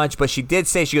 nothing much. But she did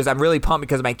say, she goes, "I'm really pumped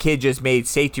because my kid just made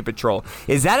safety patrol."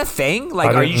 Is that a thing?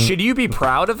 Like, should you be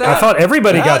proud of that? I thought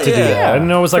everybody got to do that. I didn't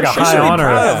know it was like a high honor. You should be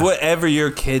proud of whatever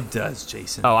your kid does,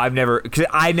 Jason. Oh, I've never. Cause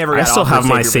I never. I still have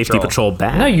my safety patrol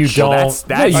badge. No, you don't. Well,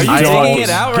 that's Are you digging it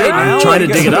out right now? I'm trying to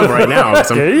dig it up right now,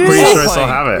 because I'm pretty sure I still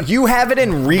have it. You have it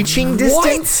in reaching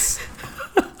distance?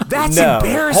 That's no.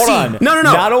 embarrassing. Hold on. No.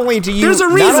 Not only do you, There's a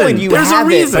not reason. only do you There's have a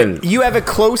reason. it, but you have it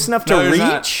close enough to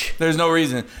reach. There's no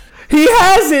reason. He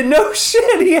has it. No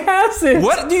shit. He has it.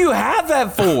 What do you have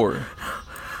that for?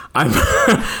 I'm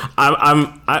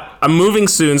moving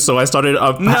soon, so I started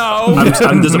up. No.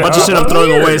 There's a bunch of shit I'm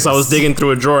throwing away, so I was digging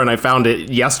through a drawer and I found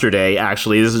it yesterday.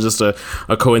 Actually, this is just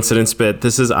a coincidence bit.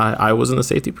 This is I was in the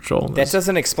safety patrol. That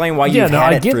doesn't explain why you've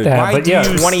had I it get for that, but yeah.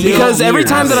 20 years. Because every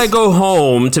time that I go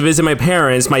home to visit my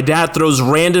parents, my dad throws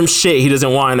random shit he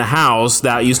doesn't want in the house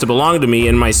that used to belong to me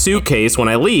in my suitcase when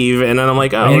I leave, and then I'm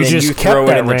like, oh, and you then just you kept throw it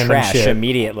that in the random trash shit.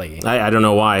 immediately. I don't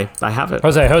know why I have it.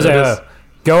 Jose,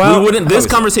 go out. We wouldn't. This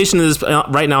conversation is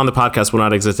right now on the podcast would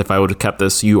not exist if I would have kept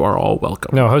this. You are all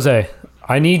welcome. No, Jose,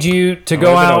 I need you to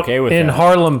go out okay with in that.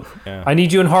 Harlem. Yeah. I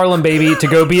need you in Harlem, baby, to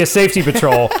go be a safety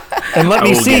patrol. And let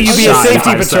me will see get you be a shot in safety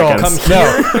 5 patrol. seconds.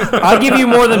 No, I'll give you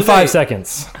more than 5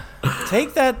 seconds.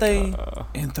 Take that thing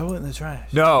and throw it in the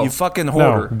trash. No. You fucking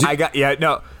hoarder. I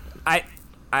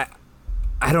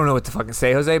don't know what to fucking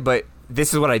say, Jose, but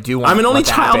this is what I do want. I'm an only want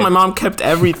to child. happen. My mom kept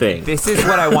everything. This is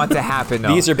what I want to happen,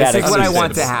 though. These are bad This is what I excuses.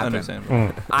 want to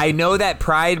happen. I know that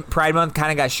Pride Month kind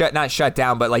of got not shut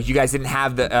down, but like you guys didn't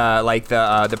have the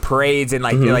the parades and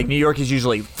like New York is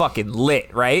usually fucking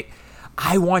lit, right?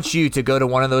 I want you to go to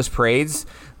one of those parades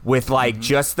with like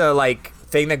just the like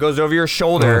thing that goes over your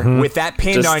shoulder with that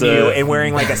pinned Just on you and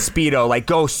wearing like a Speedo. Like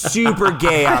go super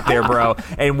gay out there, bro,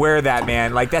 and wear that,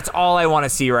 man. Like that's all I want to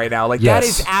see right now. Like that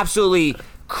is absolutely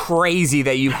crazy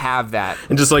that you have that.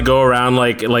 And just like go around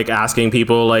like asking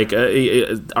people like,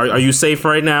 are you safe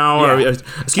right now? Yeah. Or,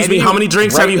 excuse me, how many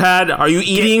drinks have you had? Are you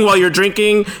eating while you're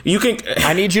drinking? You can.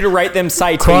 I need you to write them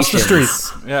citations. Cross the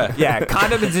streets. Yeah.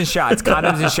 Condoms and shots.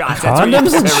 Condoms and shots. That's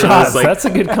Condoms and shots. Like, That's a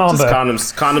good combo.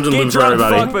 Condoms and Get lube for drunk,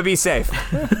 everybody. fuck, but be safe.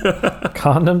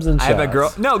 Condoms and I shots. have a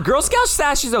girl. No, Girl Scout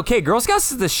stash is okay. Girl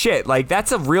Scouts is the shit. Like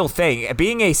that's a real thing.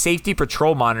 Being a safety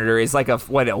patrol monitor is like a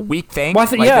week thing. Well,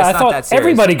 like, I that's not thought that serious.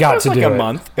 everybody got to like do a it.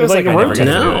 month. It was like a I never rotation.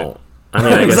 got to do No. I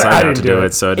mean, I guess I have to do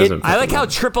it, so it doesn't. I like how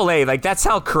AAA, like that's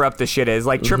how corrupt the shit is.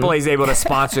 Like AAA is able to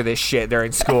sponsor this shit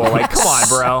during school. Like, come on,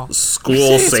 bro.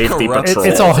 School safety patrol.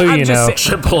 It's all who I'm you just know.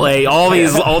 saying- AAA. All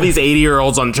these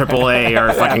 80-year-olds on AAA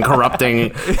are fucking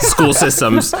corrupting school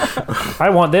systems. I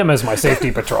want them as my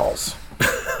safety patrols.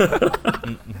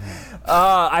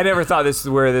 I never thought this is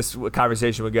where this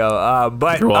conversation would go.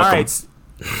 But You're all welcome. right.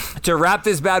 To wrap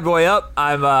this bad boy up,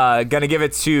 I'm going to give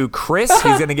it to Chris.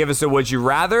 He's going to give us a Would You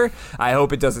Rather. I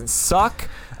hope it doesn't suck.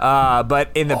 But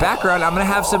in the background, I'm going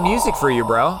to have some music for you,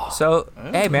 bro. So,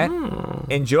 hey, man,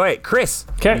 enjoy it. Chris,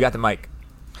 you got the mic.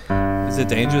 Is it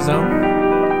Danger Zone?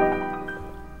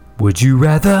 Would you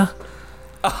rather?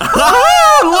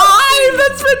 Live!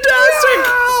 That's fantastic!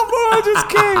 Oh, boy, I just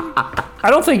came. I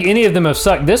don't think any of them have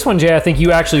sucked. This one, Jay, I think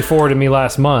you actually forwarded me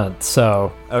last month,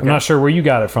 so I'm not sure where you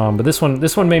got it from. But this one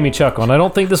made me chuckle, and I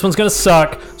don't think this one's gonna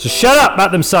suck. So shut up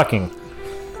about them sucking.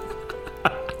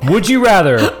 Would you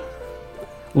rather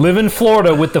live in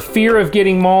Florida with the fear of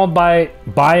getting mauled by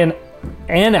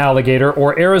an alligator,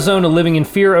 or Arizona living in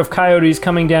fear of coyotes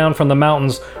coming down from the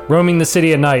mountains, roaming the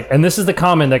city at night? And this is the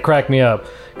comment that cracked me up.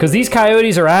 Because these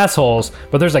coyotes are assholes,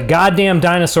 but there's a goddamn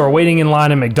dinosaur waiting in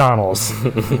line at McDonald's.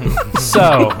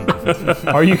 So,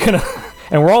 are you gonna...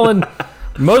 And we're all in...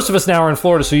 Most of us now are in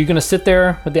Florida, so are you gonna sit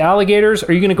there with the alligators, or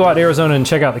are you gonna go out to Arizona and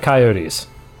check out the coyotes?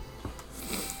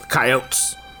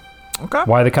 Coyotes. Okay.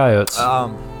 Why the coyotes?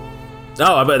 No,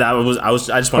 but I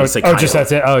just wanted to say. Oh, just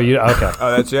that's it. Oh, you okay?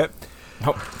 Oh, that's it.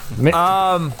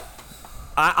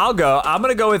 I'll go. I'm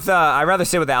gonna go with. I'd rather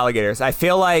sit with the alligators. I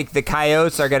feel like the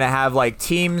coyotes are gonna have like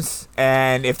teams,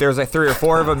 and if there's like 3 or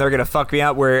 4 of them, they're gonna fuck me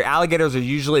up. Where alligators are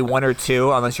usually 1 or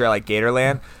 2, unless you're at like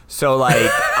Gatorland. So like,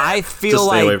 I feel Just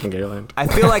stay like away from Gatorland. I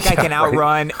feel like I can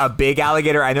outrun a big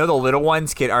alligator. I know the little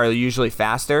ones are usually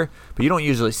faster, but you don't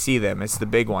usually see them. It's the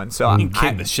big ones. So you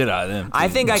kick the shit out of them. I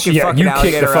think I can Yeah, fuck you an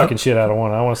alligator kick the up. fucking shit out of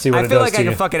one. I want to see what I it feel does like to I you.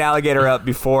 can fuck an alligator up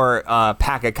before a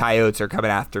pack of coyotes are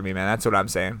coming after me, man. That's what I'm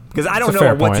saying. Because I don't That's a know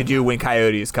fair what to point. do when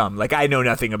coyotes come. Like, I know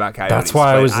nothing about coyotes. That's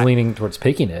why I but was leaning towards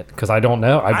picking it, because I don't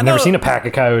know. I've never seen a pack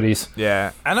of coyotes.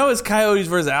 Yeah. I know it's coyotes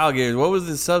versus alligators. What was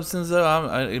the substance though?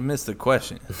 I missed the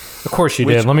question. Of course you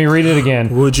did. Let me read it again.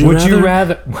 Would you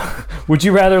rather would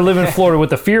you rather live in Florida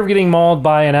with the fear of getting mauled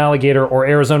by an alligator, or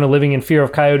Arizona living in fear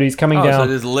of coyotes coming Oh, down?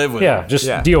 so just live with Yeah, them. just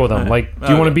Yeah. deal with them. Like,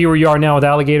 do you want to be where you are now with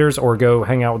alligators, or go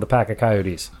hang out with a pack of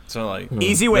coyotes? So like,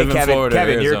 Easy way, live in Kevin. Florida,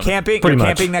 Kevin, you're Arizona. camping. Pretty You're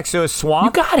much. camping next to a swamp.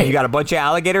 You got it. You got a bunch of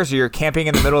alligators, or you're camping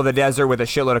in the middle of the desert with a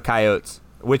shitload of coyotes.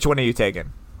 Which one are you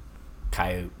taking?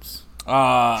 Coyotes.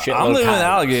 I'm Shitload living with coyotes.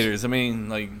 alligators. I mean,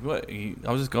 like, what? I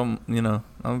was just going. I'm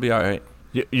gonna be all right.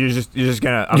 You're just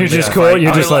gonna. You're just cool.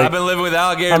 You're just like. I've been living with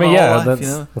alligators. I mean, my yeah, whole life,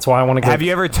 that's that's why I want to go. Have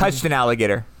you ever touched an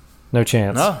alligator? No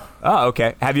chance. No, Oh,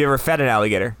 okay. Have you ever fed an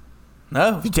alligator?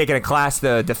 no. Have you taken a class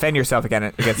to defend yourself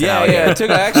against an Yeah, alligator?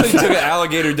 yeah. I actually took an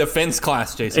alligator defense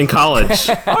class, Jason. In college.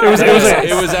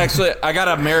 It was actually. I got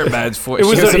a merit badge for it. It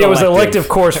was It an elective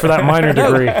course for that minor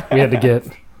degree we had to get.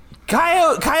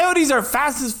 Coyotes are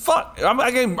fast as fuck.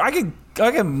 I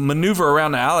can maneuver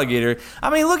around the alligator. I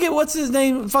mean, look at what's his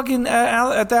name, fucking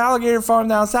at the alligator farm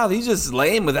down south. He's just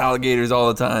laying with alligators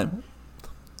all the time.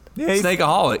 Yeah, he's-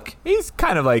 Snakeaholic. He's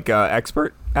kind of like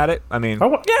expert at it. I mean,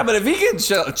 Yeah, but if he can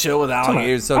chill with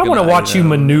alligators, so I can want to I, watch you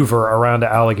know? maneuver around an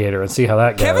alligator and see how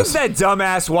that goes. Kevin's that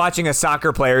dumbass watching a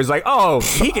soccer player is like, oh,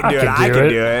 he can do it. I can can do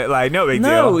do it. Like, no big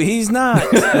No, deal. he's not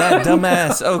that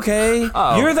dumbass. Okay,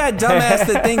 Oh. you're that dumbass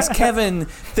that thinks Kevin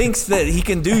thinks that he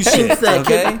can do shit.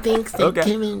 Okay.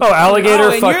 Oh, alligator,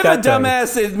 Oh, and fuck you're that the thing.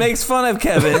 dumbass that makes fun of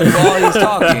Kevin while he's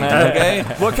talking. Okay.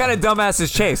 What kind of dumbass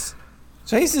is Chase?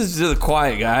 Chase is just a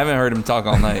quiet guy. I haven't heard him talk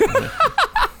all night.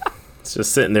 It's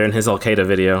just sitting there in his Al Qaeda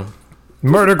video.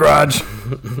 Murder garage.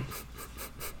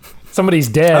 Somebody's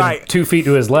dead All right. 2 feet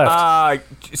to his left.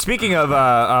 Speaking of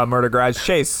murder garage,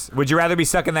 Chase, would you rather be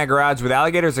stuck in that garage with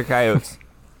alligators or coyotes?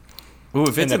 Ooh,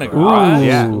 if it's in a garage,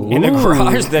 Yeah. In the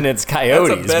garage, then it's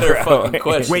coyotes. that's a better bro. fucking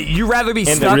question. Wait, you rather be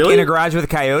the- stuck really? in a garage with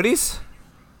coyotes?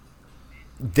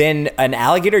 Then an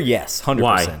alligator, yes, 100%.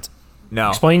 Why? No.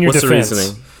 Explain your What's defense. the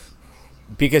reasoning?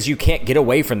 Because you can't get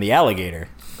away from the alligator.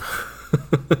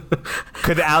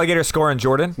 Could the alligator score in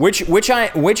Jordan? Which would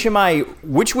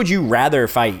you rather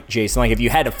fight, Jason? Like if you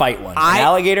had to fight one, I- an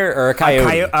alligator or a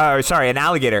coyote? Sorry, an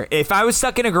alligator. If I was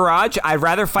stuck in a garage, I'd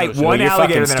rather fight Well, one you're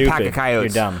alligator fucking than a pack of stupid.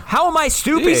 coyotes. You're dumb. How am I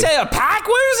stupid? Did you say a pack?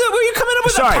 Where is it? Where are you coming up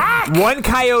with Sorry, a pack? one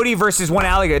coyote versus one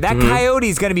alligator. That coyote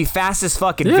is going to be fast as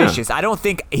fucking Yeah. vicious. I don't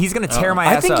think he's going to tear my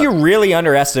I ass think up. you're really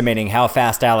underestimating how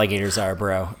fast alligators are,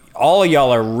 bro. All of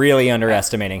y'all are really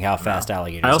underestimating how fast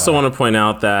alligators are. I also want to point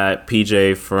out that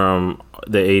PJ from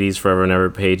the 80s Forever and Ever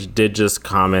page did just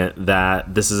comment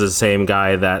that this is the same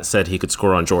guy that said he could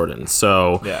score on Jordan.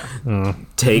 So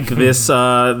take this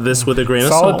this with a grain of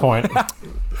Solid salt. point.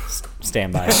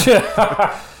 stand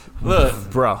by. Look,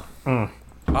 Bro.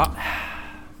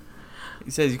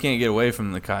 he says you can't get away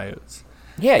from the coyotes.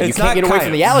 Yeah, you It's can't not get away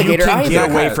from the coyotes. alligator You can either. get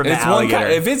away from the It's one alligator.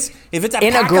 If it's a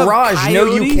In a pack garage, of no,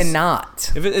 you coyotes-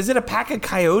 cannot. Is it a pack of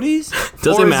coyotes?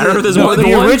 Does Or it is matter if there's No, more than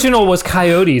the one? original was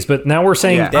coyotes, but now we're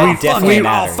saying Yeah. That definitely I'll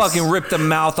matters. fucking rip the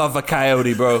mouth off a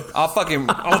coyote, bro. I'll fucking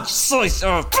slice.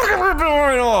 Fucking rip it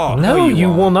right off. no, you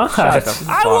will not.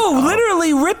 I will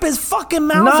literally rip his fucking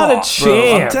mouth Not a off, bro.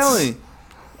 I'm chance. telling you.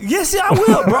 Yes, I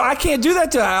will, bro. I can't do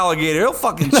that to an alligator. He'll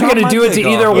fucking. Not chop gonna my do it to dick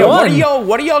either off. Yeah, one.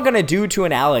 what are y'all gonna do to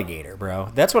an alligator, bro?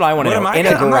 That's what I want to What know. am I In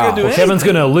a gonna- I'm not gonna garage. do Kevin's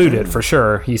going to elude it for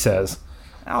sure, he says.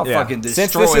 I'll Yeah. fucking destroy.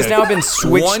 Since this has now been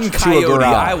switched one to a coyote, garage.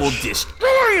 I will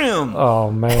destroy him. Oh,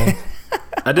 man.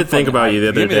 I did think about you the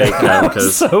other Give me day, that. Kev,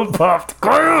 because So puffed.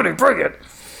 Coyote, bring it.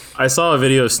 I saw a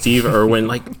video of Steve Irwin,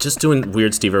 like just doing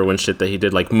weird Steve Irwin shit that he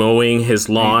did, like mowing his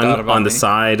lawn thought about on the me?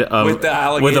 side of With the where the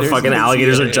alligators. fucking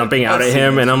alligators are jumping out I've at seen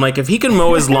him, this. and I'm like, if he can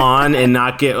mow his lawn and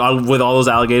not get with all those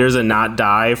alligators and not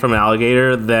die from an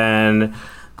alligator, then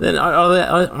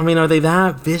are they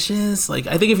that vicious? Like,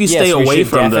 I think if you Yes, stay we away should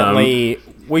from them,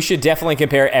 we should definitely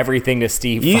compare everything to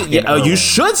Steve. you Irwin.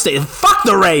 should stay. Fuck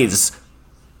the Rays.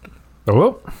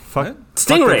 Oh, Fuck.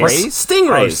 Stingrays. Rays?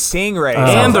 Stingrays. Stingrays.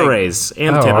 And the Like, Rays.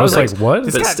 And Oh, Tampa I was Bay. like, what?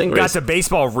 This But guy Stingrays. got to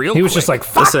baseball real He was quick. just like,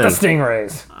 fuck the Listen.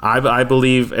 Stingrays. I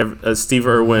believe Steve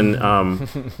Irwin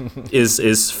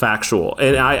is factual,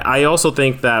 and I also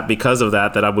think that because of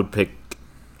that I would pick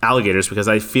alligators, because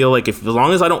I feel like as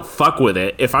long as I don't fuck with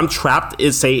it, if I'm trapped,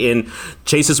 say in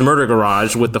Chase's murder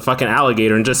garage with the fucking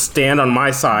alligator and just stand on my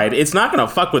side, it's not gonna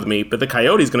fuck with me. But the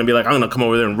coyote's gonna be like, I'm gonna come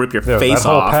over there and rip your Yo, face that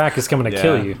whole off. pack is coming to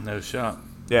kill you. No shot.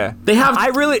 Yeah. They have. I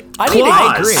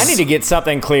I need to get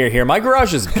something clear here. My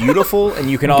garage is beautiful,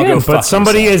 and you can all Yeah, go but fuck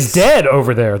somebody yourselves. is dead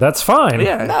over there. That's fine.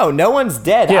 Yeah. No one's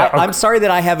dead. Yeah, I'm sorry that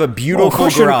I have a Well, beautiful of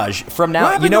course you're- garage. From now, What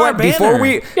you happened know to what? our Before banner?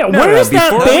 we, Yeah, no, where no, is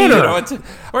that before- banner? You know what?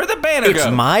 Where'd the banner It's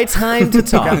go? my time to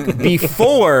talk.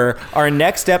 Before our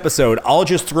next episode, I'll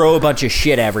just throw a bunch of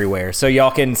shit everywhere, so y'all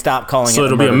can stop calling it. So the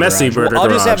it'll be a murder messy garage. murder I'll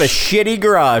just have a garage. shitty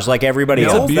garage like everybody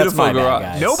It's a else. That's beautiful my bad, garage.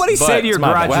 guys. Nobody But said your it's my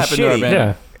garage bad. is What happened to our shitty. banner?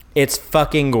 Yeah. It's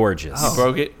fucking gorgeous. You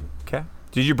broke it. Okay.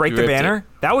 Did you break You the ripped banner?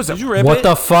 That was Did you rip What it?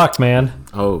 the fuck, man?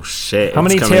 Oh shit! How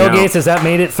many it's coming out. tailgates has that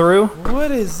made it through?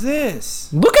 What is this?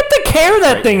 Look at the care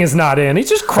that thing is not in. He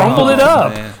just crumpled it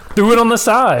up. man. Threw it on the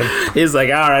side. He's like,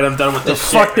 all right, I'm done with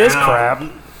this. Fuck shit this now." crap.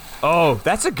 Oh,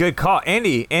 that's a good call.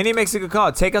 Andy makes a good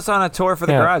call. Take us on a tour for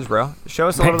the Yeah. garage, bro. Show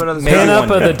us a little bit of the Maybe Pan garage. up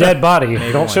one of the day. dead body.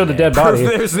 Don't show the dead body.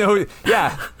 Prove there's no,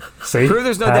 yeah. See? Prove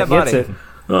there's no Pat dead gets body. it.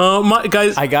 Oh my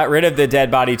guys, I got rid of the dead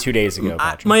body 2 days ago.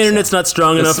 Patrick, my internet's not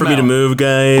strong enough for me to smell. move,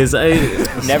 guys. I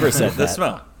never said The that.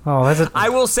 smell. Oh, that's a. I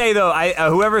will say though,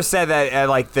 whoever said that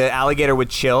like the alligator would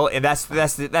chill, and that's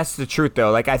the truth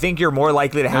though. Like I think you're more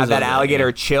likely to have that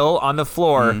alligator chill on the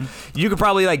floor. You could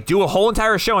probably like do a whole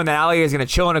entire show, and that alligator's gonna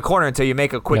chill in a corner until you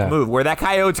make a quick Yeah. move. Where that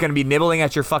coyote's gonna be nibbling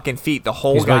at your fucking feet the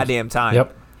whole He's like- goddamn time.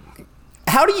 Yep.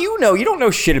 How do you know? You don't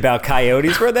know shit about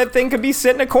coyotes. Where that thing could be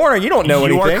sitting in a corner. You don't know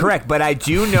You anything. are correct, but I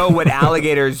do know what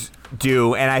alligators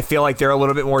do, and I feel like they're a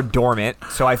little bit more dormant.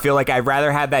 So I feel like I'd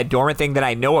rather have that dormant thing that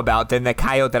I know about than the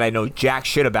coyote that I know jack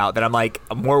shit about. That I'm like,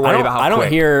 I'm more worried about how I don't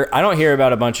quick. hear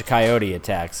about a bunch of coyote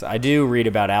attacks. I do read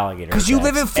about alligator. 'Cause you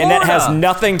live in attacks. and that has Florida.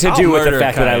 nothing to I'll do with the murder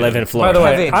fact that I live in coyote. By Florida. the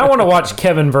way, Kevin. I want to watch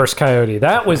Kevin versus Coyote.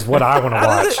 That was what I want to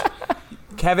watch.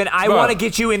 Kevin, I Bro. want to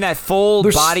get you in that full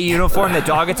body uniform, the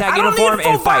dog attack I don't uniform, need a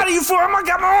full and fight. body uniform. I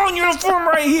got my own uniform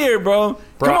right here, bro.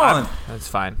 Come on. That's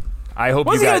fine. I hope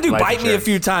What's you he got gonna do? life Bite me a insurance.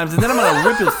 few times, and then I'm gonna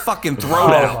rip his fucking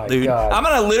throat Oh out, my dude. God. I'm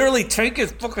gonna literally take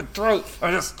his fucking throat. I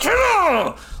just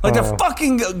like the Oh.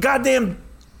 fucking goddamn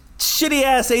shitty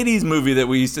ass '80s movie that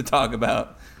we used to talk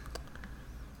about.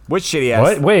 Which shitty ass?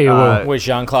 What? Wait, With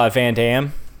Jean-Claude Van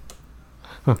Damme.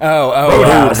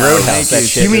 Roadhouse. Thank That you.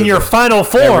 shit you mean was your a- final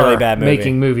four really bad movie.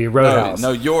 making movie Roadhouse?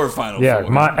 No, your final. Yeah,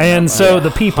 four. and so the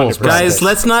people's guys, bracket.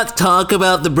 let's not talk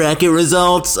about the bracket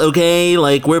results, okay?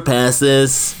 Like we're past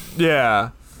this. Yeah.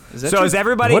 So is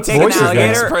everybody What taking voice is that?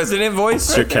 alligator? President voice.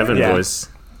 It's your Kevin Yeah. voice.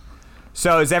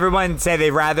 So does everyone say they'd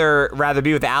rather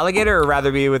be with the alligator or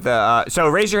rather be with the? So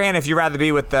raise your hand if you'd rather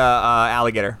be with the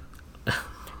alligator.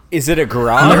 Is it a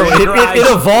garage? No, it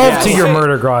evolved Yes. to your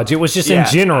murder garage. It was just Yeah.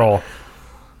 in general.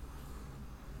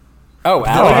 Oh,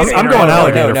 I'm alligator. going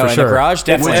alligator no, for in sure. the garage, Would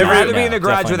definitely. you not. rather be No, in the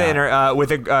garage definitely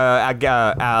with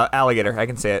a alligator? I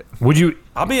can say it. Would you?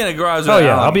 I'll be in a garage. Oh with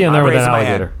yeah, Alan. I'll be in there I'm with an raising my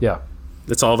alligator. hand. Yeah.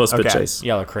 It's all of us but Okay. Chase. not.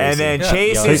 Y'all are crazy. And then Yeah.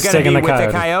 Chase Y'all is Chase going to be taking with the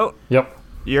the coyote. coyote. Yep.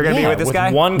 You're gonna be with this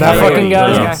guy? One That fucking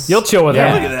guy. Yeah. You'll chill with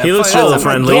Yeah. him. He looks real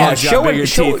friendly. Yeah, Got show bigger a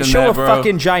teeth than that, bro.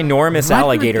 fucking ginormous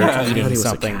alligator eating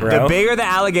something, bro. The bigger the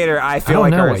alligator, I feel I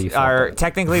like don't know why you are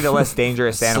technically the less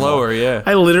dangerous animal. Slower, yeah.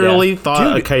 I literally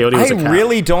thought a coyote was a cat. I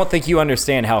really don't think you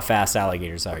understand how fast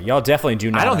alligators are. Y'all definitely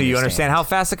do not. I don't think you understand how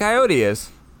fast a coyote is.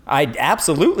 I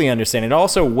absolutely understand. It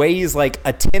also weighs like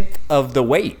a tenth of the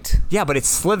weight. Yeah, but it's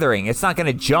slithering. It's not going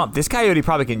to jump. This coyote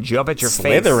probably can jump at your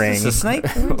Slithering? face. It's a snake.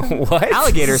 What?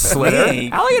 Alligators slither.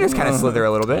 Snake. Alligators kind of slither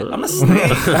a little bit. I'm a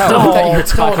snake. Don't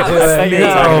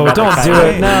do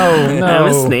it. No. I'm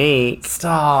a snake.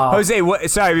 Stop. Jose,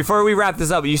 sorry, before we wrap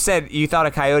this up, you said you thought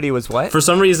a coyote was what? For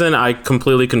some reason, I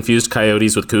completely confused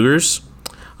coyotes with cougars.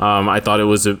 I thought it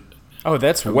was a. Oh,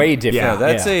 that's way different. Yeah,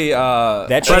 that's that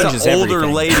that's changes an older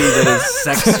everything. lady that is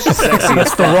sexy.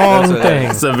 That's the wrong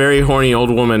thing. It's a very horny old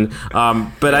woman.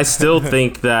 But I still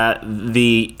think that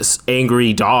the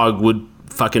angry dog would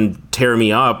fucking tear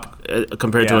me up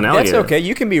compared to an alligator. That's okay.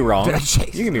 You can be wrong.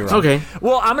 You can be wrong. Okay.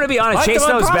 Well, I'm going to be honest. Like Chase the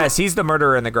knows problem- best. He's the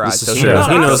murderer in the garage. This So is he true. knows.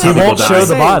 He knows He how people won't show die.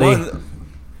 the body.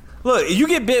 Look, you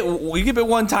get bit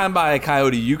one time by a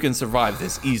coyote, you can survive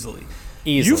this easily.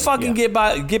 You fucking get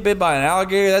bit by an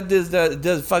alligator, that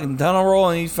does fucking tunnel roll,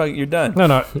 and you're done.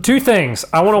 No. Two things.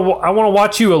 I want to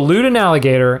watch you elude an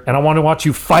alligator, and I want to watch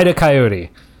you fight a coyote.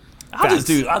 I'll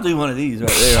do one of these right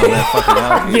there on that fucking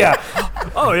alligator. Yeah.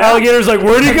 Oh, yeah. Alligator's like,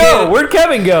 where'd he go? Where'd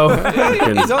Kevin go?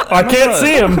 I can't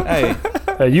see him.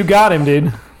 Hey, You got him,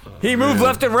 dude. He moved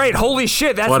left and right. Holy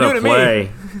shit, that's What new a to play.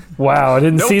 me. Wow, I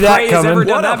didn't No see prey that has coming. ever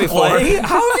done what that a before. play!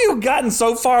 How have you gotten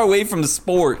so far away from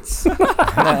sports? You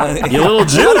little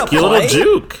juke. You little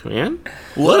juke, man.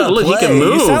 Look, he can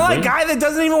move. You sound like a man. guy that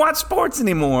doesn't even watch sports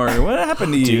anymore. What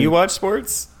happened to you? Do you watch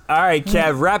sports? All right,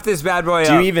 Kev, wrap this bad boy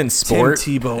Do up. you even Tim sport?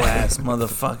 Tebow ass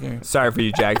motherfucker? Sorry for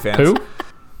you Jag fans. Who?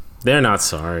 They're not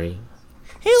sorry.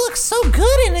 He looks so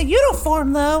good in a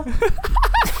uniform, though.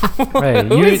 Hey,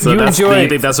 So you do you enjoy.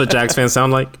 think that's what Jags fans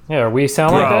sound like? Yeah, we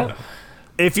sound Bro. like that.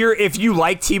 If you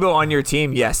like Tebow on your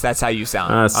team, yes, that's how you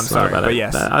sound. That's I'm sorry, not bad. but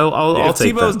yes. I'll If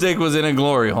take Tebow's that. dick was in a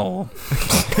glory hole.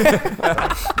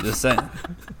 Just saying.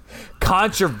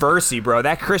 Controversy, bro.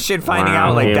 That Christian finding Wow,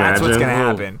 out like can you that's what's imagine? gonna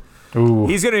happen. Ooh.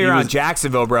 He's gonna be around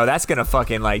Jacksonville, bro. That's gonna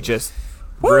fucking like just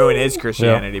ruin his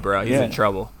Christianity, bro. He's Yeah. in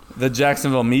trouble. The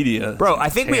Jacksonville media. Bro, I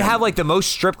think we have like the most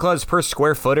strip clubs per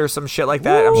square foot or some shit like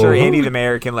that. I'm sure Andy the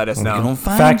mayor can let us know.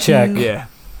 Fact check. Yeah.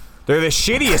 They're the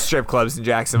shittiest strip clubs in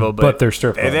Jacksonville, But they're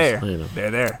strip They're clubs. there.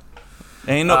 They're there.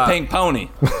 Ain't no pink pony.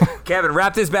 Kevin,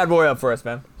 wrap this bad boy up for us,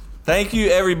 man. Thank you,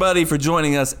 everybody, for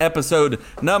joining us. Episode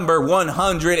number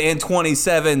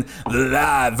 127, the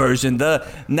live version, the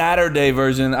Natter Day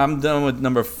version. I'm done with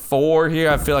number 4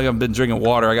 here. I feel like I've been drinking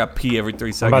water. I got pee every 3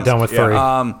 I'm seconds. about done with 3.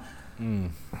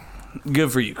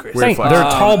 Good for you, Chris. They're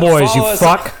tall boys, you follow us-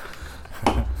 fuck.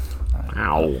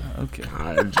 Ow. Okay.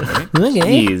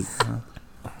 Jeez.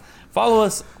 Follow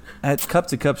us at Cup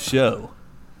to Cup Show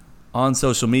on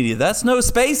social media. That's no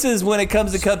spaces when it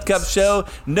comes to Cup to Cup Show.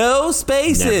 No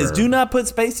spaces. Never. Do not put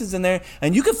spaces in there.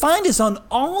 And you can find us on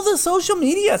all the social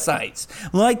media sites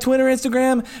like Twitter,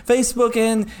 Instagram, Facebook,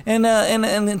 and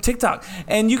TikTok.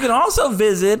 And you can also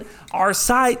visit our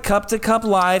site,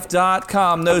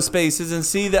 cuptocuplife.com, no spaces, and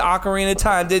see the Ocarina of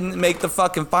Time didn't make the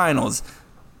fucking finals.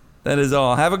 That is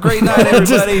all. Have a great night,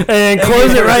 everybody. And Thank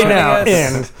close you it for right joining now. us.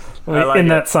 End. I like In it.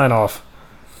 that sign off.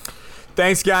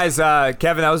 Thanks, guys.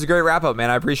 Kevin, that was a great wrap up, man.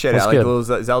 I appreciate it. That's I like good. the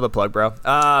little Zelda plug, bro.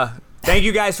 Thank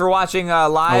you guys for watching live,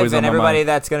 Always on and my everybody mind.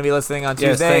 that's going to be listening on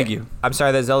Yes, Tuesday. thank you. I'm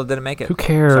sorry that Zelda didn't make it. Who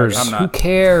cares? Sorry, I'm not. Who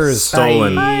cares?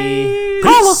 Stolen.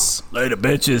 Peace. Later,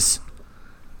 bitches.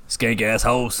 Skank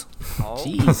assholes.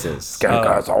 Jesus.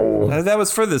 That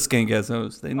was for the skank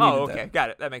assholes. They needed Oh, okay. that.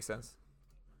 Got it. That makes sense.